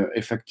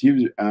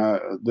effective.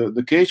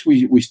 The case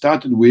we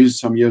started with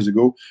some years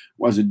ago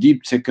was a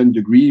deep 2nd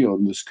degree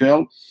on the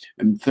skull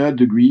and 3rd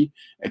degree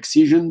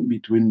excision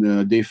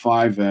between day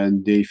 5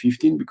 and day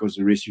 15, because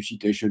the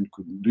resuscitation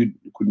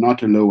could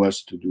not allow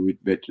us to do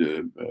it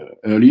better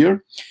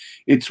earlier.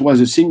 It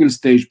was a single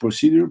stage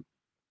procedure,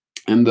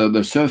 and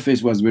the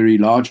surface was very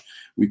large.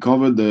 We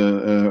covered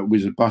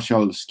with a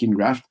partial skin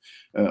graft.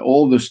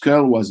 All the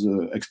skull was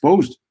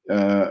exposed,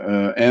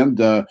 and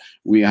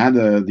we had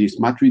this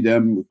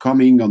Matriderm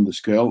coming on the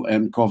skull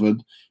and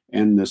covered.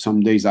 And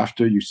some days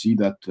after, you see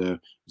that the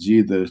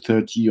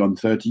 30 on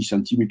 30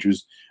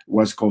 centimeters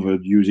was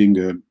covered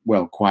using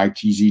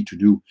quite easy to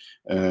do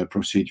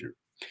procedure.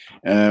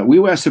 We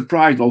were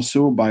surprised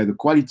also by the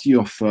quality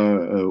of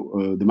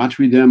the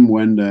Matriderm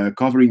when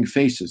covering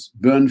faces,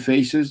 burn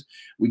faces.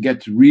 We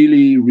get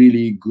really,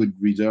 really good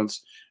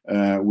results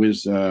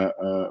with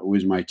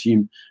my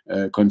team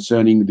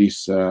concerning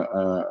this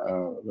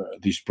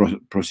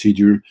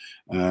procedure.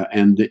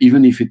 And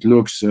even if it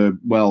looks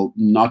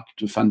not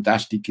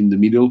fantastic in the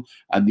middle,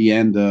 at the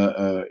end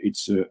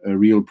it's a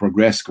real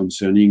progress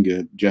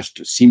concerning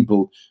just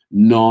simple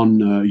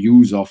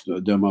non-use of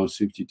the dermal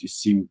substitute,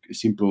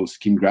 simple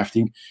skin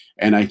grafting.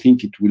 And I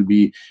think it will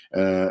be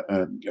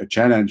a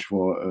challenge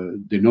for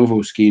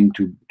DenovoSkin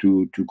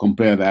to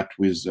compare that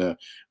with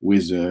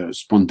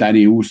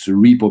spontaneous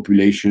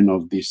repopulation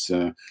of these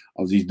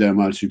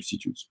dermal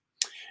substitutes.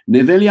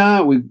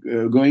 Nevelia,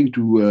 we're going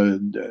to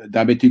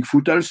diabetic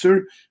foot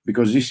ulcer,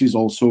 because this is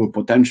also a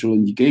potential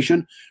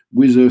indication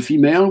with a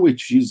female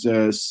which is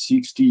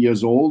 60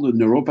 years old,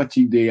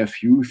 neuropathic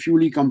DFU,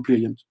 fully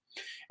compliant.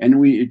 And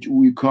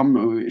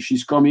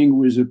she's coming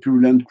with a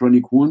purulent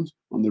chronic wound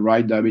on the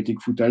right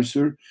diabetic foot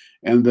ulcer,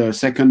 and the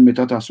second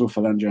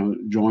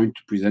metatarsophalangeal joint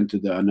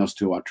presented an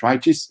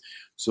osteoarthritis.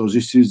 So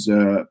this is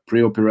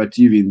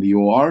preoperative in the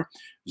OR.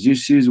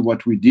 This is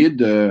what we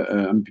did,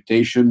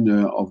 amputation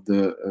of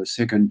the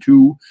second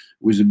two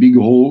with a big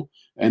hole,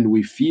 and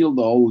we filled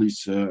all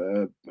this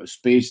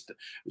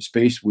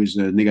space with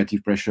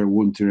negative pressure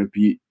wound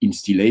therapy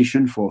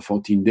instillation for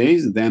 14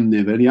 days, then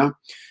Nevelia,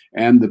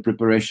 and the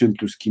preparation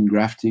to skin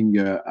grafting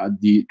at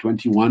the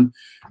 21,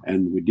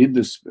 and we did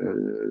this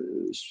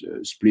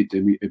split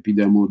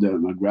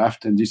epidermodermal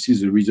graft, and this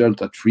is a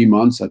result at 3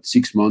 months, at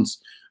 6 months,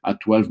 at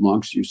 12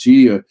 months. You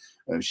see,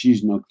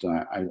 she's not,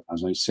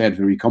 as I said,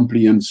 very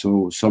compliant,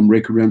 so some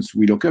recurrence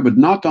will occur, but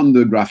not on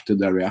the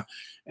grafted area.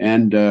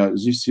 And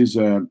this is,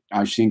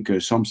 I think,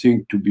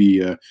 something to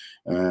be,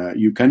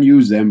 you can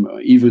use them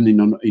even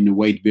in a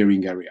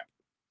weight-bearing area.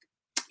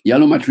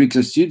 Yellow matrix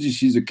acid,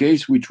 this is a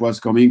case which was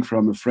coming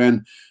from a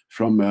friend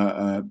from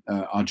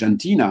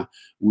Argentina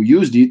who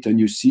used it,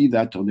 and you see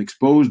that on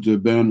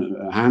exposed burn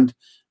hand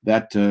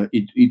that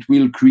it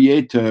will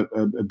create a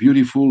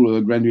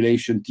beautiful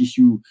granulation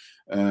tissue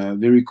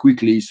very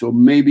quickly. So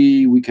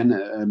maybe we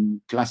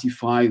can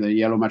classify the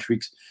yellow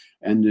matrix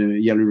and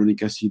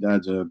hyaluronic acid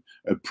as a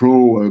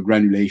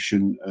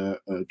pro-granulation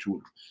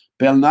tool.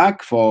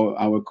 Pelnac, for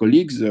our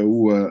colleagues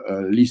who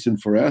listen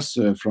for us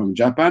from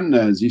Japan,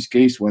 this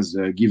case was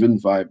given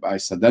by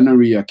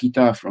Sadanori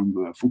Akita from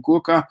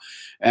Fukuoka,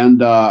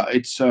 and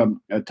it's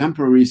a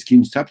temporary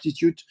skin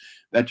substitute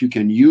that you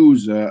can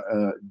use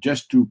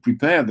just to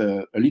prepare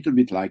a little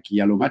bit like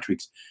yellow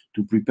matrix,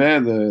 to prepare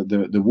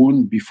the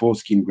wound before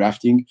skin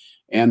grafting,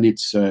 and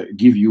it's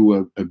give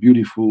you a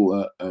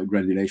beautiful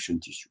granulation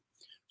tissue.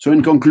 So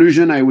in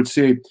conclusion, I would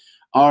say,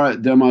 are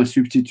dermal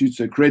substitutes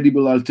a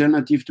credible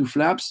alternative to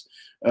flaps?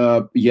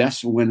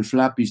 yes, when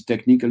flap is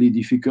technically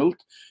difficult,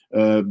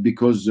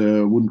 because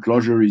wound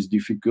closure is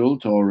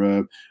difficult,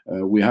 or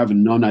we have a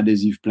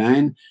non-adhesive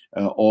plan,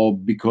 or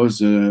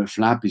because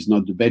flap is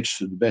not the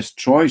best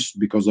choice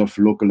because of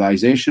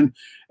localization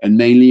and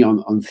mainly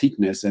on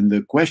thickness. And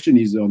the question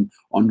is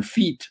on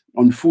foot,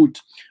 where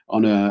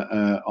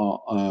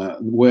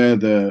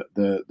the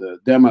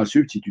dermal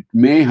substitute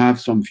may have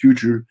some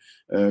future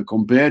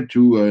compared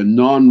to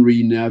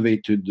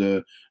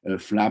non-renovated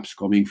flaps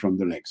coming from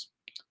the legs.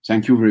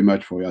 Thank you very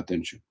much for your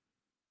attention.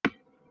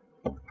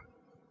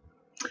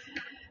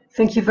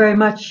 Thank you very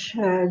much,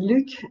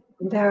 Luc.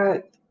 There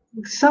are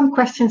some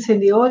questions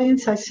in the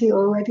audience I see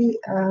already.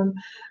 I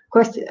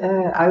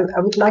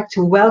would like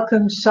to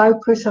welcome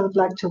Cyprus. I would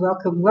like to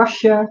welcome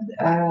Russia.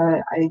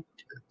 I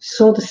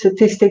saw the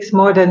statistics,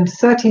 more than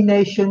 30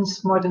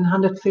 nations, more than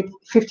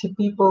 150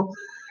 people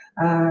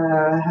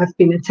have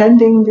been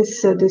attending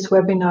this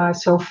webinar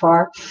so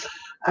far.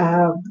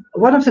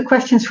 One of the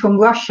questions from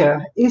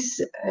Russia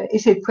is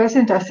it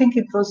present? I think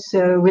it was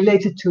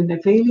related to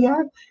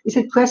Nevelia. Is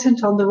it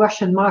present on the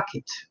Russian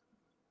market?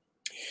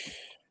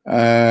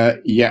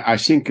 Yeah, I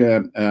think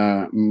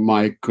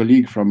my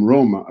colleague from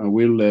Rome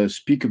will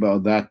speak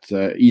about that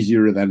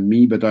easier than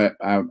me, but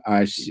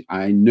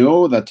I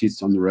know that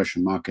it's on the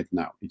Russian market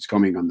now. It's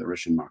coming on the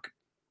Russian market.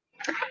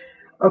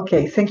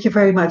 Okay, thank you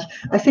very much.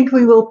 I think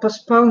we will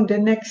postpone the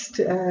next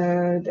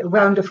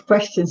round of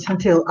questions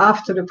until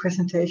after the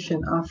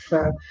presentation of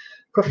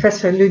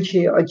Professor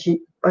Luigi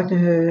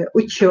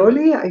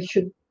Uccioli. I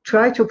should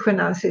try to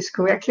pronounce this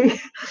correctly.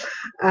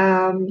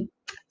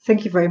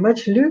 Thank you very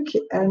much, Luc,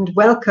 and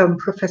welcome,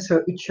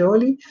 Professor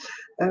Uccioli.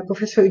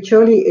 Professor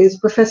Uccioli is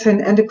professor in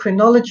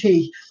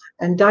endocrinology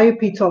and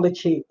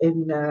diabetology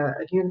in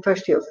the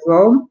University of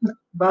Rome.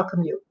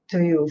 Welcome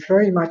to you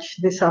very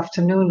much this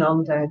afternoon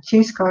on the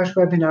G-ScarS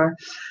webinar,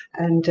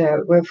 and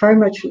we're very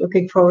much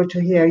looking forward to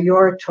hear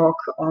your talk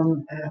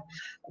on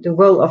the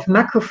role of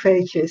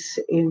macrophages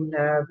in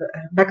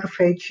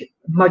macrophage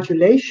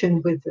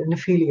modulation with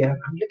Nevelia.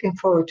 I'm looking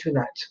forward to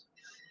that.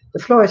 The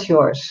floor is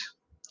yours.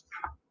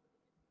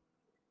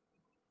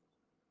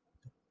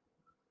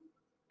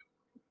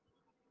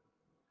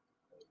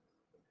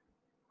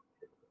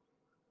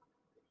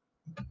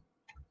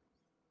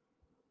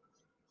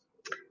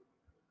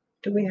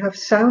 Do we have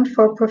sound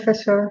for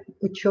Professor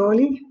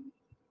Uccioli?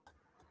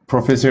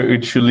 Professor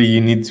Uccioli, you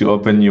need to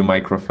open your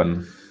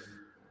microphone.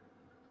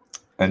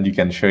 And you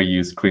can share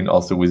your screen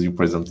also with your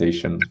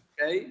presentation.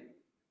 Okay.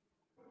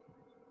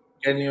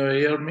 Can you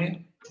hear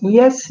me?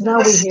 Yes, now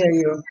we hear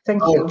you.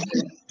 Thank you.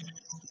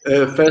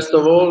 First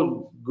of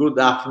all, good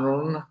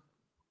afternoon.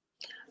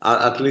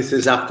 At least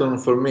it's afternoon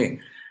for me.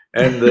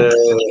 And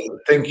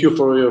thank you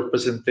for your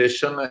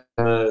presentation.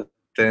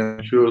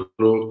 Thank you,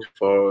 Luc,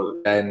 for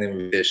the kind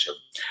invitation.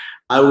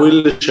 I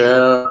will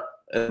share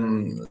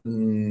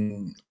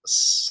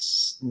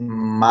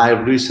my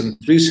recent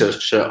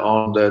research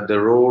on the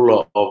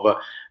role of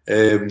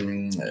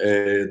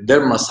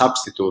dermal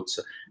substitutes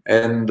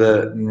and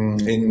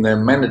in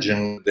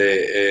managing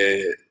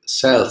the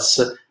cells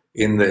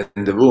in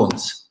the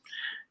wounds.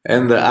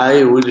 And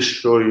I will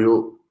show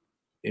you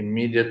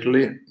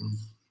immediately.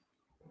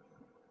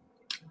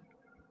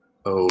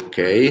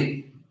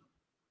 Okay.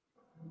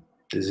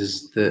 This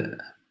is the,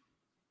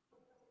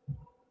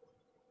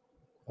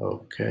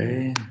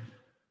 okay,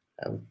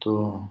 have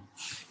to,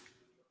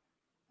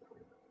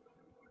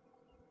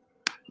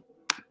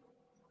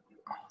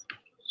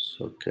 it's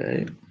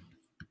okay.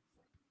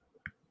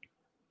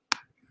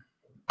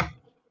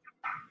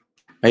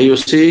 May you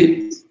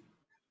see?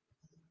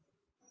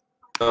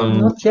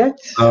 Not yet.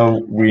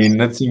 We're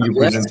not seeing your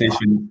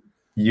presentation.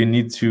 You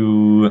need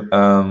to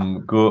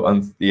go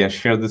on,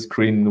 share the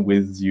screen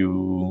with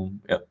you.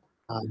 Yeah.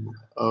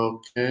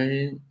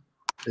 Okay,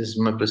 this is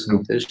my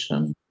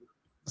presentation.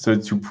 So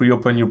to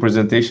pre-open your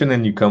presentation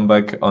and you come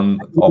back on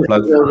our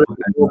platform.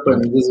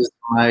 Open. This is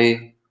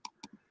my.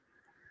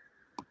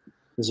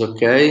 It's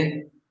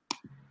okay.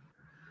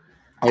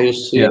 Are you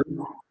see? Yeah.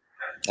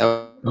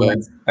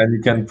 Okay. And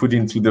you can put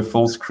into the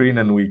full screen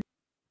and we.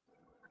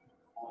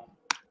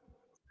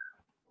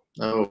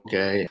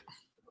 Okay.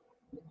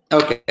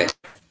 Okay.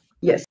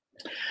 Yes.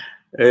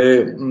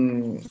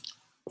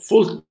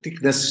 Full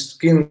thickness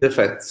skin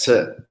defects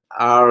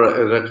are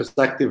a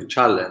retrospective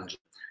challenge,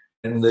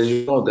 and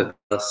you know that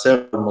there are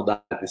several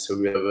modalities.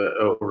 We have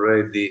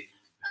already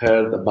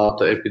heard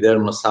about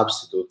epidermal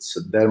substitutes,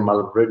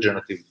 dermal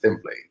regenerative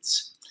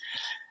templates,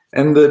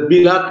 and the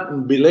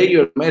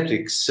bilayer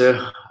matrix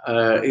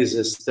is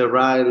a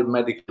sterile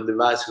medical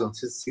device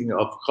consisting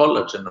of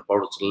collagen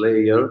porous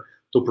layer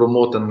to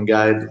promote and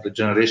guide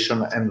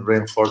regeneration and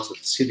reinforce the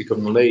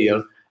silicone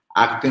layer,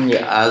 acting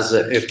as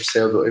a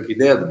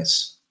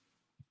pseudo-epidermis.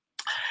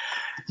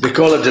 The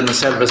collagen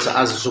serves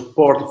as a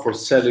support for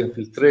cell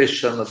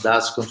infiltration,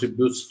 thus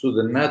contributes to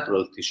the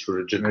natural tissue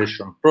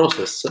regeneration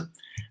process,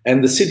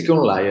 and the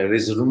silicone layer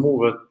is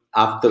removed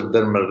after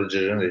dermal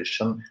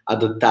regeneration at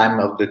the time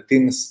of the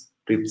thin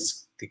strip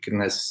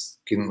thickness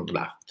skin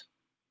graft.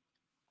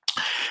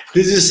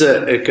 This is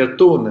a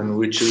cartoon in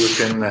which you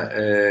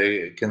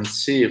can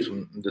see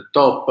from the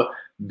top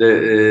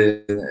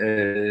the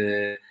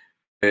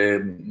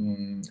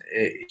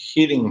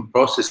healing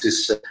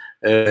processes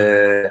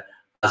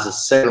as a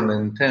second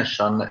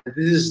intention. This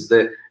is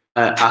the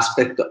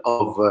aspect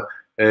of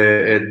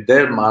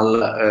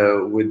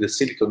dermal with the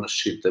silicone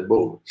sheet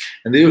above,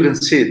 and you can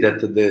see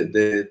that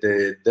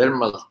the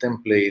dermal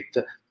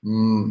template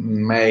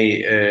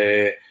may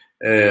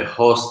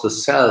host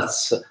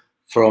cells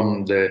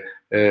from the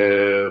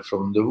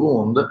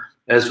wound,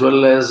 as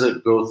well as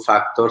growth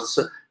factors,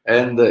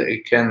 and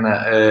it can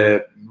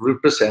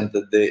represent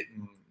the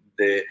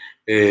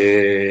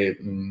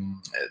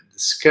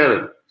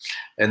scale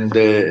and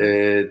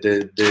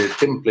the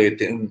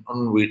template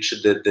on which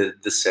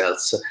the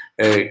cells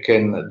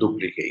can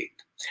duplicate.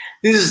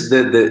 This is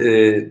the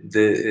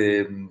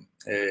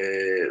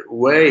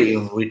way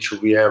in which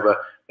we have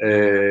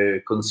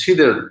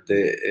considered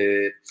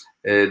the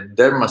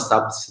dermal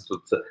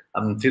substitute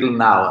until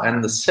now,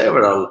 and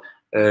several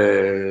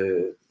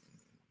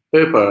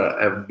papers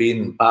have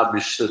been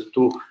published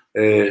to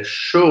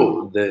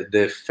show the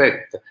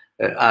effect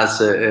as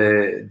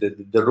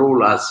the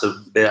role as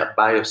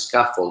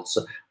bioscaffolds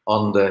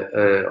on the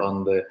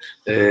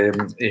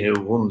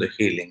wound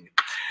healing.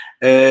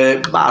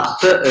 But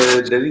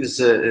there is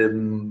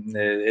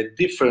a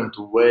different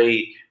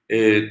way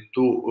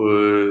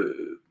to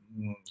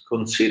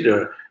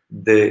consider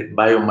the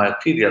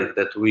biomaterial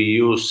that we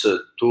use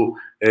to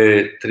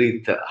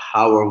treat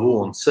our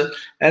wounds,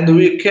 and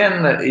we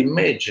can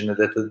imagine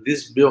that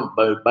this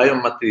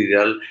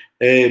biomaterial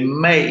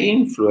may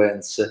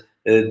influence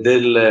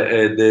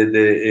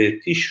the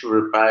tissue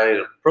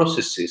repair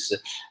processes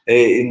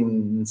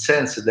in the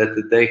sense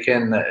that they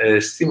can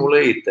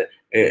stimulate,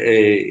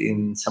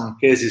 in some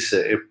cases,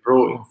 a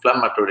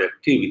pro-inflammatory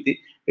activity,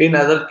 in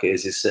other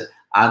cases,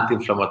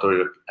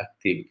 anti-inflammatory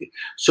activity.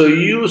 So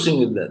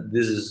using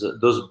those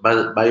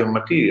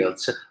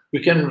biomaterials, we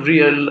can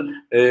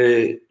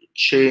really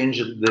change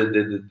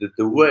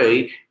the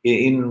way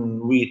in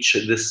which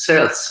the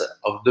cells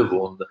of the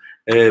wound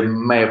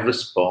may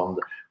respond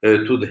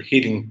to the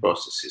healing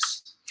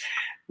processes.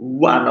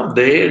 One of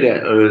the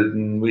areas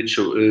in which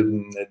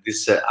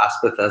this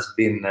aspect has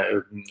been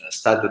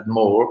studied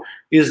more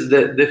is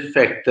the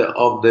effect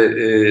of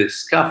the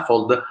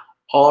scaffold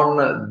on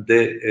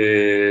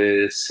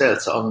the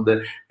cells, on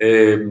the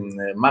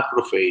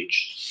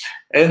macrophage.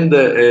 And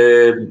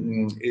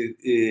it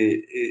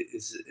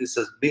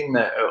has been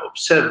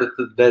observed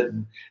that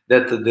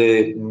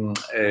the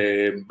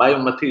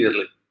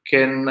biomaterial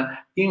can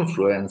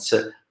influence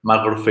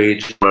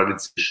macrophage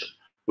polarization.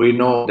 We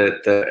know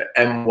that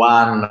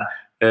M1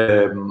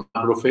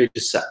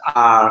 macrophages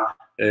are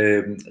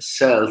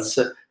cells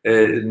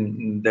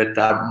that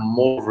are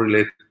more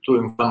related to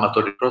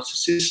inflammatory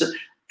processes,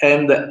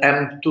 and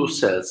M2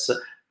 cells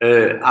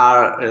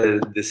are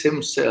the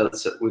same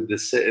cells with the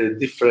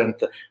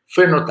different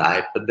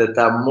phenotype that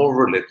are more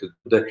related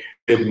to the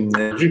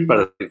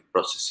reparative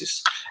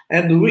processes.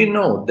 And we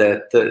know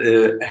that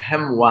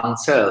M1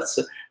 cells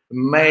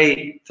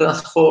may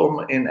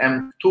transform in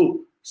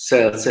M2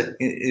 cells,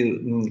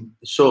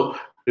 so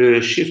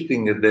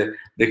shifting the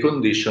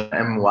condition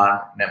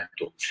M1 and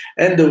M2.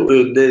 And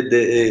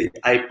the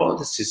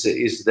hypothesis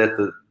is that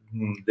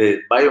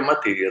the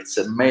biomaterials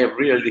may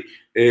really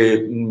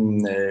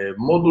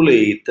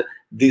modulate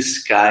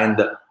this kind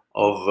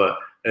of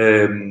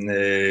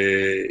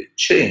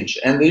change.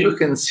 And you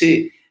can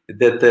see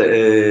that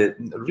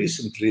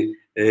recently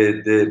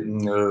the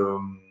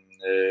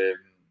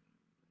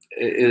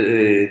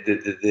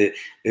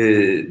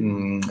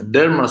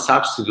dermal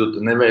substitute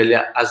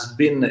Nevelia has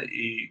been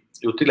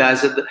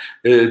utilized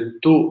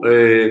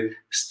to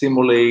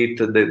stimulate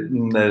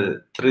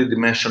the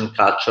three-dimensional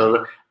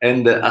culture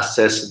and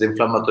assess the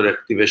inflammatory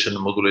activation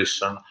and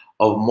modulation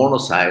of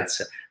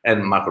monocytes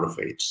and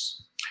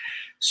macrophages.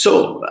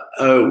 So,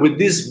 with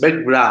this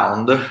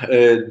background,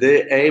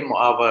 the aim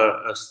of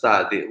our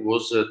study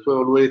was to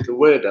evaluate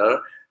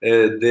whether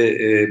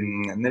the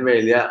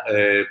Nevelia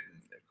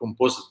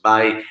composed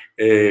by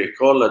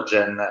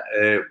collagen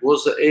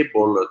was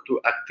able to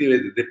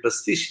activate the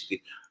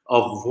plasticity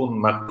of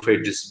wound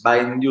macrophages by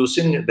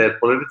inducing their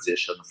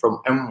polarization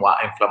from M1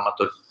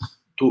 inflammatory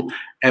to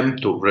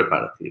M2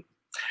 reparative.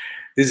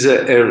 This is a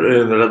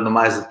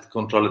randomized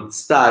controlled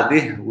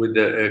study with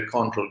a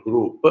control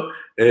group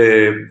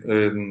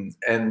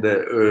and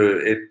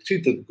a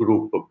treated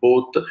group,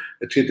 both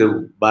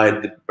treated by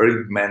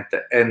debridement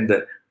and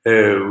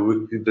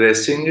weekly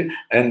dressing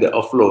and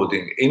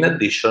offloading. In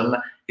addition,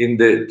 in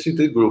the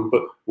treated group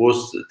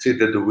was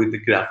treated with the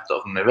graft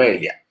of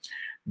Nevelia.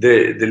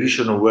 The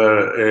lesions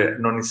were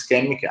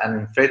non-ischemic,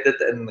 uninfected,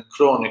 and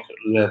chronic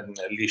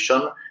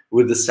lesion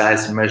with the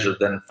size measured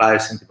than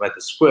 5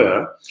 centimeters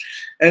square,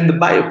 and the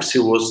biopsy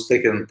was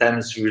taken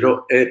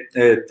 ×0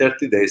 at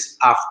 30 days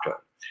after.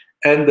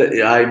 And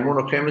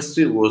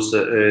immunochemistry was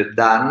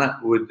done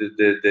with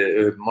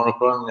the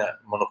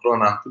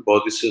monoclonal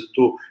antibodies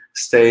to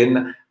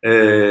stain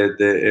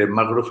the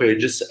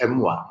macrophages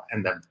M1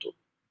 and M2.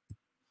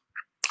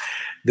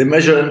 The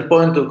major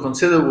endpoint to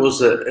consider was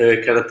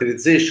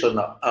characterization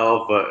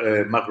of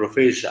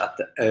macrophage at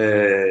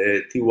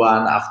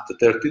T1 after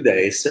 30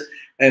 days,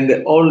 and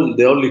the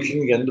only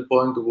clinical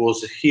endpoint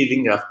was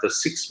healing after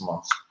 6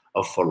 months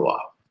of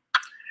follow-up.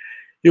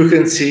 You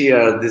can see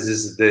here, this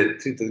is the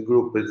treated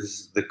group, this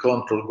is the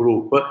control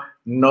group,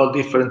 no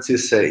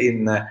differences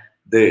in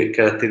the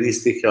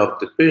characteristic of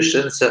the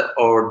patients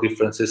or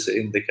differences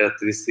in the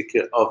characteristic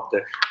of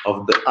the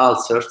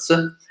ulcers.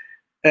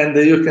 And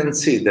you can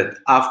see that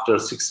after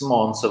 6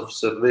 months of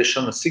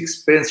observation,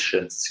 6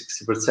 patients,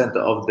 60%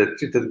 of the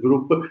treated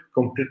group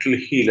completely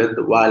healed,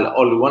 while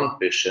only 1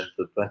 patient,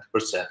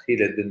 20%,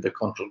 healed in the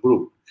control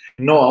group.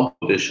 No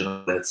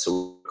amputation that's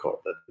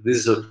recorded.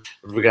 This is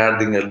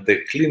regarding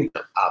the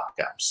clinical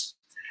outcomes.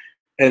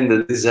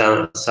 And these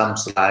are some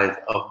slides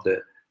of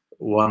the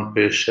 1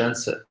 patient.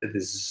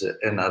 This is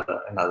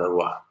another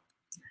one.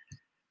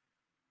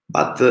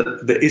 But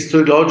the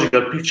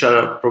histological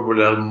picture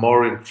probably are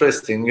more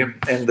interesting,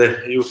 and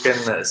you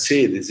can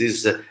see this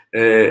is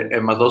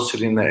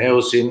hematocylin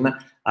eosin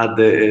at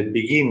the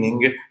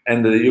beginning,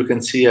 and you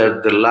can see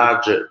the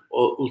large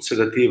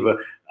ulcerative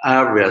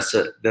areas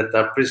that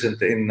are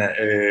present in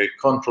a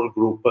control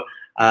group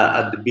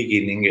at the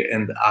beginning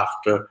and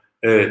after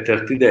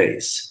 30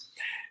 days.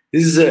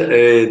 This is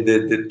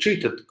the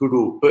treated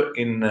group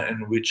in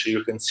which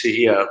you can see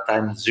here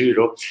time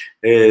 0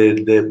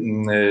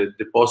 the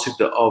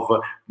deposit of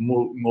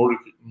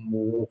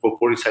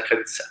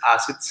mucopolysaccharide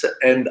acids,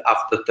 and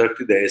after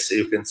 30 days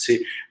you can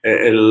see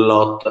a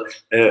lot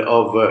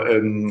of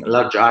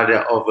large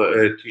area of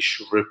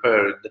tissue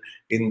repaired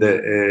in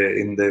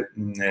the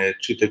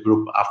treated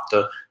group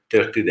after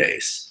 30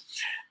 days.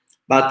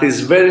 But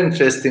it's very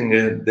interesting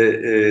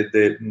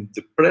the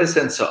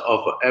presence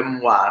of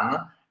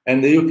M1.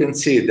 And you can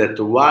see that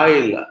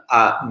while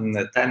at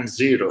time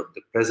 0,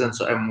 the presence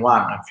of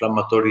M1,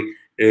 inflammatory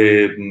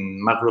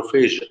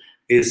macrophage,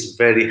 is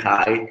very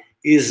high,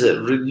 is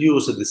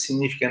reduced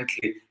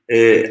significantly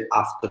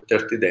after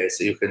 30 days.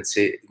 You can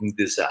see in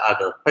this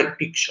other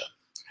picture.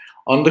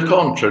 On the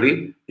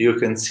contrary, you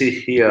can see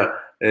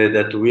here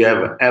that we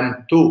have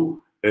M2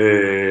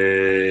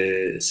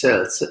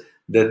 cells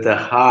that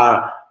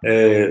are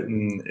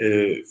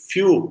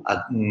few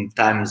at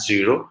time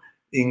 0,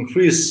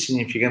 increase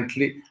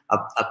significantly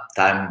at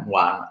time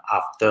 1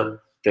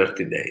 after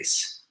 30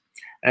 days.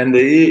 And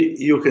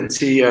you can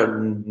see here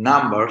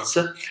numbers,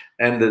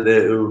 and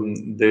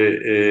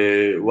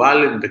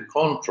while in the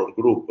control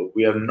group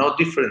we have no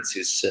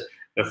differences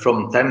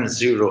from time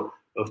 0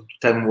 to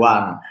time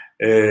 1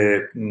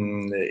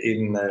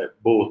 in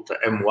both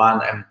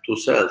M1 and M2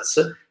 cells,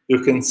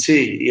 you can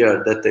see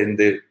here that in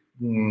the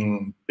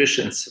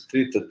patients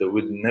treated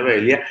with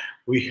Nevelia,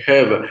 we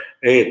have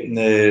a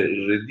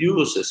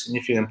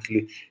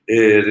significantly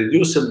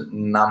reduced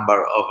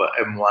number of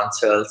M1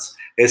 cells,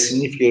 a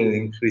significantly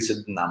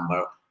increased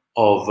number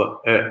of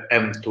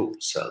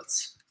M2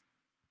 cells.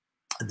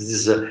 This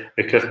is a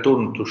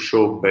cartoon to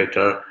show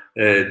better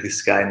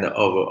this kind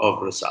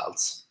of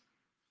results.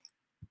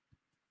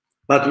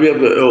 But we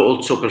have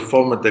also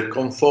performed the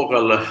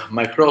confocal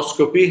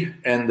microscopy,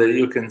 and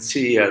you can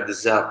see here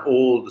these are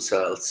all the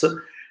cells.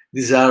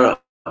 These are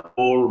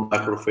all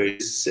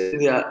macrophages.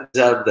 These are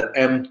the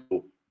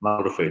M2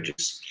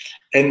 macrophages.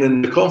 And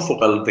in the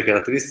confocal, the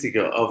characteristic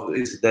of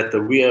is that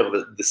we have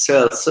the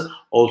cells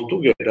all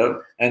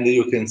together, and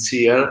you can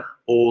see here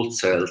all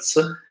cells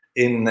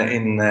in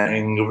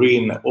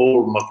green,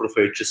 all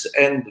macrophages,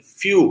 and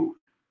few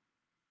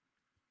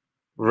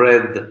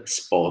red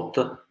spots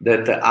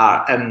that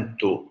are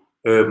M2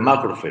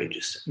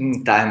 macrophages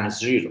in time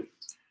 0.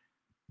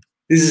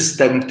 This is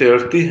time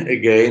 30,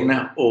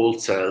 again, all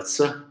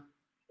cells,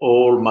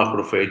 all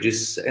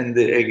macrophages, and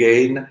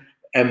again,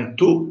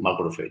 M2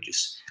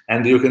 macrophages.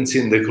 And you can see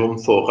in the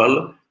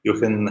confocal, you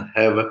can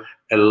have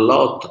a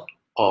lot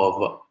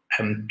of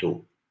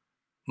M2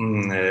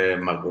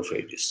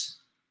 macrophages.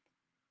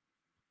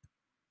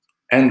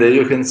 And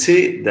you can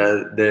see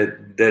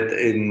that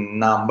in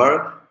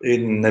number,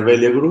 in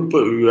Nevelia group,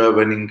 you have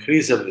an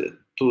increase of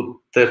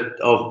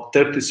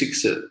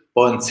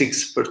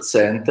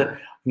 36.6%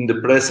 in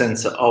the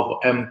presence of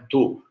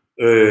M2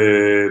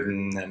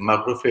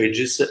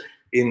 macrophages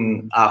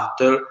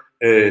after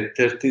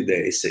 30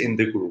 days in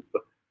the group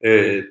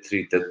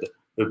treated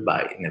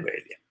by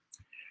Nevelia.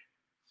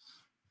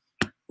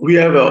 We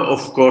have,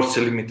 of course,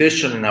 a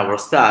limitation in our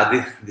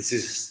study. This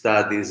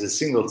study is a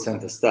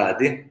single-center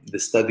study. The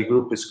study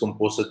group is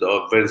composed of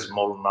a very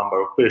small number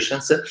of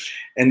patients,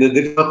 and there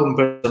is no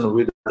comparison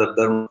with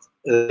other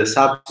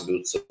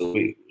substitutes.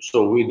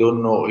 So we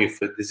don't know if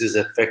this is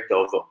effect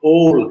of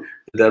all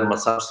the dermal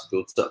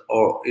substitutes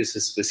or is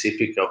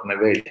specific of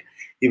Nevelia,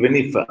 even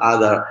if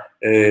other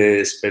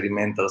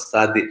experimental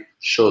studies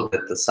show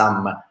that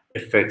some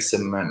effects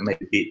may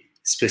be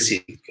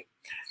specific.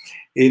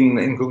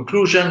 In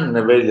conclusion,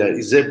 Nevelia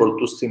is able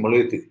to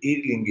stimulate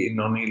healing in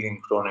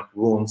non-healing chronic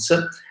wounds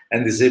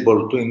and is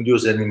able to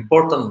induce an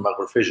important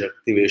macrophage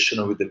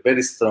activation with a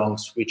very strong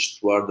switch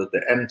toward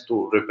the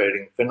M2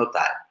 repairing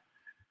phenotype.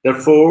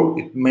 Therefore,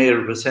 it may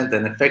represent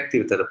an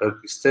effective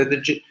therapeutic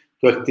strategy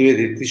to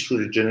activate tissue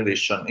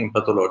regeneration in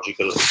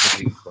pathological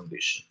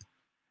conditions.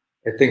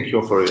 Thank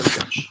you for your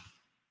attention.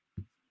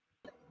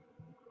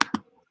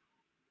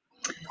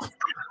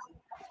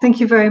 Thank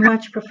you very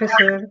much,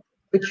 Professor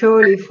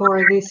Uccioli,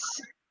 for this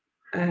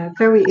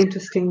very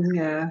interesting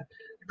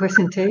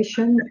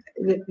presentation.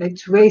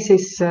 It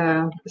raises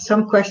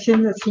some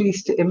questions, at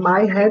least in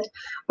my head.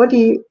 What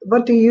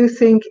do you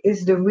think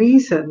is the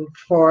reason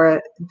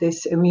for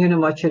this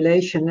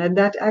immunomodulation? And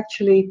that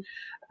actually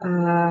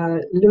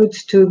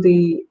alludes to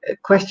the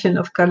question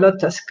of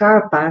Carlotta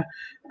Scarpa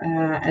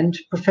and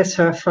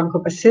Professor Franco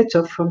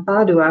Bassetto from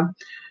Padua,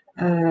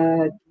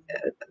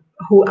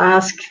 who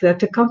asked that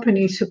the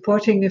company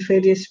supporting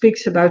Nevelia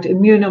speaks about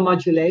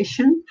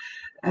immunomodulation.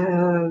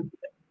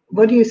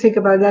 What do you think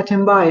about that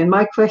and why? And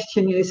my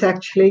question is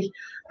actually,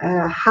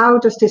 how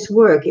does this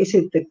work? Is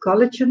it the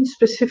collagen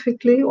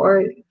specifically,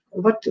 or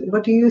what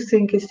do you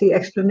think is the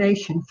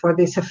explanation for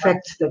this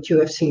effect that you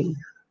have seen?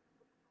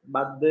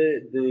 But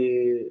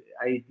the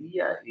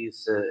idea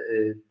is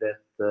that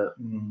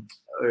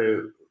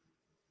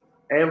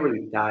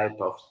every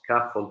type of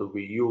scaffold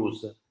we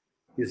use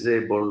is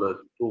able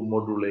to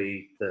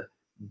modulate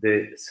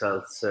the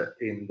cells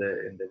in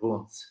the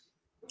wounds.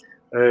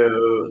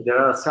 There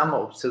are some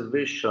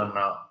observations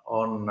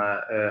on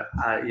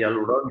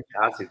hyaluronic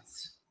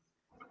acids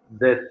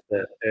that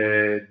the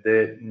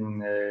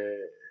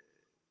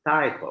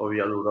type of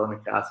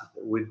hyaluronic acid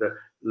with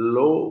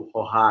low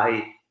or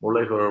high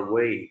molecular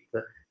weight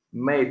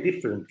may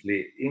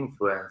differently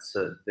influence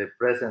the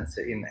presence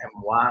in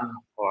M1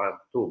 or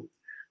M2.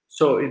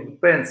 So it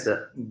depends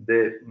from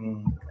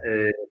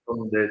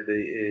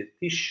the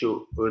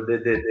tissue,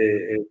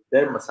 the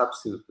dermal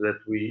substitute that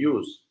we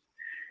use.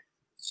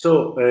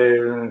 So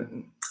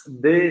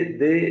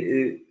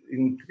the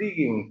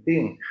intriguing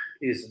thing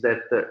is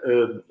that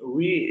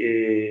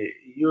we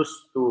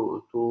used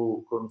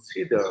to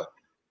consider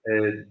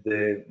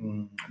the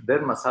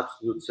dermal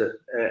substitutes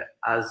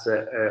as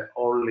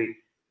only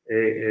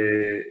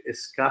a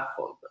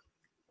scaffold,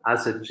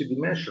 as a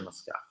three-dimensional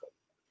scaffold.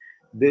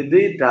 The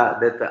data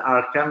that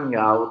are coming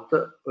out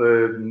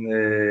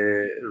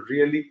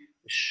really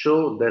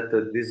show that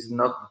this is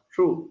not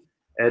true,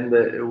 and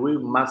we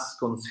must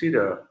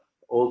consider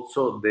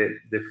also the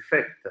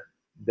fact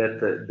that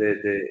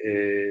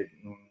the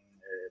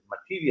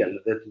material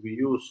that we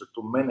use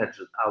to manage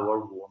our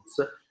wounds,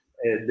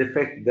 the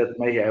effect that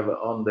may have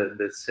on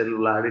the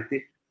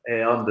cellularity,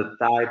 on the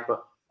type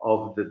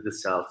of the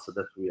cells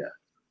that we have.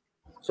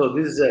 So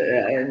this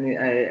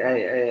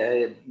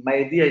my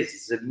idea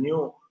is a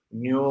new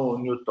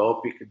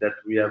topic that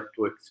we have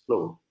to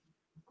explore.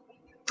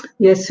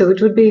 Yes, so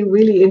it would be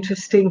really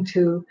interesting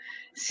to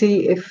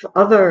see if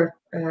other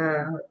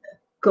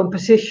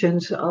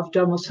compositions of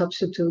dermal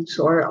substitutes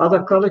or other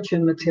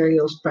collagen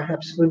materials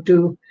perhaps would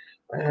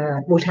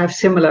have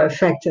similar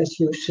effect as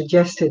you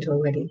suggested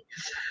already.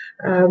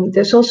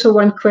 There's also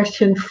one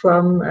question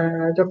from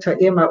Dr.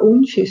 Irma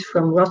Oen. She's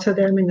from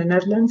Rotterdam in the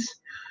Netherlands.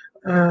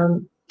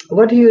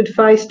 What do you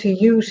advise to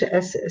use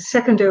as a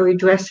secondary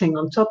dressing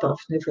on top of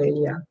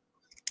Nevelia?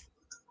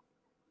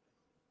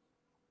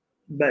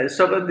 But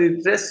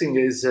secondary dressing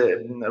is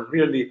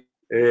really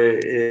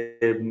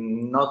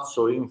not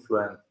so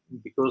influent,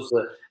 because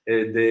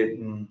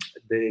the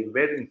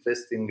very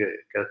interesting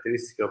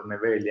characteristic of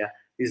Nevelia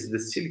is the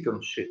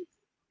silicone sheet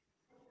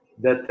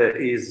that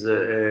is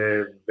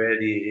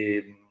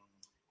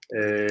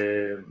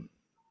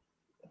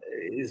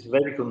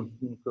very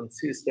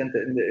consistent,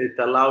 and it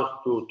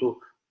allows to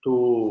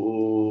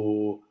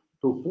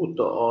put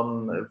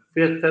on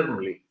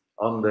firmly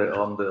on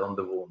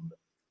the wound.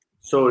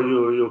 So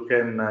you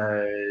can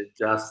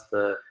just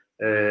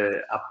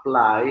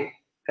apply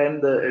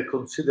and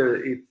consider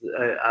it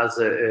as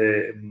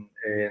an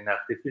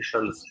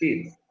artificial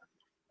skin,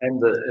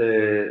 and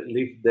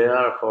leave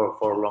there for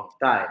a long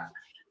time.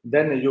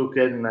 Then you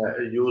can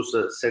use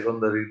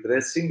secondary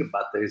dressing,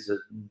 but it's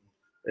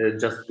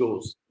just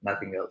gauze,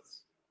 nothing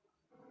else.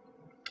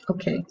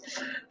 Okay,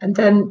 and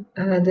then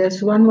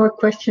there's one more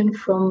question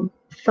from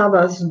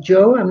Fabas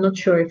Joe. I'm not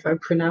sure if I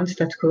pronounced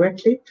that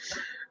correctly.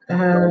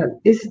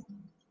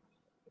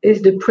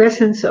 Is the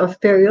presence of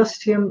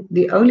periosteum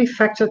the only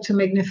factor to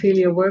make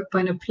Nevelia work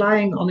when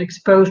applying on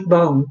exposed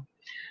bone?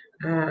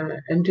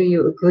 And do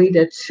you agree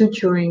that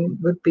suturing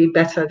would be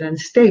better than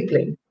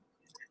stapling?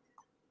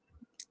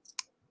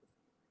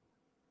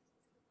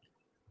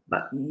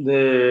 But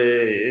we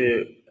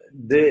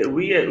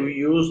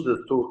used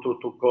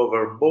to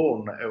cover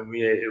bone, and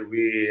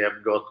we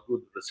have got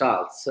good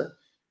results.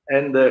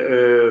 And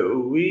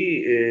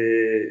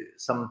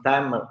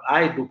sometimes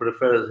I do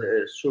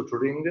prefer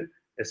suturing.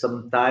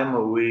 Sometimes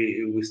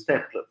we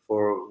staple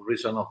for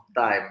reason of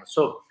time.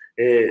 So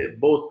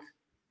both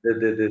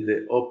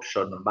the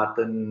option, but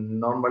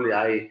normally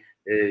I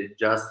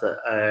just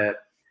the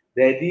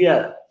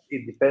idea,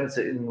 it depends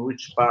in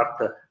which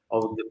part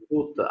of the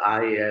foot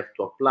I have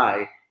to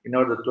apply in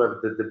order to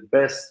have the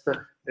best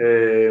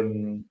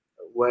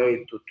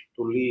way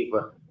to leave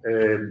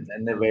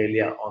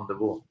Nevelia on the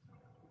wound.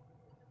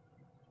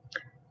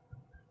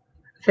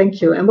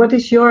 Thank you. And what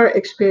is your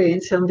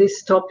experience on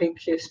this topic,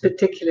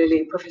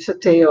 particularly, Professor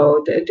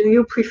Téot? Do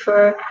you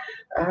prefer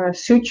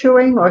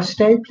suturing or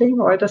stapling,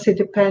 or does it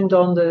depend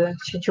on the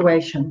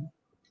situation?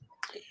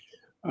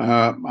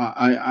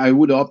 I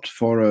would opt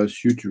for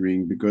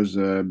suturing, because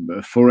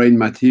foreign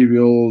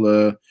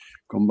material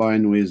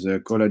combined with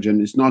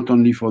collagen is not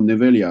only for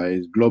Nevelia,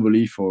 it's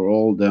globally for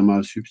all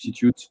dermal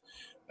substitutes.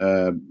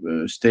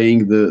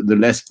 Staying the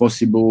less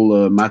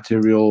possible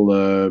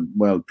material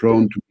well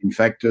prone to be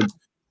infected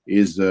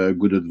is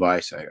good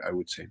advice, I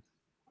would say.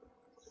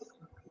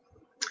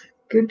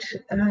 Good.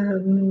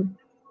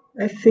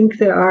 I think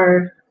there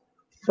are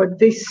for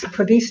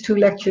these two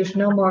lectures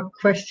no more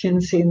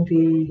questions in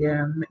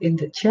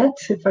the chat,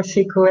 if I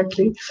see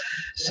correctly.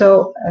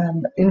 So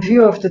in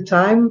view of the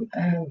time,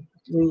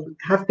 we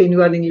have been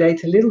running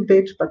late a little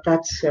bit, but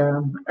that's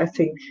I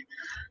think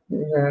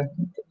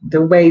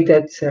the way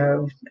that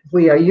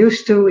we are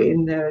used to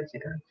in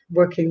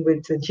working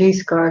with the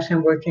G-ScarS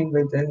and working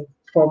with the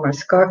former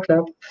SCAR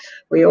Club.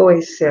 We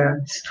always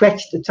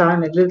stretch the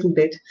time a little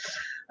bit.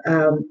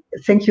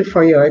 Thank you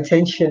for your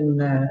attention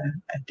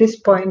at this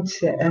point,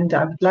 and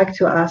I would like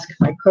to ask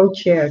my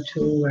co-chair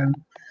to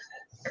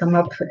come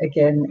up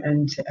again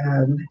and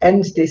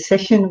end this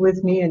session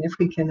with me, and if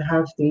we can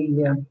have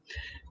the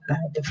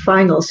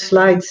final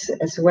slides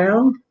as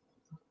well.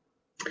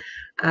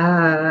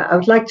 I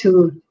would like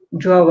to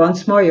draw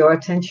once more your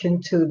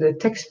attention to the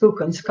textbook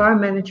on scar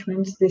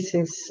management. This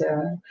is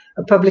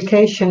a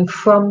publication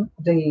from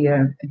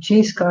the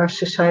G-ScarS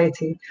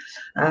Society.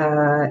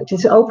 It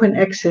is open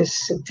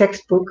access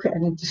textbook,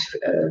 and it is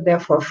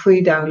therefore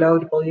free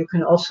downloadable. You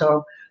can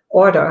also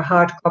order a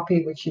hard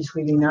copy, which is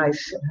really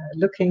nice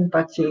looking,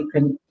 but you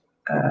can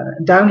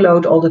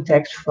download all the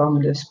text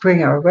from the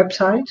Springer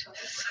website.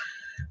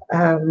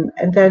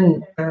 And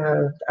then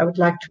I would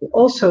like to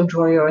also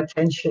draw your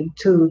attention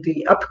to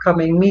the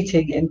upcoming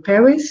meeting in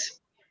Paris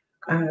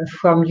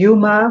from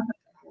UMA,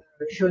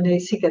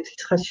 Journée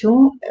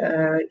Cicatrisation,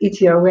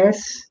 ETRS,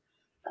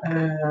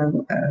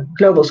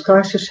 Global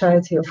Scar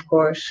Society, of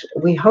course.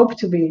 We hope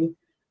to be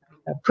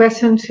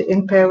present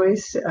in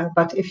Paris,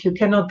 but if you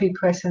cannot be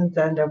present,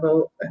 then there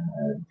will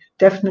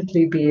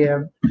definitely be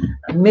a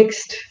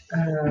mixed,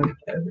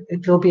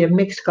 it will be a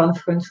mixed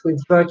conference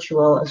with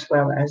virtual as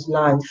well as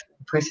live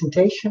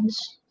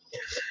presentations.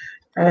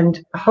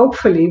 And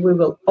hopefully we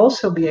will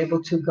also be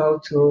able to go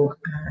to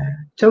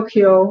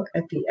Tokyo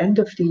at the end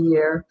of the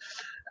year.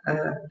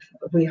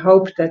 We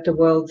hope that the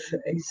world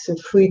is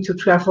free to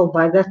travel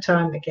by that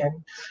time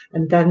again.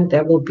 And then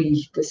there will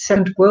be the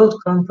 7th World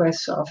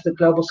Congress of the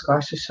Global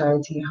Scar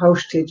Society,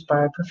 hosted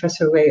by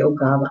Professor Ray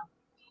Ogawa.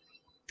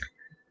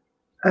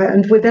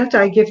 And with that,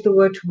 I give the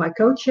word to my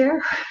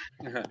co-chair.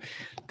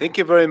 Thank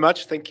you very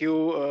much. Thank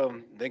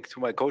you. Thanks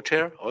to my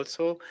co-chair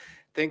also.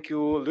 Thank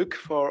you, Luc,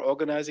 for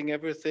organizing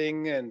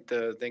everything. And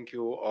thank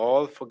you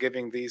all for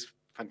giving these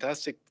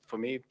fantastic, for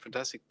me,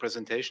 fantastic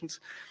presentations.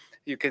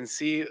 You can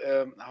see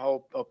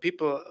how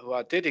people who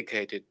are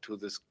dedicated to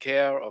this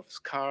care of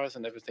scars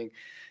and everything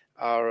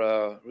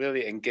are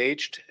really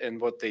engaged in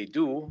what they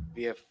do.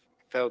 We have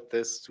felt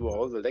this through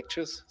all the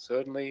lectures,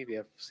 certainly. We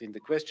have seen the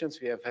questions.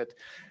 We have had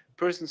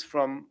persons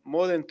from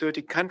more than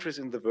 30 countries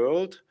in the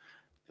world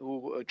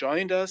who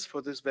joined us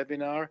for this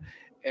webinar.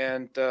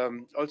 And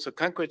also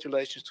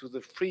congratulations to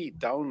the free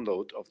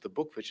download of the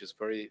book, which is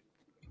very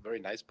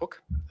nice book.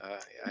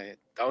 I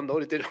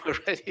downloaded it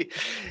already.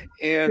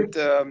 And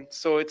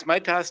so it's my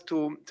task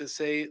to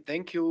say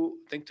thank you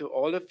to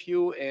all of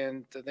you,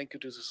 and thank you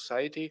to the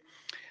society,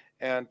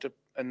 and to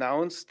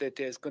announce that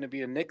there's going to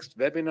be a next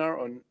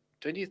webinar on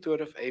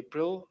 23rd of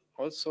April,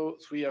 also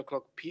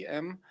 3:00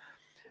 p.m.,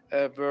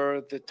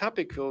 where the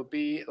topic will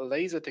be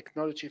laser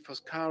technology for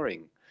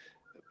scarring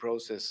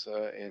process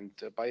and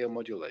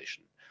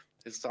biomodulation.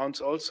 It sounds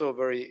also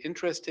very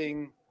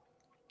interesting.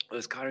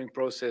 The scarring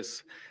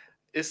process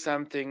is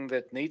something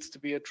that needs to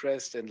be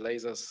addressed, and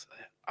lasers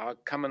are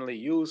commonly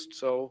used.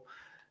 So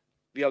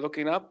we are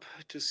looking up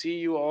to see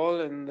you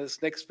all in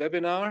this next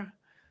webinar.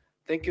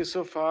 Thank you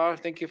so far.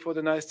 Thank you for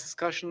the nice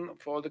discussion,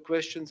 for all the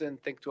questions,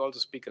 and thank to all the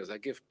speakers. I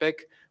give back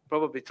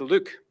probably to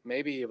Luc.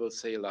 Maybe he will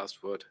say a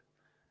last word.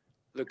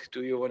 Luc,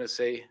 do you want to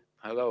say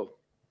hello?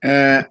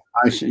 I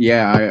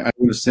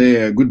will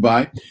say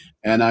goodbye,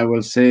 and I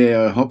will say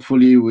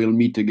hopefully we'll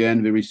meet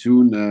again very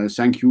soon.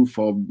 Thank you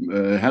for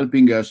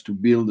helping us to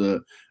build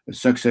a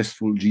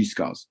successful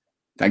G-ScarS.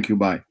 Thank you.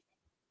 Bye.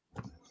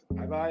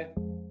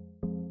 Bye-bye.